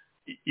 But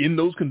in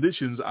those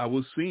conditions, I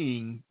was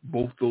seeing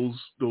both those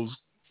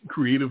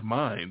creative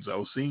minds. I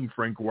was seeing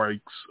Frank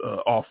Reich's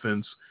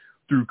offense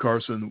through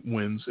Carson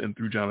Wentz and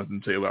through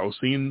Jonathan Taylor. I was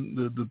seeing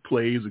the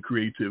plays, the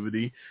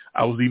creativity.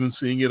 I was even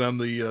seeing it on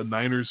the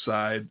Niners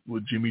side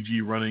with Jimmy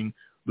G running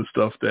the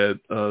stuff that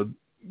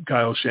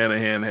Kyle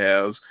Shanahan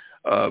has.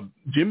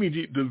 Jimmy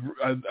G,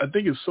 I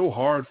think it's so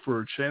hard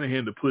for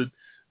Shanahan to put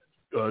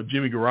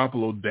Jimmy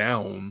Garoppolo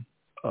down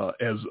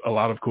as a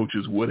lot of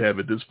coaches would have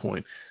at this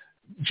point.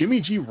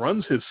 Jimmy G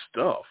runs his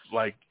stuff.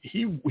 Like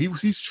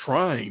he's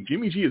trying.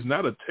 Jimmy G is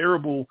not a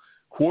terrible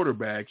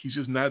quarterback. He's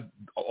just not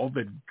all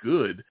that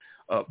good.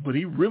 But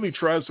he really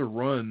tries to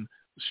run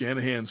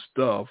Shanahan's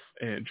stuff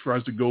and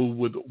tries to go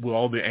with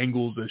all the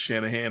angles that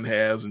Shanahan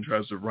has and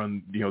tries to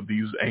run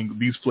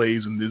these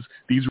plays and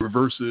these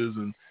reverses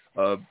and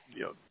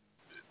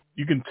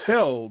you can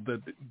tell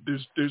that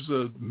there's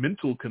a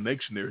mental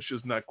connection there. It's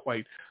just not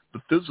quite the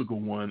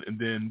physical one. And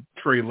then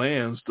Trey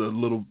Lance, the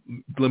little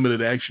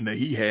limited action that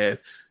he had,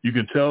 you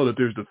can tell that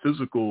there's the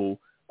physical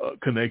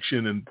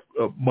connection and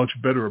a much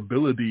better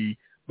ability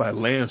by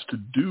Lance to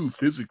do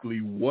physically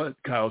what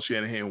Kyle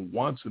Shanahan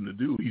wants him to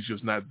do. He's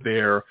just not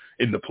there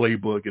in the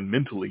playbook and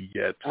mentally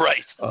yet.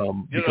 Right.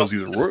 Because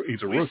he's a rookie.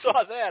 We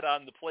saw that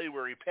on the play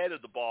where he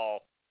patted the ball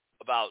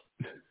about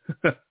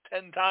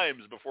 10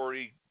 times before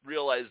he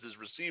realized his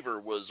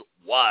receiver was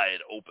wide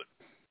open.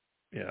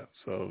 Yeah,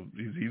 so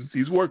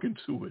he's working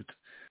to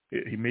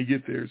it. He may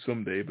get there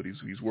someday, but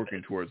he's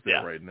working towards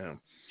that right now.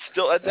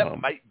 Still, that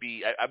might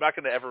be. I'm not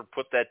going to ever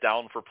put that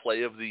down for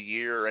play of the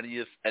year or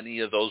any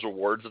of those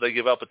awards that I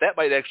give out, but that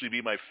might actually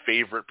be my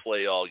favorite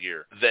play all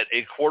year. That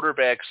a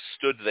quarterback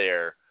stood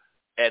there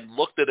and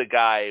looked at a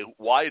guy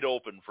wide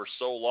open for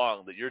so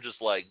long that you're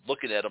just like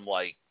looking at him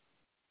like,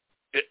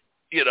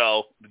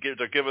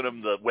 they're giving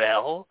him the,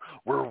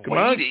 we're Come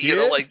waiting.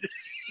 on, like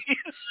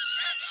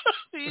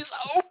he's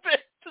open.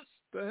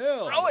 The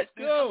hell? Throw it.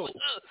 Go.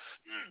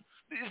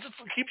 He just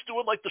keeps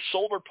doing like the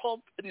shoulder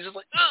pump, and he's just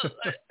like, I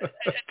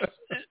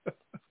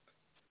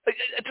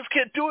just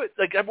can't do it.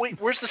 Like, I'm waiting.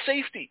 Where's the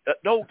safety?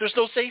 No, there's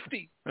no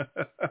safety.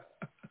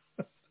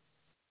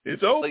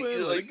 It's open.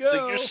 Let it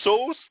go. You're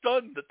so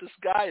stunned that this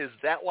guy is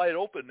that wide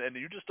open, and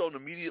you just don't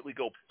immediately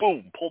go,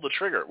 boom, pull the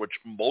trigger, which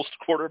most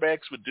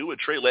quarterbacks would do. And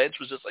Trey Lance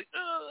was just like, no,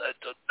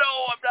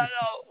 I'm not.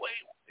 Oh, wait.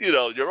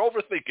 You're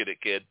overthinking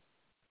it, kid.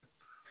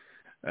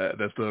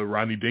 That's the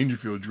Rodney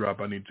Dangerfield drop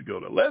I need to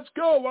go to. Let's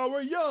go while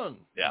we're young.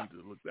 Yeah. I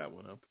need to look that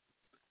one up.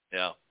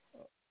 Yeah.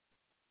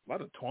 A lot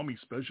of Tommy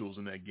specials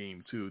in that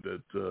game, too.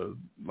 That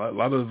a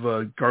lot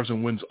of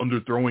Carson Wentz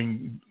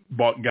underthrowing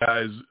bought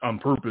guys on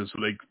purpose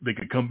so they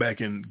could come back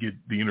and get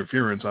the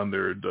interference on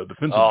their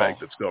defensive back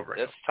that's covering.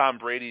 That's Tom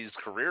Brady's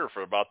career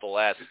for about the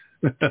last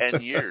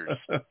 10 years.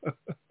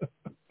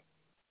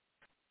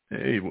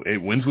 Hey,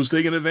 Wentz was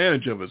taking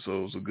advantage of it,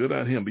 so good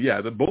on him. But, yeah,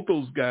 both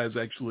those guys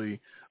actually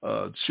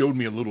showed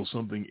me a little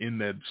something in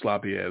that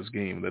sloppy-ass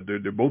game, that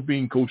they're both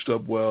being coached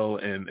up well,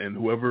 and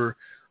whoever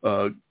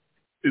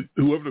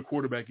the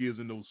quarterback is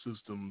in those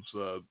systems,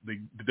 they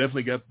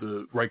definitely got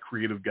the right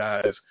creative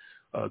guys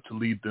to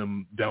lead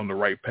them down the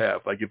right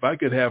path. Like, if I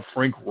could have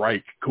Frank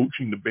Reich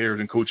coaching the Bears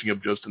and coaching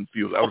up Justin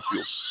Fields, I would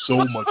feel so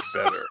much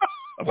better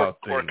about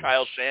things. Or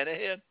Kyle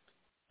Shanahan.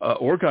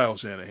 Or Kyle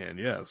Shanahan,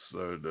 yes.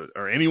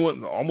 Or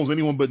anyone, almost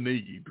anyone but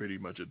Nagy, pretty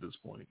much at this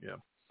point, yeah.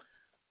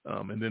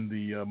 And then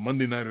the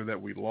Monday nighter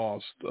that we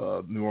lost,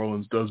 New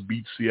Orleans does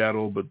beat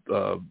Seattle, but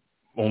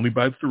only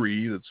by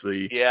 3. That's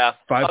a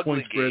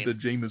 5-point spread game that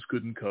Jameis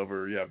couldn't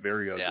cover. Yeah,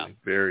 very ugly. Yeah.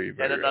 Very,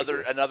 very ugly.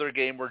 And another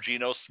game where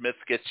Geno Smith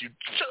gets you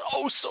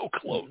so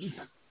close.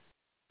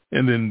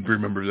 And then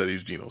remembers that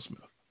he's Geno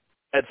Smith.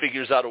 And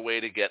figures out a way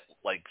to get,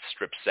 like,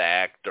 strip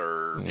sacked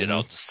or,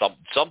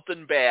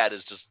 something bad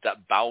is just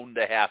bound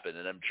to happen.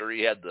 And I'm sure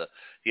he had the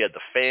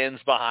fans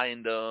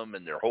behind him,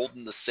 and they're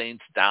holding the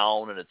Saints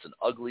down, and it's an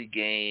ugly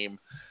game.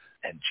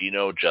 And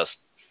Geno just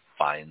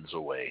finds a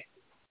way.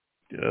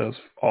 Yes,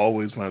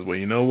 always finds a way.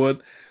 You know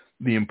what?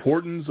 The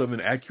importance of an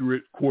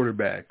accurate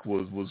quarterback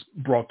was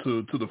brought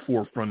to the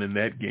forefront in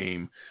that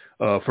game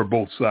for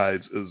both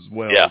sides as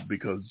well,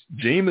 because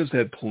Jameis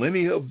had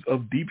plenty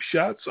of deep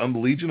shots on the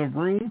Legion of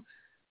Room.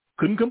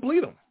 Couldn't complete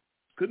them.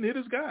 Couldn't hit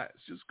his guys.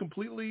 Just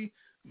completely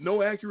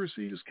no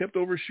accuracy. Just kept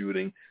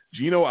overshooting.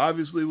 Geno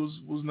obviously was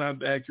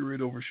not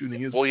accurate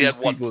overshooting his he had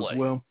one play. As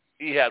well.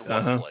 He had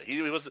one play.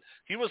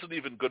 He wasn't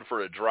even good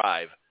for a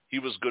drive. He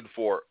was good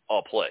for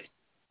a play.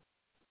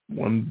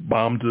 One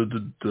bomb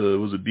to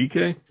was it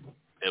DK?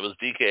 It was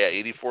DK at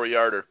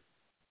 84-yarder.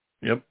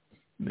 Yep.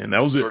 And that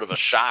was sort of a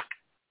shock.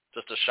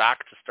 Just a shock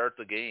to start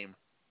the game,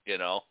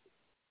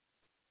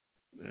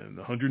 And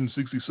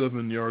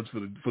 167 yards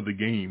for the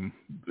game,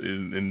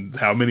 and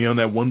how many on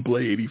that one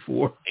play?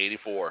 84.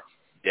 84.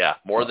 Yeah,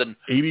 more than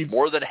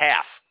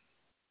half.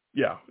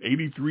 Yeah,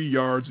 83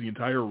 yards the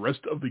entire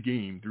rest of the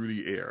game through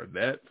the air.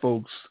 That,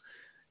 folks,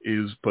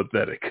 is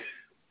pathetic.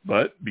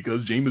 But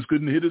because Jameis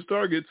couldn't hit his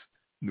targets,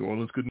 New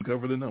Orleans couldn't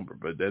cover the number.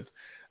 But that's,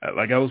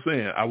 like I was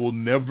saying, I will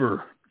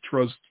never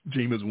trust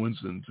Jameis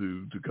Winston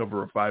to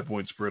cover a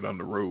 5-point spread on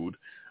the road.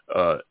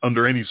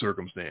 Under any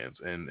circumstance,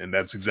 and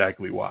that's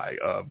exactly why.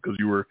 Because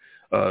you were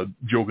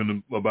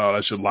joking about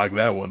I should lock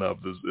that one up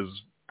as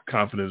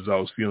confident as I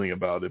was feeling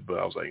about it, but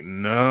I was like,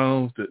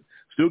 no,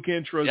 still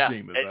can't trust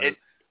Jameis.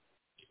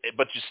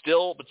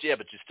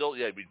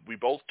 We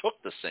both took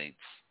the Saints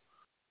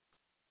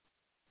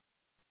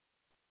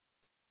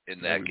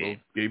in that game.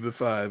 Gave the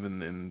 5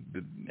 and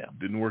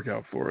didn't work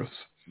out for us.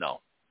 No,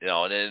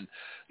 and then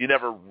you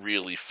never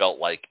really felt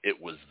like it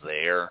was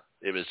there.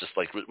 It was just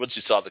like once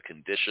you saw the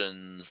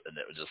conditions, and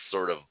it just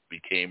sort of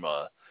became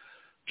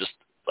just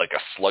like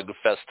a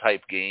slugfest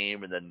type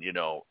game. And then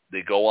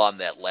they go on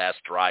that last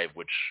drive,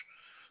 which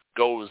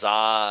goes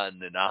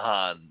on and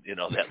on.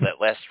 That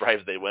last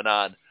drive they went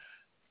on,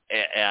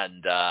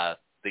 and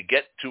they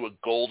get to a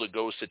goal to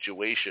go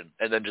situation,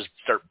 and then just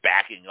start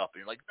backing up. And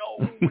you're like,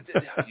 no,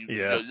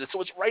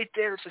 so it's right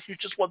there. It's like you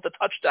just want the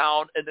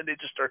touchdown, and then they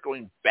just start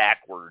going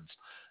backwards.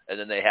 And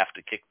then they have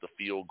to kick the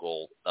field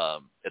goal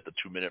at the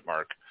 2-minute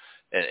mark.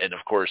 And, of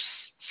course,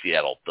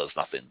 Seattle does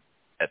nothing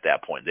at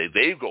that point.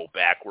 They go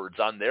backwards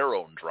on their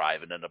own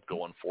drive and end up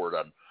going forward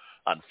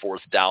on 4th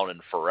down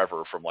and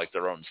forever from, like,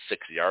 their own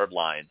 6-yard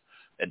line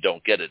and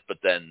don't get it. But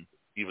then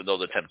even though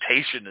the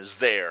temptation is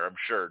there, I'm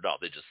sure,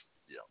 they just,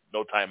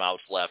 no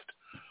timeouts left.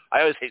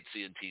 I always hate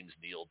seeing teams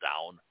kneel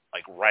down,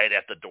 like, right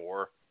at the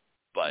door.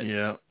 But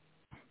yeah.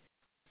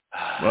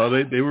 Well,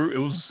 they were. It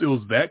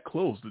was that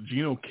close. The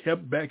Geno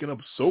kept backing up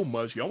so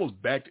much, he almost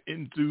backed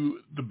into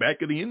the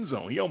back of the end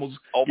zone. He almost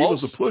gave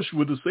us a push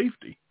with the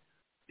safety.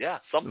 Yeah,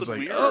 something like,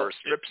 weird, or a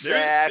strip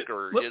sack,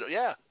 or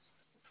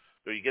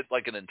or you get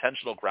like an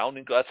intentional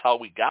grounding. That's how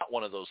we got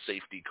one of those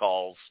safety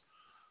calls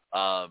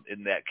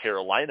in that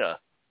Carolina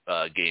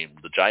game.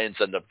 The Giants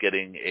end up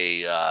getting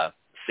a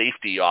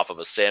safety off of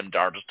a Sam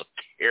Darnold, just a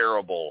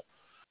terrible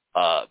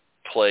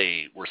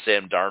play where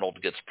Sam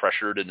Darnold gets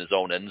pressured in his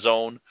own end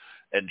zone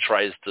and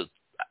tries to,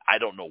 I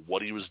don't know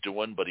what he was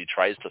doing, but he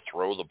tries to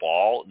throw the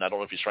ball. And I don't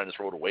know if he's trying to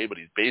throw it away, but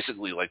he's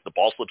basically like the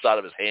ball slips out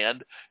of his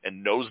hand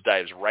and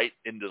nosedives right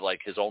into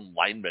like his own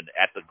lineman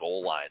at the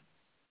goal line.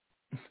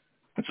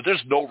 So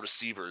there's no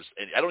receivers.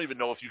 And I don't even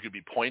know if you could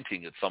be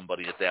pointing at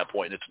somebody at that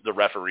point. It's the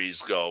referees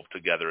go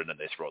together and then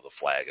they throw the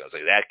flag. And I was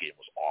like, that game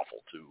was awful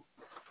too.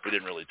 We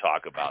didn't really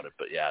talk about it,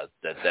 but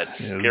that's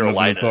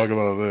Carolina. Talk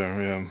about it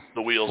there, yeah.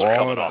 The wheels are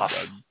coming off.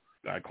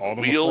 I called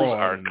them wheels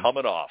are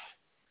coming off.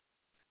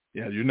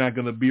 Yeah, you're not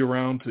going to be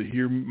around to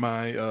hear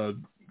my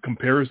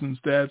comparison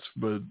stats,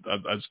 but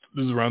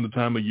this is around the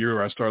time of year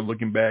where I started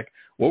looking back.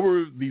 What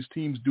were these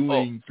teams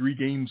doing 3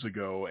 games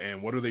ago,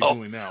 and what are they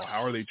doing now?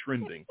 How are they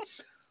trending?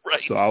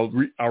 Right. So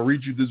I'll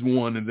read you this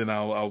one, and then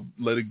I'll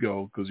let it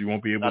go because you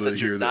won't be able to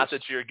hear this. Not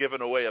that you're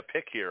giving away a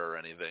pick here or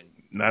anything.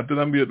 Not that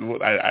I'm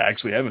getting. I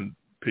actually haven't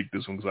picked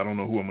this one because I don't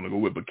know who I'm going to go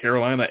with. But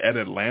Carolina at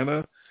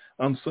Atlanta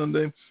on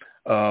Sunday.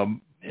 I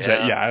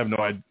have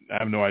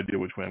no idea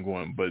which way I'm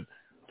going, but.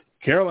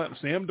 Carolina,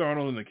 Sam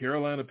Darnold and the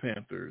Carolina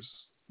Panthers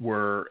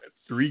were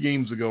 3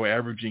 games ago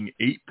averaging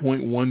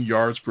 8.1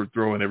 yards per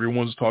throw, and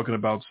everyone's talking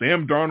about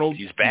Sam Darnold.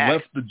 He's back.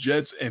 Left the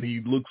Jets, and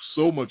he looks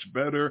so much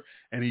better,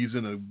 and he's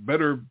in a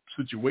better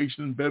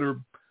situation, better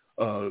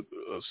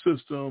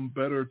system,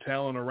 better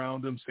talent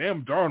around him.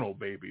 Sam Darnold,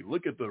 baby.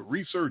 Look at the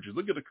resurgence.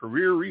 Look at the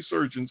career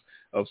resurgence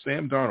of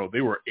Sam Darnold.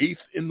 They were 8th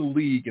in the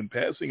league in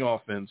passing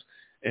offense,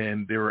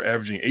 and they were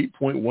averaging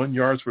 8.1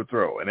 yards per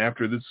throw. And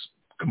after this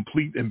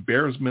complete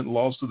embarrassment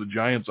loss to the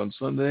Giants on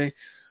Sunday,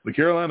 The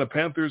Carolina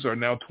Panthers are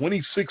now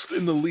 26th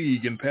in the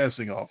league in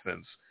passing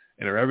offense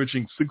and are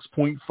averaging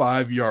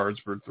 6.5 yards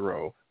per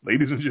throw.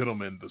 Ladies and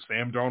gentlemen, the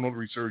Sam Darnold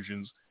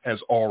resurgence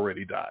has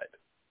already died.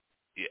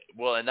 Yeah,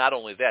 well, and not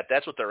only that,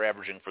 that's what they're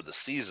averaging for the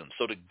season.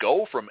 So to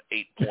go from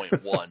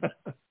 8.1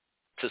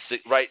 to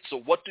 6, right? So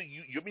what do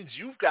you means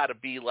you've got to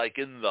be like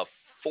in the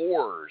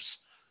 4s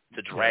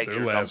to drag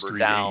your number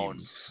down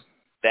games.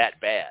 That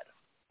bad,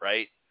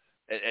 right?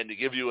 And to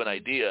give you an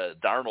idea,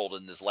 Darnold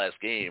in his last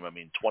game,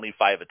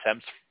 25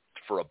 attempts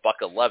for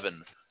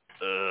 $111.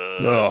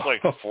 That's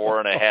like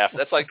 4.5.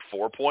 That's like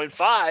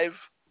 4.5.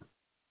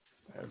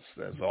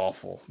 That's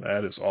awful.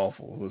 That is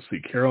awful. Let's see.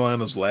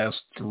 Carolina's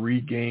last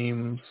 3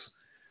 games,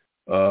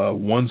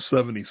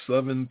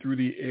 177 through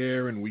the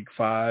air in week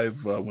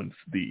 5 when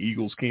the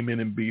Eagles came in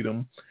and beat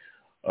them.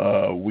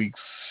 Week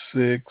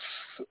 6,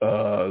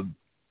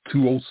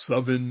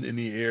 207 in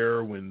the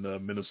air when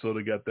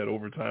Minnesota got that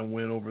overtime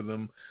win over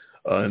them.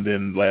 And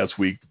then last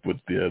week with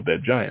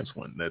that Giants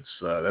one. That's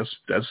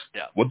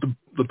what the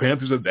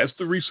Panthers have. That's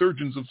the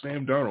resurgence of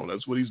Sam Darnold.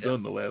 That's what he's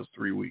done the last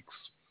 3 weeks.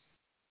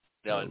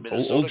 Now, and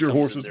Minnesota hold your comes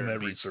horses in there from that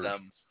and beats research.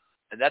 them,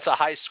 and that's a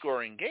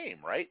high-scoring game,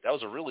 right? That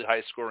was a really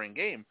high-scoring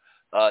game.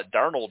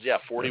 Darnold,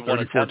 41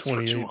 attempts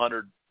for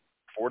 200,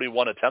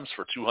 41 attempts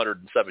for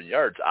 207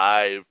 yards.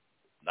 I'm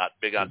not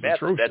big on that.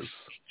 That's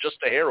just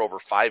a hair over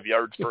 5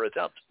 yards per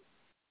attempt.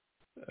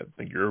 I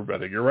think you're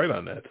right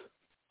on that.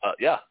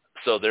 Yeah.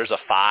 So there's a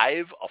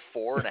 5, a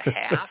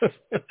 4.5.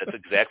 That's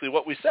exactly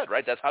what we said,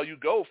 right? That's how you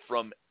go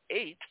from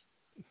 8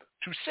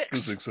 to 6.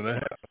 To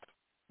 6.5.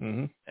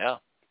 Mm-hmm. Yeah.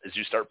 As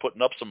you start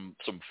putting up some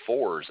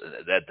 4s,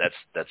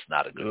 that's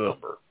not a good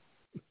number.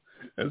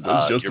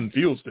 That's Justin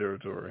Fields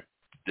territory.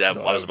 I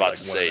was about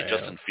to say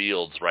Justin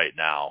Fields right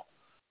now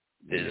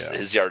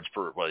his yards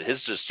per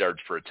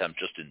yards per attempt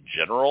just in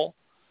general.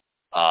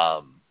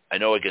 I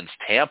know against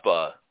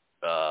Tampa,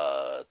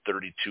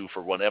 32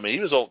 for 1. He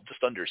was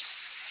just under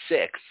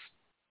 6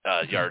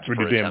 yards per attempt.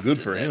 Pretty damn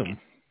good for him.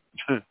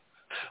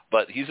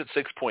 But he's at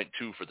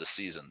 6.2 for the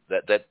season.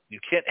 That you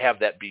can't have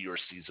that be your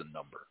season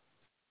number.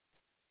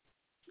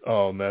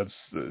 Oh, that's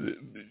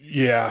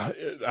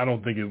I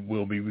don't think it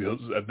will be, because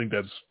I think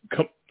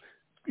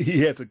he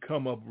had to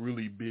come up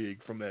really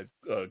big from that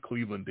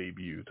Cleveland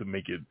debut to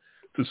make it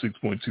to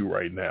 6.2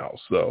 right now.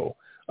 So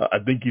I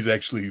think he's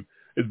actually,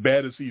 as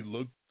bad as he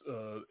looked,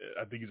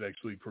 I think he's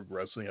actually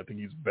progressing. I think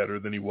he's better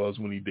than he was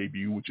when he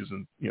debuted, which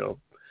isn't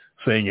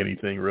saying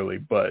anything really.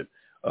 But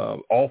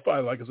all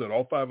 5, like I said,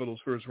 all 5 of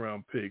those first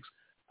round picks,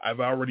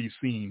 I've already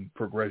seen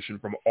progression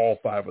from all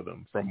 5 of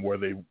them from where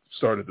they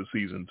started the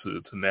season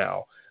to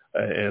now,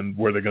 and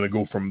where they're going to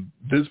go from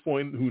this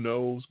point, who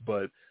knows?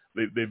 But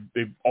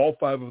they've all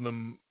 5 of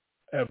them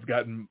have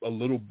gotten a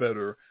little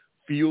better.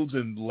 Fields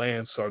and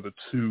Lance are the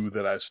 2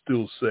 that I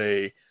still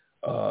say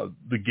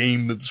the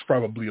game that's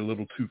probably a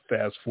little too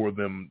fast for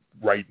them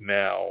right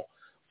now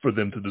for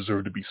them to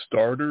deserve to be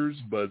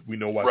starters. But we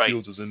know why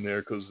Fields is in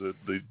there, because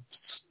the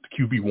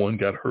QB1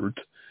 got hurt,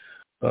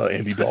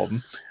 Andy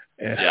Dalton.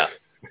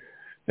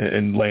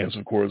 And Lance,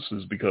 of course,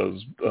 is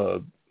because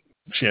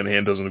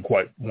Shanahan doesn't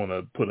quite want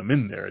to put him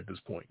in there at this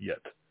point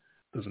yet.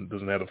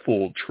 Doesn't have a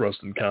full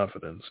trust and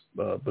confidence.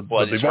 But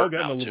they've all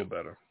gotten a little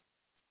better.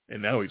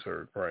 And now he's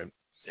hurt, right?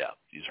 Yeah,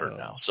 he's hurt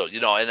now. So you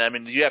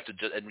have to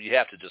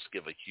just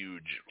give a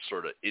huge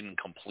sort of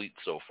incomplete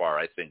so far,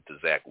 I think, to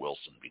Zach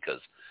Wilson, because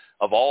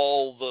of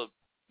all the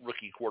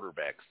rookie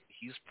quarterbacks,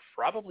 he's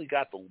probably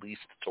got the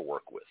least to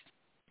work with.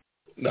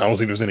 I don't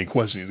think there's any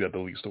question he's got the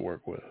least to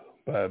work with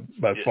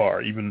by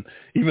far. Even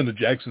the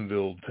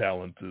Jacksonville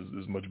talent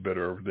is much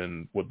better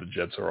than what the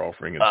Jets are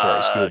offering as far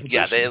as skill position.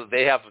 Yeah,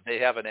 they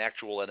have an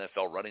actual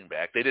NFL running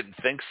back. They didn't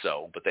think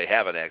so, but they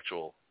have an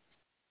actual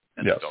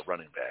NFL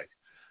running back.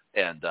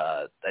 And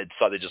I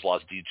saw they just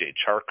lost DJ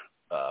Chark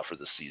for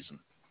the season.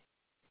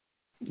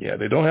 Yeah,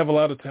 they don't have a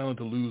lot of talent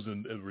to lose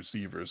in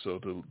receivers, so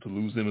to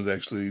lose them is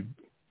actually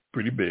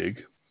pretty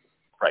big.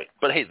 Right,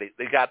 but hey,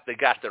 they got their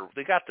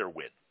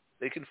win.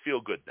 They can feel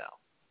good now.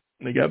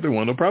 They got their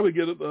one. They'll probably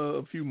get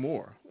a few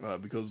more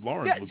because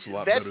Lawrence looks a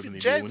lot better than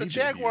he did when he The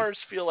Jaguars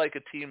feel like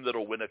a team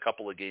that'll win a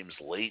couple of games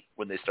late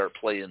when they start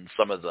playing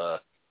some of the,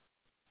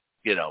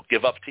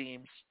 give-up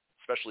teams,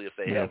 especially if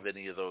they have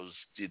any of those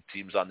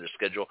teams on their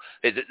schedule.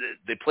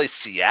 They play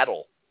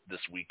Seattle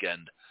this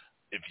weekend.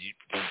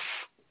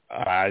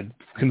 I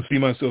can see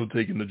myself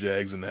taking the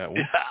Jags in that one.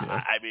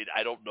 Yeah.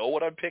 I don't know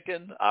what I'm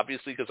picking,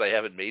 obviously, because I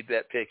haven't made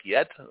that pick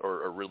yet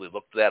or really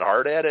looked that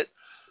hard at it.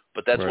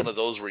 But that's one of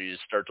those where you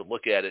start to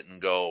look at it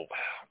and go,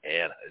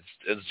 man,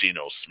 it's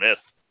Geno Smith.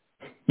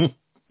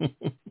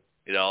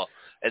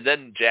 And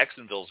then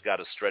Jacksonville's got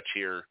a stretch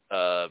here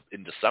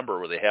in December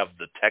where they have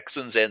the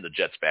Texans and the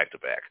Jets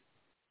back-to-back.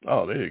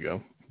 Oh, there you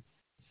go.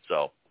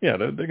 So yeah,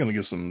 they're going to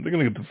get some. They're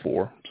going to get to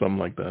 4, something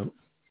like that.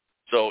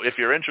 So if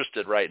you're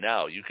interested right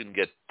now, you can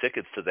get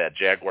tickets to that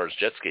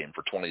Jaguars-Jets game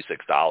for $26.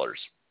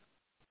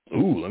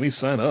 Ooh, let me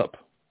sign up.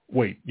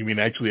 Wait, you mean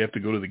actually have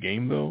to go to the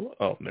game though?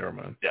 Oh, never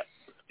mind.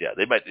 Yeah,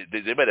 they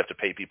might have to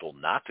pay people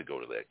not to go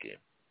to that game.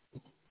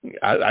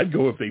 I'd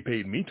go if they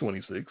paid me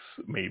 $26,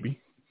 maybe.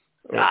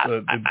 If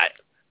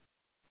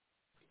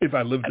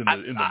I lived in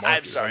the market.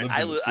 I'm sorry.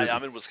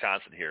 I'm in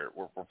Wisconsin here,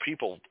 where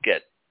people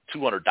get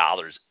 $200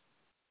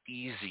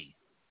 easy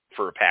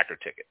for a Packer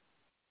ticket.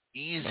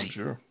 Easy. I'm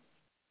sure.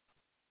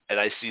 And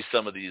I see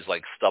some of these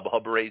like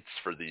StubHub rates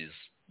for these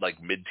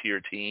like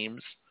mid-tier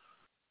teams,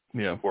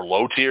 or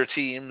low-tier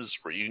teams,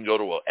 where you can go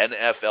to an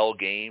NFL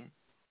game,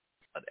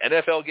 and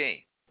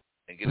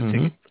get a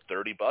ticket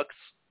for $30.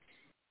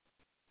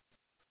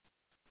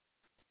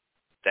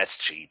 That's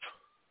cheap.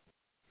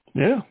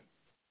 Yeah.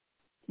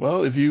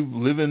 Well, if you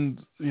live in,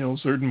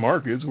 certain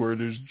markets where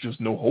there's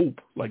just no hope,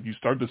 like you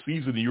start the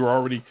season and you're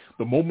already,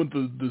 the moment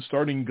the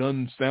starting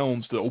gun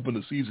sounds to open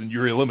the season,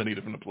 you're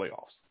eliminated from the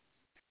playoffs.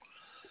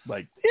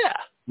 Like,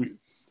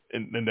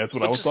 and that's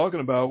what I was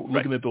talking about,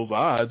 looking at those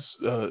odds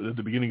at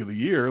the beginning of the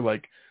year.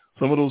 Like,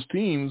 some of those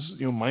teams,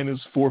 minus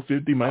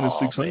 450, minus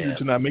 600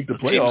 to not make the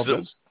playoffs.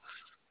 That's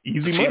easy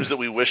money. The teams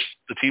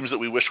that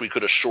we wish we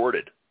could have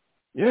shorted.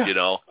 Yeah.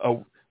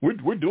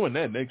 We're doing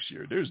that next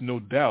year. There's no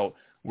doubt.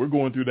 We're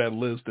going through that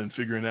list and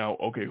figuring out,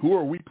 okay, who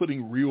are we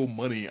putting real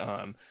money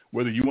on?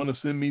 Whether you want to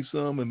send me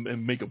some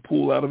and make a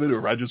pool out of it,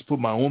 or I just put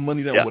my own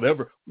money down,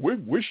 whatever.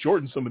 We're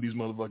shorting some of these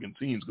motherfucking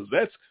teams,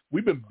 because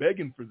we've been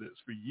begging for this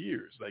for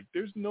years. Like,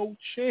 there's no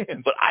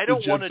chance. But I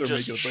don't want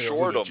to just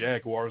short them. The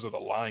Jaguars or the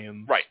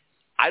Lions. Right.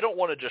 I don't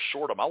want to just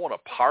short them. I want to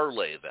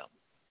parlay them.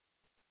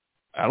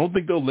 I don't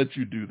think they'll let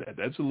you do that.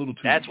 That's a little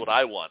too. That's what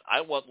I want. I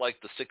want like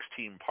the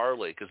 6-team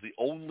parlay, because the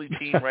only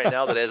team right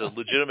now that has a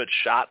legitimate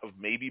shot of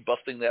maybe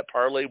busting that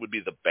parlay would be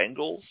the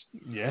Bengals.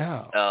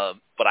 Yeah.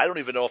 But I don't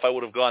even know if I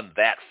would have gone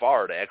that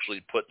far to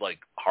actually put like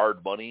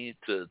hard money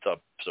to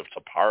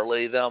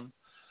parlay them.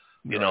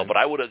 You know, but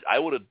I would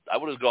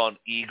have gone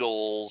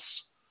Eagles,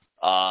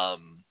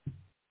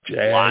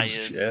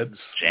 Lions,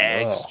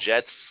 Jags,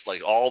 Jets,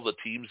 like all the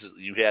teams that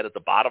you had at the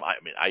bottom. I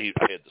mean, I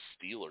had the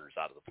Steelers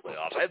out of the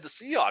playoffs. I had the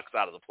Seahawks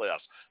out of the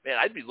playoffs. Man,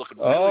 I'd be looking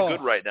really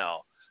good right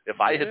now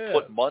if I had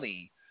put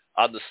money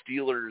on the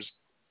Steelers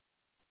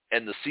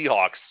and the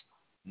Seahawks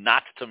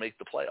not to make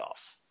the playoffs.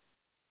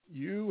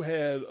 You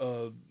had,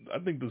 I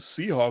think the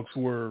Seahawks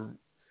were,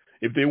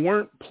 if they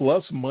weren't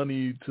plus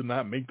money to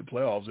not make the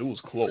playoffs, it was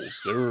close.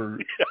 They were,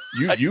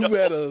 you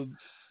had a.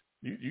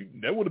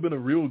 That would have been a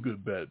real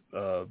good bet,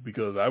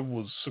 because I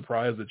was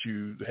surprised that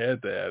you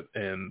had that,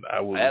 and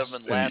I had them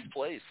in last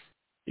place.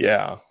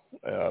 Yeah,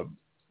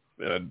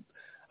 and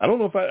I don't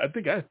know if I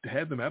think I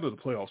had them out of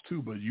the playoffs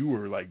too, but you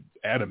were like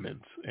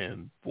adamant,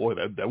 and boy,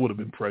 that would have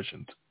been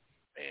prescient.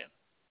 Man,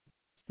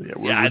 yeah,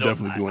 we're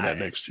definitely doing that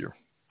next year.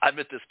 I'm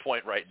at this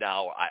point right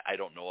now. I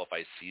don't know if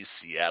I see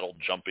Seattle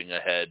jumping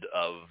ahead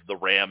of the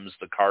Rams,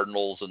 the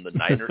Cardinals, and the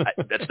Niners.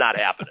 That's not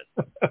happening.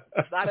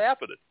 It's not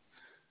happening.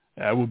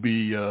 That would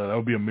be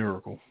a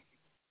miracle.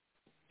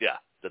 Yeah,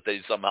 that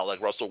they somehow, like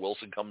Russell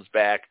Wilson comes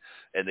back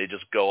and they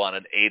just go on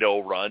an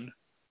 8-0 run.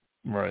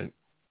 Right.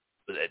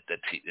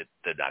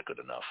 They're not good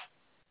enough.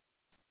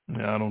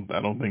 Yeah, I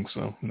don't think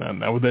so.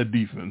 Not with that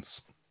defense.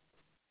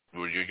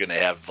 You're going to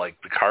have like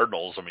the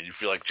Cardinals. I mean, you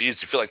feel like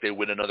they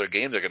win another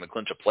game, they're going to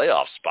clinch a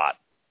playoff spot.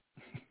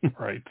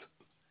 Right.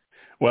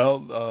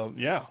 Well,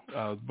 yeah.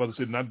 I was about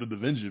to say not the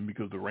division,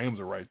 because the Rams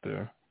are right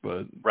there.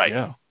 But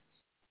yeah.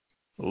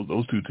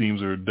 Those two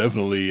teams are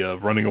definitely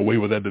running away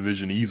with that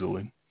division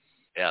easily.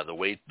 Yeah, the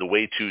way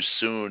too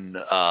soon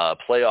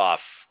playoff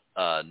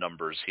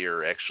numbers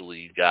here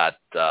actually got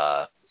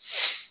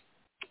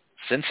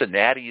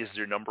Cincinnati is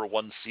their number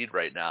 1 seed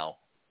right now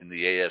in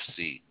the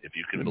AFC, if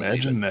you can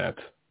imagine believe it.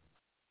 That.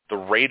 The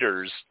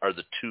Raiders are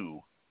the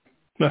 2.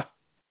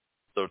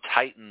 The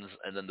Titans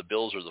and then the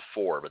Bills are the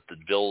 4, but the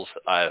Bills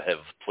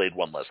have played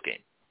one less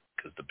game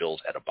because the Bills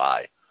had a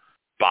bye.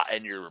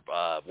 And your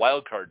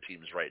wild card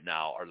teams right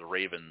now are the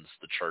Ravens,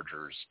 the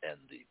Chargers, and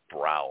the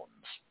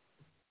Browns.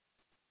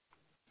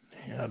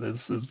 Yeah, this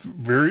is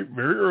very,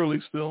 very early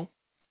still.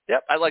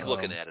 Yep, I like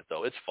looking at it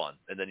though. It's fun.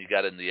 And then you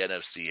got in the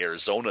NFC,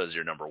 Arizona is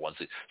your number 1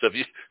 seed. So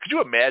could you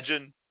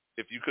imagine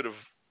if you could have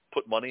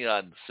put money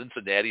on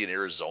Cincinnati and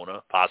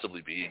Arizona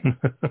possibly being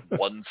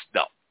one?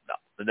 No.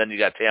 And then you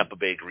got Tampa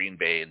Bay, Green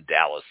Bay, and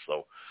Dallas.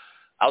 So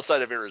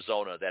outside of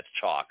Arizona, that's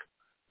chalk.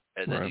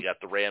 And then you got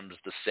the Rams,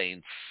 the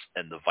Saints,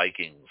 and the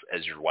Vikings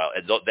as your wild.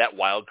 And that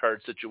wild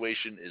card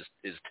situation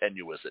is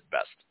tenuous at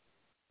best.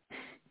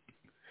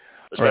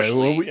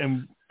 Especially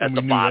at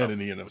the bottom, in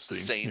the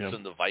NFC. Saints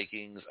and the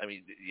Vikings. I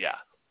mean, yeah.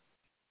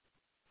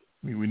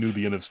 We knew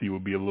the NFC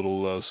would be a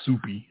little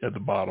soupy at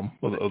the bottom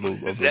of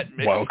the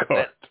wild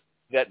card.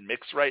 That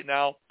mix right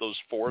now, those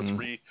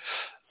 4-3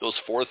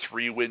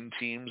 win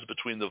teams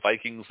between the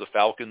Vikings, the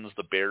Falcons,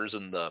 the Bears,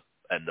 and the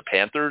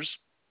Panthers.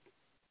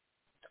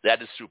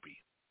 That is soupy.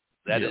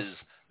 That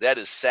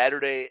is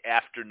Saturday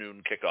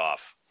afternoon kickoff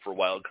for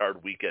wild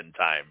card weekend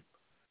time,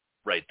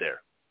 right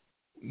there.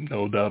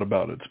 No doubt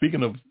about it.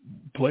 Speaking of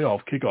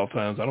playoff kickoff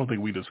times, I don't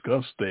think we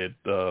discussed that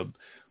the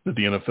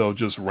NFL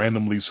just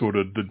randomly sort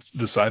of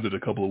decided a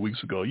couple of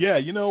weeks ago. Yeah,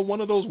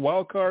 one of those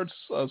wild cards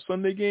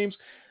Sunday games,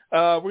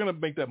 we're gonna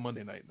make that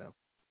Monday night now,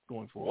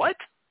 going forward. What?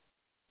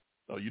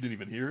 Oh, you didn't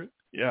even hear it?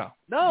 Yeah.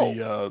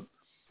 No.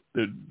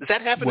 Is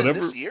that happening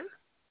this year?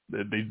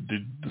 They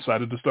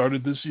decided to start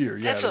it this year.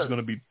 Yeah, it's going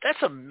to be.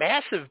 That's a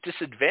massive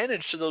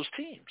disadvantage to those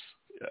teams.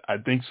 I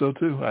think so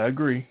too. I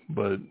agree,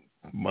 but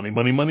money.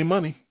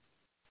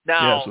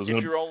 Now, yeah, if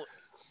you're only,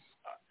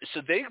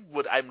 so they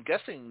would. I'm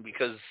guessing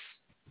because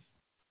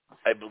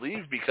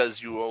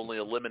you only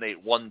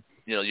eliminate one.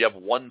 You have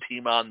one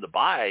team on the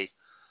bye.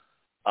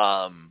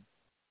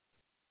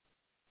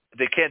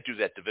 They can't do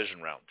that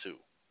division round too.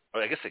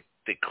 I guess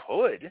they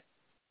could.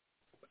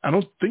 I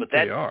don't think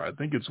they are. I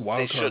think it's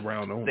wild card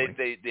round only.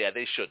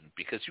 They shouldn't,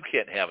 because you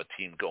can't have a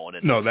team going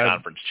into the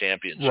conference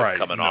championship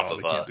coming off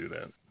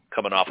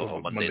of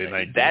a Monday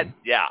night game.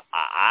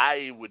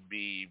 I would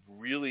be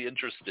really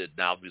interested.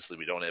 Now, obviously,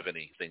 we don't have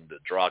anything to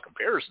draw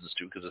comparisons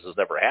to because this has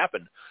never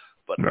happened.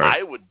 But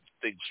I would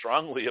think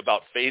strongly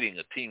about fading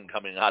a team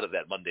coming out of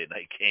that Monday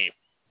night game.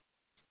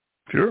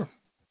 Sure.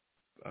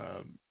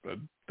 I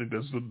think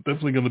that's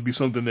definitely going to be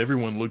something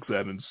everyone looks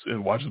at and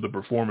watches the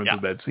performance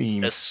of that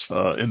team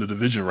in the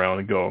division round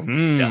and go,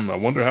 I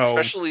wonder how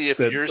especially if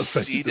you're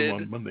seeded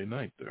on Monday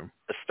night there.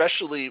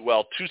 Especially,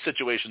 two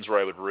situations where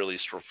I would really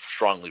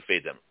strongly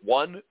fade them.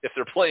 One, if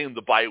they're playing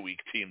the bye week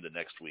team the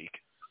next week.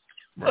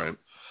 Right.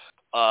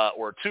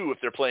 Or two, if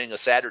they're playing a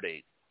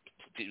Saturday.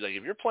 Like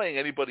if you're playing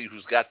anybody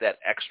who's got that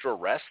extra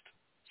rest,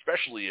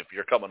 especially if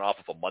you're coming off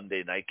of a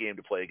Monday night game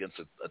to play against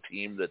a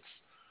team that's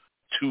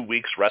 2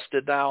 weeks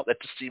rested now, that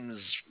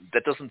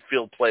doesn't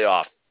feel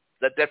playoff.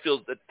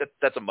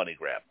 That's a money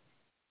grab.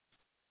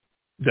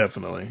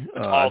 Definitely.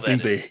 I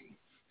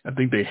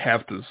think they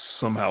have to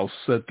somehow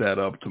set that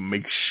up to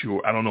make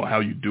sure. I don't know how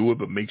you do it,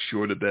 but make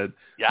sure that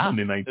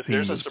Monday night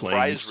team is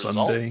playing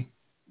Sunday.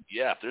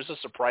 Yeah, if there's a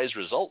surprise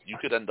result, you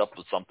could end up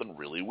with something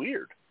really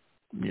weird.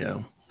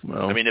 Yeah.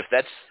 Well, I mean, if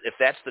that's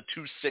the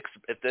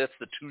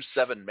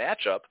 2-7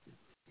 matchup,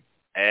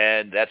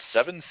 and that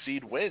 7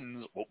 seed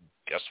wins, well,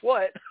 guess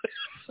what?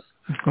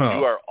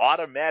 You are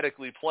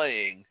automatically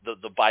playing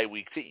the bye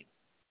week team.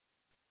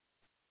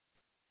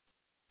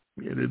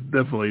 Yeah, it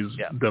definitely is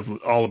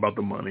definitely all about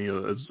the money,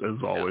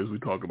 as always. We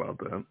talk about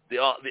that. The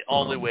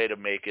only way to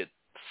make it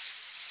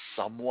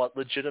somewhat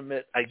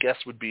legitimate, I guess,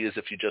 would be as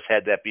if you just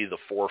had that be the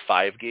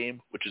 4-5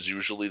 game, which is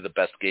usually the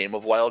best game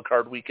of Wild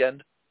Card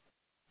Weekend.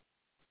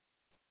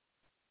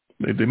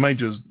 They might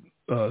just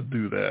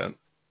do that.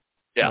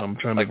 Yeah, I'm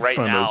trying like to right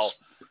find now,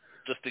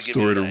 just to give you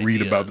story an to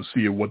read idea, about to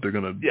see what they're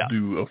going to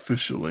do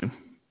officially.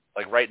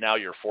 Like right now,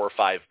 your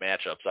 4-5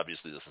 matchups,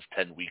 obviously this is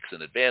 10 weeks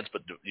in advance,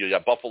 but you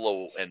got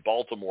Buffalo and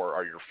Baltimore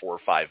are your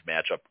 4-5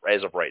 matchup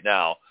as of right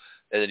now,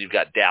 and then you've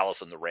got Dallas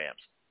and the Rams.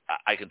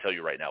 I can tell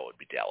you right now it would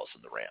be Dallas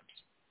and the Rams.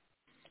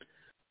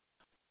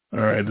 All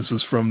right, this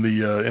is from the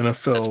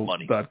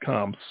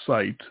NFL.com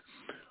site.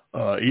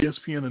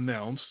 ESPN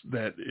announced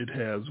that it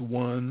has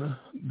won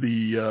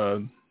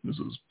this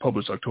was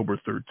published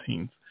October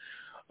 13th.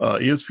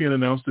 ESPN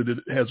announced that it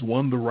has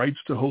won the rights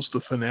to host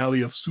the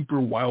finale of Super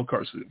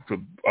Wildcard.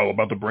 All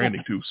about the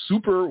branding too.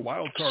 Super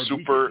Wildcard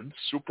Weekend.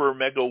 Super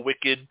mega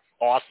wicked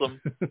awesome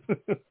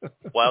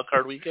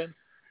Wildcard Weekend.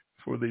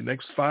 For the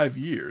next 5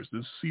 years,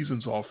 this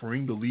season's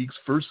offering, the league's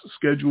first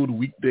scheduled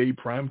weekday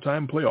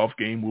primetime playoff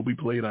game, will be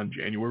played on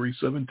January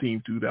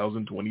 17,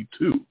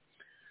 2022.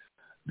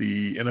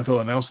 The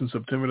NFL announced in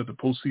September that the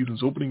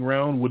postseason's opening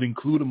round would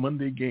include a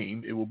Monday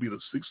game. It will be the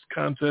 6th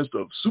contest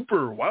of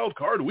Super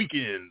Wildcard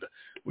Weekend,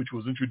 which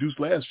was introduced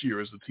last year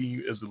as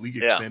the league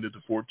expanded to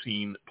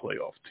 14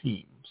 playoff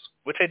teams.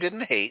 Which I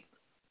didn't hate.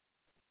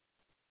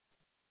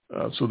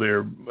 So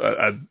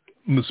I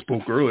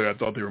misspoke earlier. I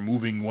thought they were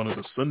moving one of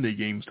the Sunday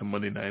games to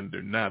Monday night.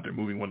 They're not. They're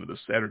moving one of the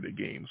Saturday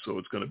games. So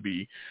it's going to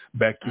be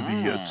back to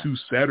the 2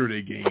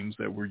 Saturday games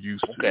that we're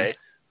used to.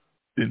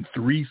 Then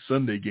 3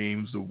 Sunday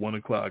games, the 1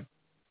 o'clock,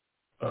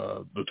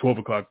 the 12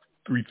 o'clock,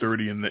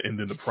 3:30, and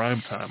then the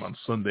prime time on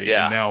Sunday,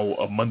 and now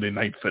a Monday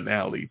night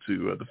finale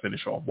to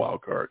finish off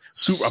Wild Card.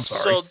 Super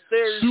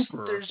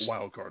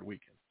Wild Card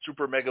Weekend.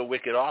 Super mega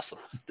wicked awesome.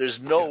 There's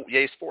no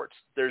Yay Sports.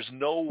 There's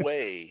no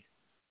way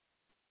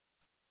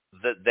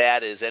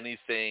that is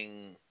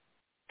anything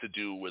to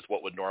do with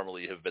what would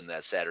normally have been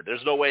that Saturday.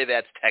 There's no way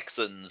that's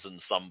Texans and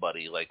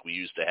somebody like we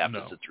used to have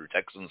to sit through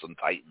Texans and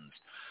Titans.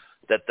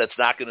 That's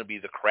not going to be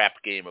the crap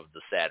game of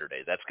the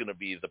Saturday. That's going to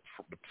be the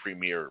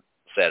premier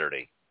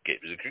Saturday game.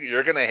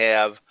 You're going to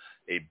have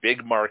a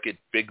big market,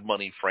 big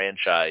money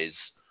franchise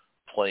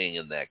playing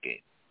in that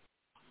game.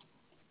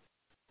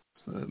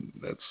 And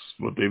that's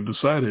what they've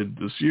decided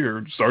this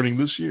year, starting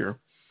this year.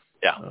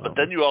 Yeah, but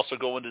then you also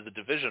go into the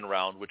division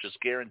round, which is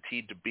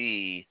guaranteed to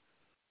be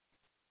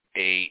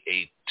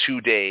a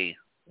 2-day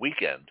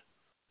weekend.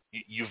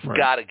 You've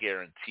got to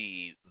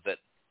guarantee that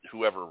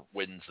whoever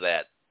wins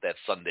that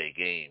Sunday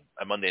game,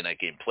 a Monday night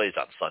game, plays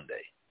on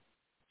Sunday.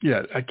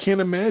 Yeah, I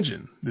can't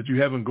imagine that you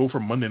have them go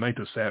from Monday night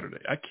to Saturday.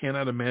 I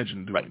cannot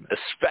imagine doing that.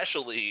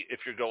 Especially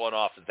if you're going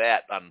off of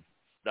that on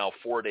now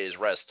 4 days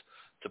rest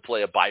to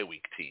play a bye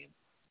week team.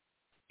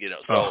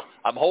 So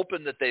I'm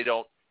hoping that they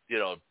don't,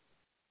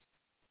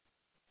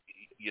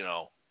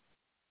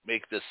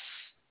 make this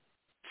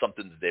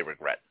something that they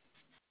regret.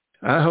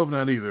 I hope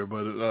not either,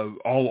 but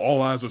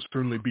all eyes will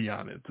certainly be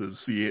on it to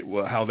see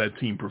how that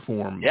team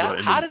performs.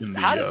 Yeah, how did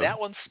that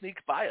one sneak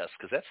by us?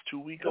 Because that's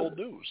 2-week-old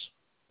news.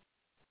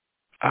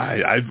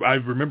 I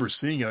remember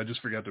seeing it. I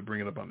just forgot to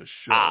bring it up on the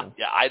show.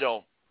 Yeah, I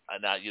don't.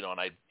 And I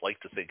like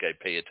to think I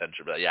pay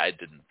attention, but yeah, I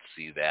didn't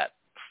see that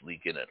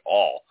sneak in at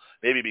all.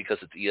 Maybe because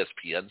it's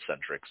ESPN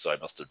centric, so I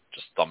must have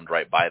just thumbed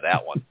right by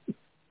that one.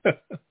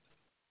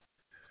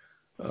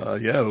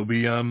 Yeah, it'll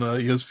be on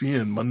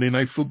ESPN Monday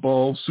Night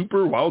Football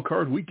Super Wild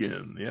Card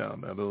Weekend. Yeah,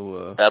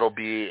 that'll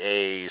be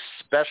a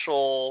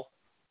special.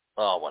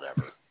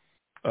 Whatever.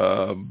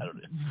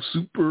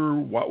 Super.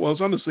 Well,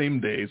 it's on the same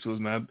day, so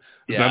it's not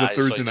a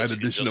Thursday night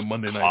edition of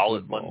Monday Night Football. Call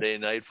it Monday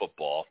Night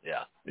Football.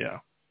 Yeah. Yeah.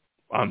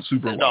 On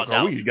Super Wild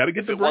Card Weekend, you got to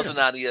get the brand. If it wasn't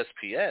on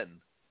ESPN,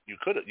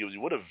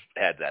 you would have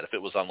had that. If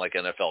it was on like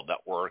NFL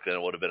Network, then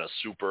it would have been a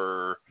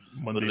Super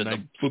Monday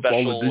Night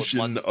Football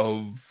edition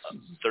of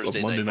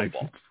Thursday Monday Night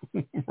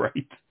Football.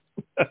 Right.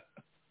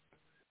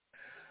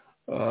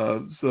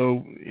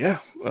 So yeah,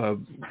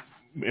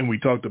 and we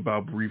talked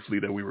about briefly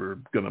that we were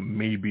gonna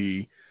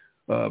maybe,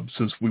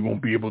 since we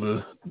won't be able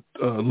to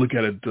look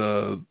at it,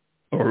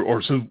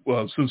 or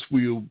since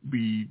we'll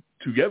be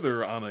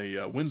together on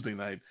a Wednesday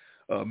night.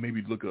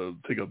 Maybe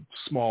take a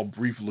small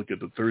brief look at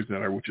the Thursday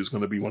night, which is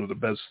going to be one of the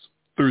best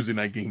Thursday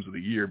night games of the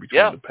year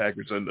between the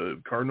Packers and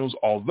the Cardinals,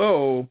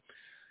 although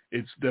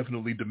it's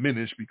definitely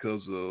diminished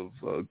because of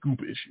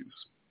goop issues.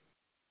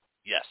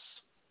 Yes.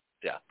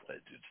 Yeah.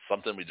 It's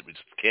something we just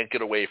can't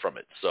get away from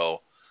it. So,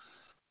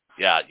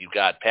 yeah, you've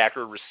got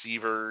Packer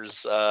receivers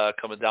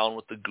coming down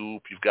with the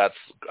goop. You've got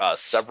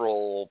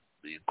several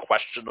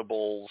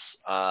questionables.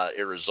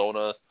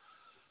 Arizona.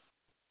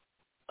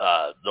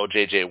 No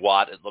J.J.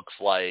 Watt, it looks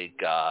like.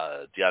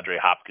 DeAndre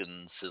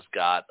Hopkins has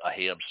got a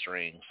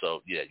hamstring.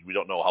 So, yeah, we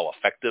don't know how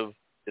effective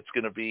it's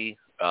going to be.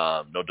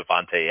 No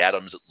Devontae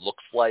Adams, it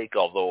looks like,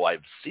 although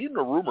I've seen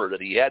a rumor that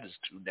he had his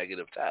 2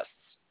 negative tests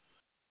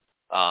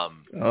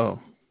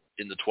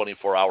in the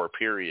 24-hour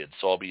period.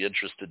 So I'll be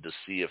interested to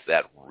see if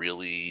that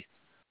really,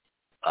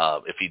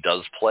 if he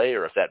does play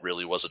or if that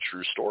really was a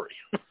true story.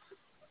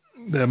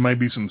 That might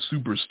be some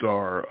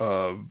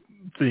superstar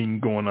thing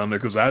going on there,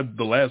 because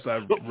the last I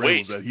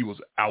read was that he was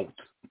out.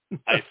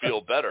 I feel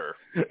better.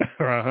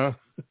 Uh-huh.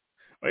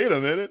 Wait a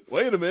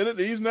minute,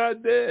 he's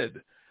not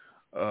dead.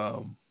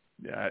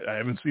 Yeah, I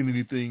haven't seen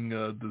anything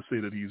to say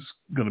that he's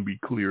going to be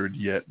cleared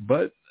yet,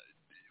 but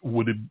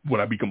would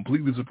I be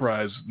completely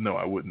surprised? No,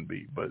 I wouldn't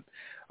be. But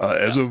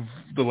as of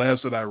the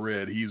last that I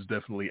read, he's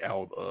definitely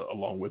out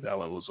along with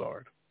Alan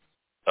Lazard.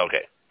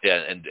 Okay.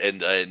 Yeah,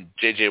 and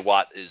J.J.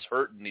 Watt is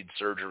hurt and needs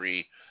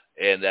surgery,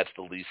 and that's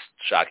the least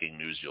shocking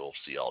news you'll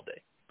see all day.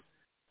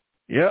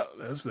 Yeah,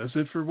 that's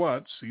it for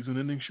Watt.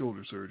 Season-ending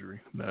shoulder surgery.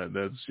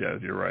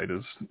 You're right.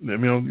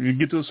 You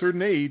get to a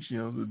certain age,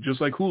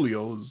 just like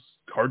Julio, it's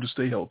hard to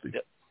stay healthy.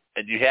 Yep.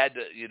 And you had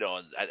to,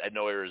 and I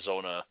know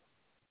Arizona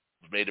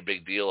made a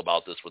big deal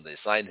about this when they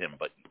signed him,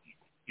 but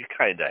you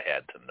kind of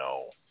had to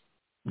know.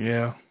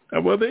 Yeah.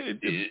 Well,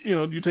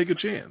 you take a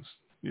chance.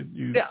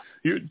 You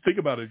think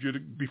about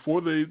it.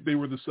 Before they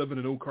were the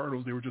 7-0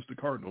 Cardinals, they were just the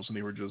Cardinals, and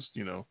they were just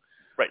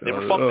right. They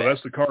were fun.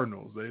 That's the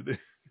Cardinals.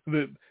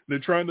 They're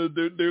trying to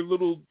they're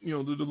little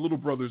the little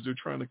brothers. They're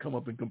trying to come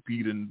up and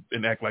compete and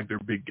act like they're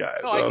big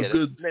guys. No, I get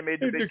it. They made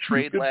the big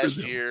trade last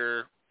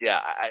year. Yeah,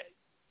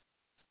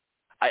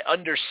 I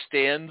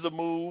understand the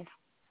move,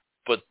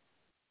 but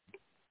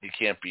you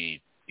can't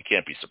be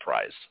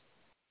surprised.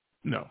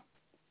 No,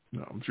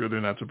 I'm sure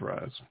they're not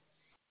surprised.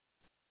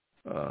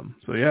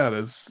 So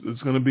yeah,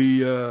 it's going to be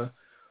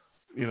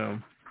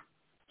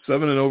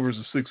 7-0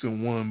 versus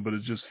 6-1, but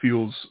it just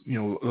feels a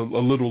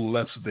little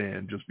less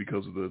than, just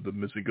because of the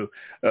missing.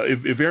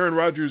 If Aaron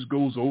Rodgers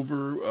goes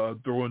over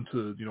throwing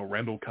to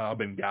Randall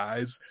Cobb and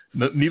guys,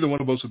 neither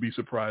one of us would be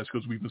surprised,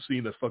 because we've been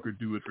seeing that fucker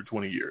do it for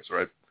 20 years,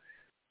 right?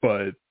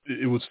 But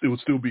it would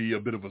still be a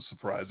bit of a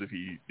surprise if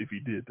he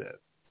did that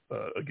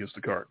against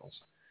the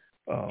Cardinals.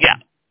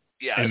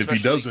 Yeah, and if he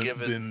doesn't,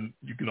 then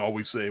you can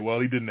always say, well,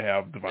 he didn't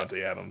have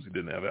Devontae Adams, he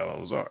didn't have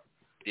Alan Lazard.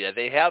 Yeah,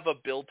 they have a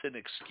built-in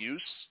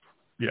excuse.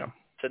 Yeah.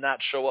 To not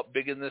show up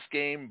big in this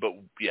game, but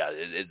yeah,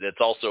 it's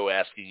also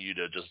asking you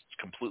to just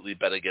completely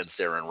bet against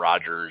Aaron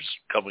Rodgers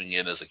coming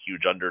in as a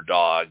huge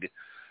underdog.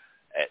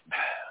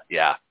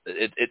 Yeah,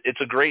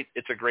 it's a great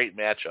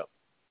matchup.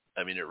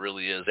 I mean, it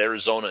really is.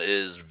 Arizona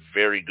is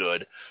very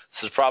good.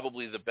 This is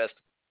probably the best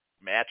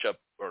matchup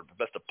or the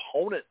best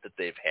opponent that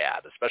they've had,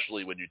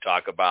 especially when you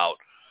talk about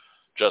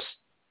just,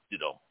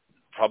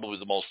 probably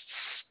the most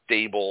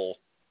stable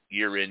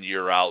year in,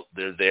 year out,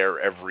 they're there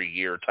every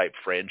year type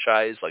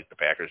franchise. Like the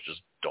Packers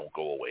just don't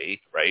go away,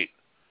 right?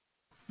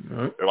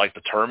 Right. They're like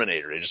the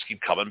Terminator. They just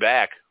keep coming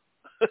back.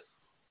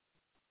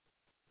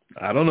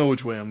 I don't know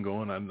which way I'm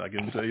going. I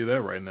can tell you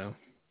that right now.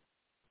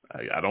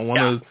 I don't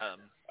want to.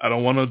 I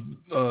don't want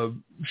to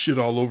shit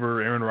all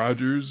over Aaron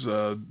Rodgers,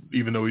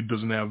 even though he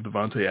doesn't have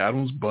Devontae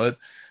Adams. But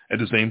at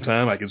the same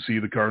time, I can see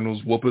the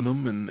Cardinals whooping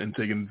them and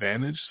taking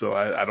advantage. So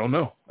I don't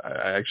know.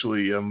 I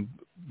actually am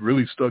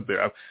really stuck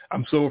there.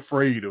 I'm so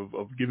afraid of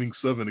giving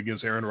 7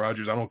 against Aaron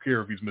Rodgers. I don't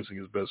care if he's missing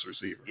his best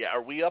receiver. Yeah,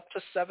 are we up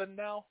to 7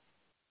 now?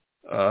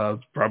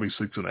 Probably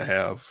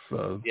 6.5.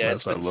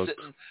 Last I looked.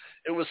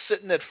 It was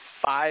sitting at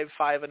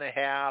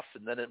 5.5,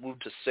 and then it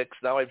moved to 6.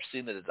 Now I've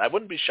seen it. I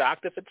wouldn't be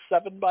shocked if it's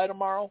 7 by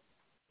tomorrow.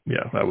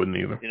 Yeah, I wouldn't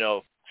either.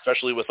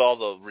 Especially with all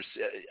the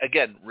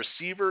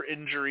receiver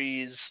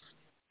injuries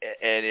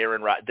and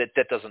Aaron Rodgers.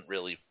 That doesn't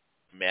really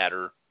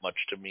matter much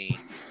to me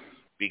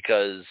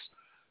because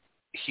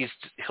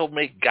he'll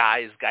make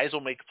guys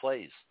will make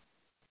plays.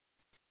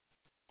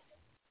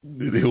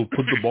 He'll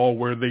put the ball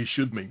where they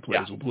should make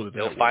plays. Yeah. We'll put it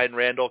that He'll way. find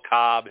Randall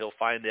Cobb. He'll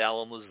find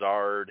Alan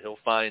Lazard. He'll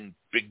find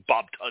Big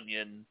Bob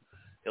Tunyon.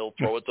 He'll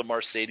throw it to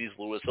Mercedes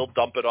Lewis. He'll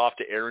dump it off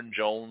to Aaron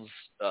Jones.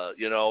 I'm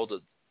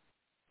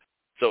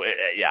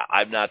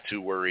not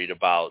too worried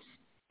about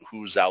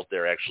who's out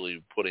there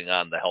actually putting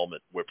on the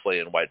helmet. We're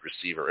playing wide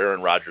receiver.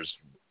 Aaron Rodgers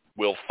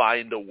will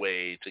find a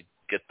way to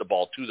get the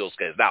ball to those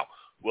guys. Now,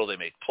 will they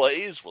make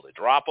plays? Will they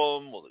drop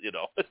them?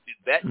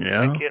 I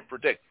can't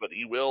predict, but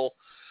he will.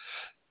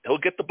 He'll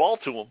get the ball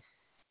to them.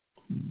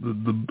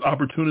 The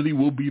opportunity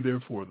will be there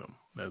for them.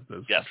 That's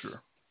yes. for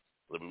sure.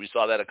 We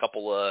saw that a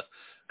couple of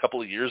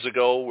years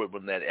ago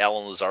when that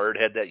Alan Lazard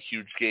had that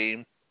huge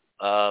game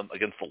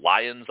against the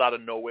Lions out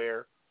of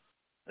nowhere.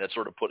 And that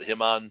sort of put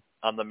him on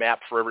the map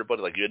for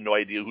everybody. Like, you had no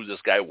idea who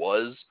this guy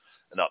was.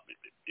 And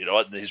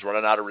and he's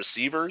running out of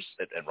receivers,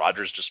 and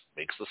Rodgers just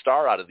makes the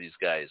star out of these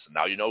guys. And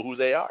now you know who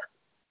they are.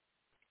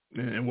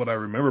 And what I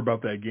remember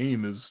about that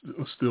game is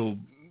still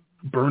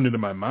burned into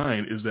my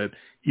mind is that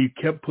he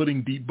kept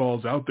putting deep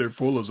balls out there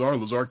for Lazard.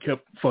 Lazard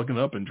kept fucking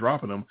up and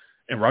dropping them.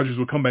 And Rodgers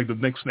would come back the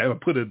next snap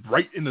and put it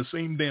right in the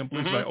same damn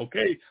place. Mm-hmm. Like,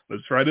 okay,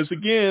 let's try this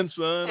again,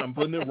 son. I'm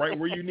putting it right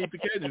where you need to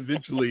catch. And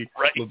eventually,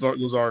 right.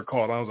 Lazard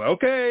caught. I was like,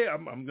 okay,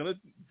 I'm gonna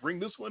bring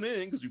this one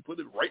in because you put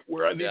it right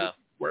where I need it,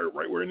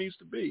 right where it needs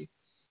to be.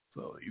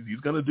 So he's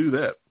gonna do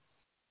that.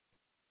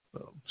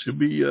 So should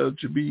be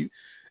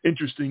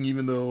interesting,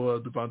 even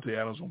though Devontae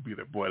Adams won't be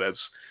there. Boy, that's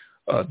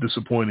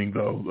disappointing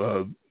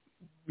though.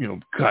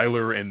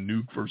 Kyler and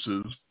Nuke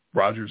versus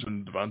Rodgers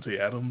and Devontae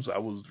Adams. I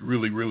was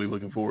really, really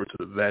looking forward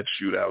to that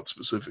shootout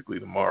specifically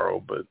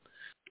tomorrow, but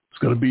it's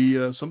going to be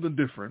something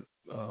different.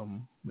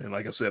 And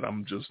like I said, I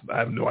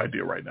have no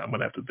idea right now. I'm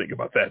going to have to think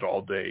about that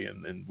all day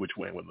and which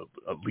way I'm going to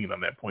lean on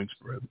that point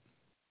spread.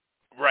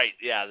 Right.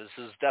 Yeah. This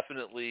is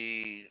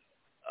definitely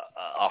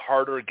a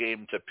harder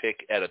game to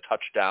pick at a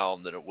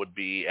touchdown than it would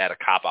be at a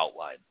cop-out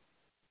line.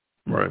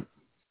 Right.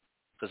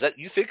 Because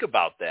you think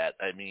about that.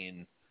 I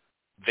mean,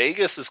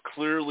 Vegas is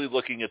clearly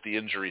looking at the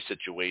injury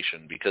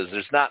situation because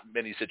there's not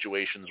many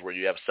situations where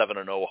you have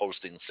 7-0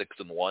 hosting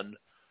 6-1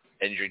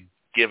 and you're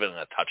given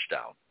a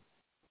touchdown.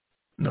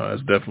 No,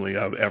 that's definitely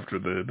out after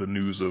the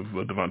news of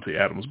Devontae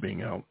Adams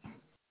being out.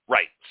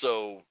 Right.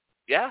 So,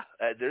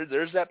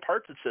 there's that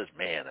part that says,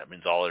 man, that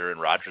means all Aaron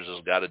Rodgers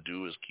has got to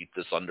do is keep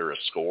this under a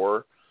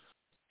score.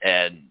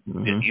 And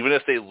even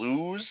if they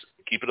lose,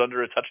 keep it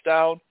under a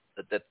touchdown.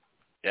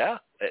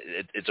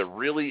 It's a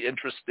really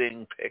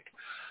interesting pick.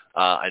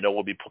 I know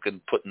we'll be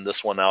putting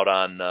this one out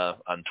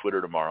on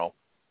Twitter tomorrow.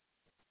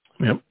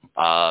 Yep.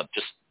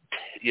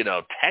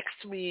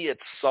 Text me at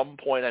some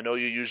point. I know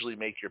you usually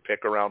make your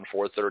pick around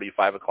 4:30,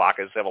 5 o'clock.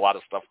 I just have a lot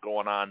of stuff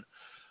going on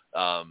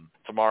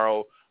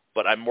tomorrow.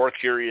 But I'm more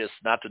curious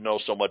not to know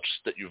so much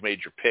that you've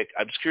made your pick.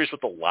 I'm just curious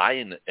what the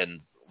line and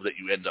that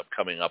you end up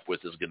coming up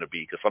with is going to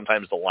be, because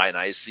sometimes the line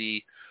I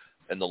see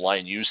and the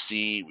line you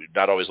see, we're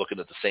not always looking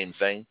at the same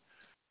thing.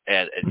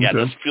 And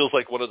this feels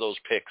like one of those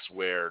picks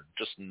where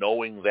just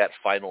knowing that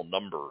final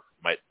number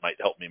might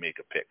help me make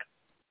a pick.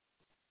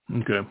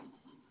 Okay,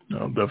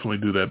 I'll definitely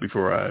do that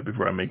before I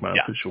make my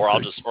official. Or pick.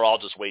 I'll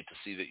just wait to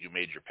see that you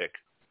made your pick,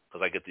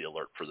 because I get the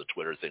alert for the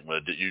Twitter thing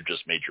when you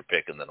just made your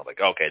pick, and then I'm like,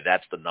 okay,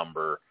 that's the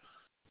number.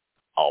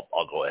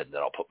 I'll go ahead and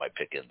then I'll put my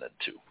pick in then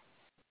too.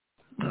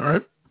 All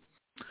right.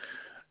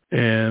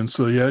 And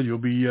so you'll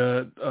be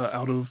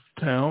out of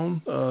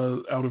town,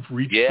 out of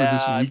reach for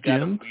this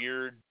weekend.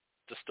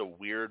 Just a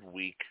weird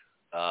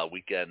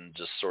weekend,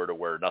 just sort of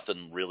where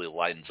nothing really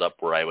lines up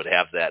where I would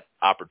have that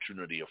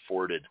opportunity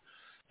afforded.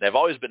 And I've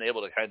always been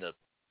able to kind of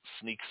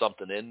sneak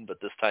something in, but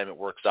this time it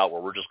works out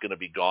where we're just going to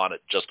be gone at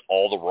just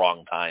all the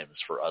wrong times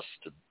for us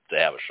to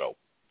have a show.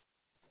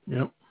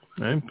 Yep,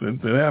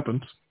 it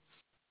happens.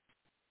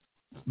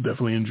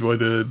 Definitely enjoy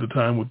the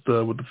time with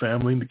the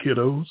family and the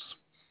kiddos.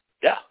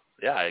 Yeah.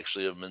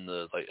 Actually, I'm in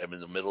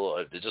the middle.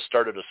 I just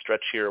started a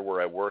stretch here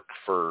where I work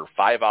for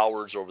 5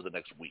 hours over the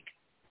next week.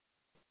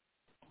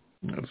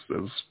 That's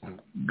a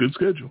good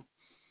schedule.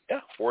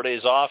 Yeah, 4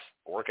 days off,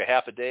 work a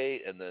half a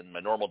day, and then my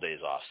normal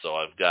days off. So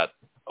I've got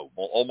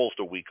almost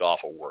a week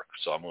off of work.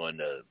 So I'm going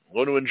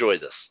to enjoy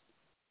this.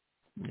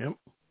 Yep.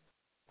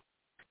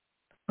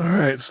 All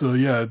right. So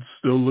it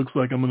still looks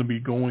like I'm going to be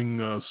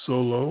going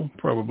solo,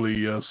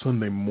 probably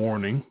Sunday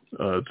morning,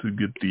 to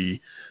get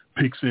the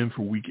picks in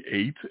for week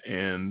 8.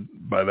 And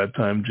by that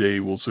time,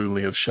 Jay will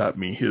certainly have shot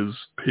me his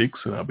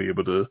picks, and I'll be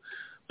able to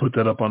put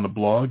that up on the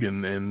blog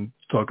and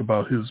talk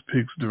about his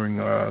picks during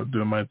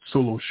my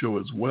solo show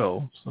as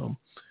well. So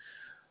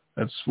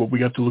that's what we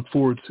got to look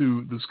forward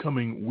to this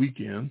coming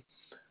weekend.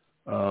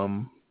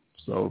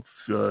 So if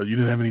you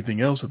didn't have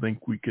anything else, I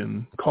think we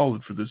can call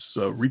it for this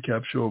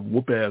recap show of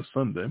Whoop Ass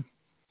Sunday.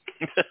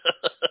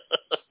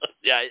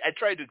 Yeah, I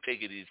tried to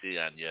take it easy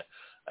on you.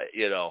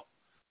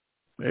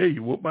 Hey,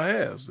 you whooped my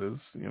ass. That's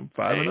 5-0.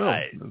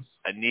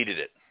 I needed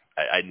it.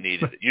 I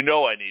needed it.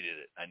 I needed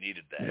it. I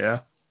needed that. Yeah.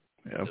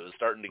 It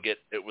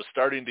was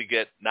starting to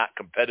get not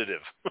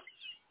competitive.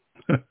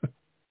 And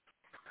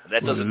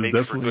that doesn't make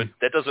for good.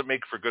 That doesn't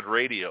make for good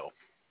radio.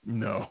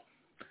 No.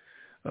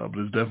 But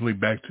it's definitely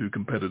back to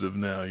competitive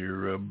now.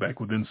 You're back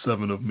within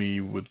 7 of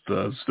me with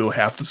still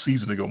half the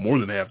season to go, more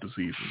than half the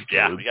season. So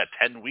yeah, we got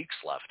 10 weeks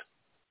left.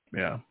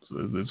 Yeah,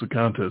 so it's a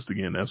contest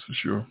again, that's for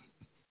sure.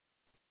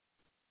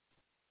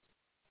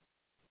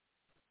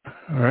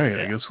 All right,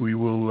 yeah. I guess we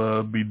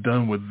will be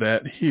done with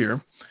that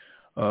here.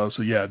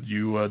 So yeah,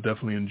 you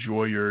definitely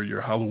enjoy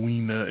your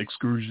Halloween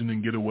excursion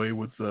and get away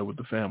with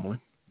the family.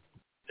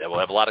 Yeah, we'll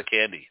have a lot of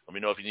candy. Let me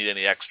know if you need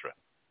any extra.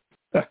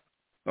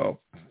 Oh,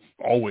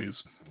 always.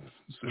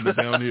 Send it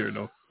down here,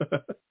 no.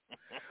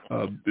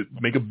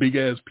 Make a big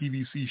ass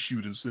PVC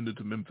chute and send it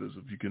to Memphis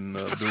if you can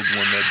build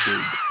one that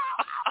big.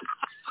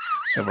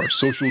 Have our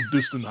social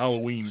distant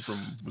Halloween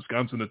from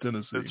Wisconsin to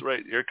Tennessee. That's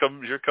right. Here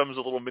comes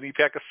a little mini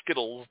pack of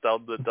Skittles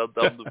down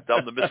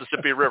the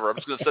Mississippi River. I'm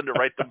just going to send it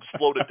right to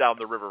float it down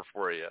the river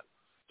for you.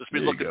 Just be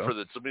looking for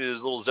somebody in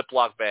this little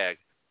Ziploc bag.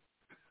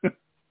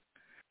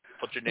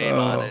 Put your name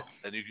on it,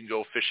 and you can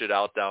go fish it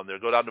out down there.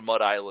 Go down to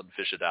Mud Island,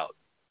 fish it out.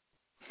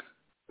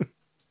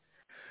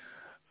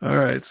 All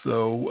right,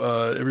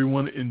 so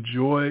everyone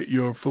enjoy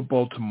your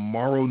football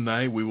tomorrow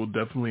night. We will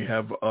definitely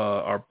have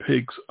our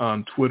picks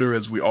on Twitter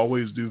as we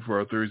always do for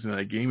our Thursday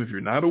night game. If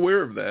you're not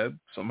aware of that,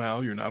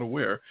 somehow you're not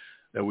aware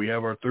that we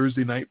have our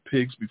Thursday night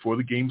picks before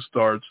the game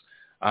starts.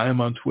 I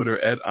am on Twitter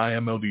at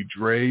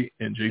IMLDDre,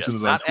 and Jason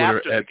is on Twitter not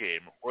after the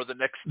game or the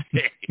next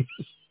day.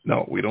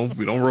 No, we don't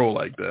roll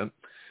like that.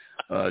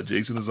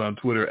 Jason is on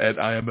Twitter at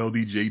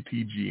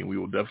IMLDJTG, and we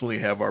will definitely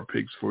have our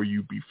picks for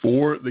you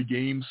before the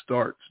game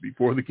starts,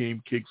 before the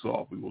game kicks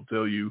off. We will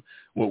tell you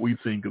what we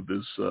think of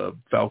this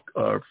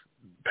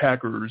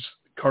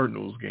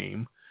Packers-Cardinals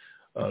game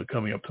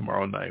coming up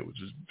tomorrow night, which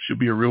should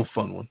be a real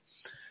fun one.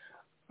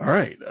 All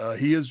right.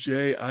 He is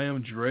Jay. I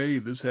am Dre.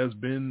 This has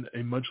been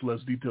a much less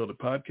detailed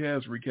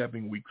podcast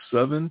recapping Week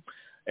 7,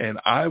 and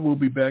I will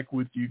be back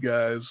with you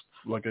guys,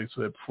 like I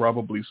said,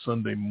 probably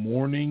Sunday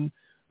morning,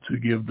 to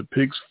give the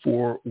picks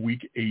for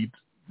Week 8,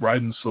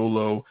 riding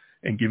solo,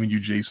 and giving you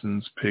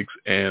Jason's picks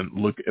and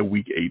look at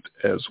Week 8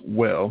 as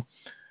well.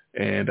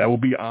 And that will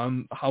be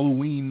on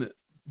Halloween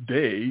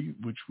Day,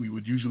 which we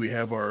would usually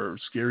have our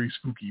scary,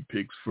 spooky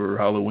picks for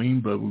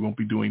Halloween, but we won't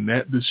be doing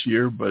that this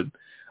year. But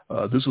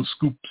this was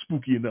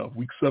spooky enough.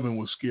 Week 7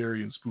 was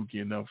scary and spooky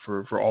enough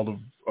for all of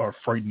our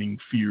frightening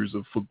fears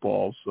of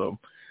football. So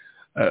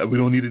we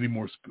don't need any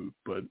more spook,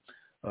 but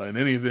in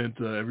any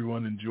event,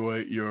 everyone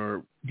enjoy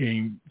your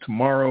game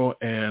tomorrow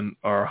and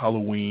our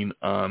Halloween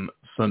on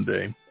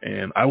Sunday.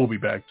 And I will be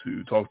back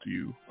to talk to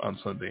you on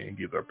Sunday and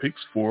give our picks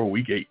for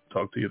Week 8.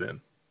 Talk to you then.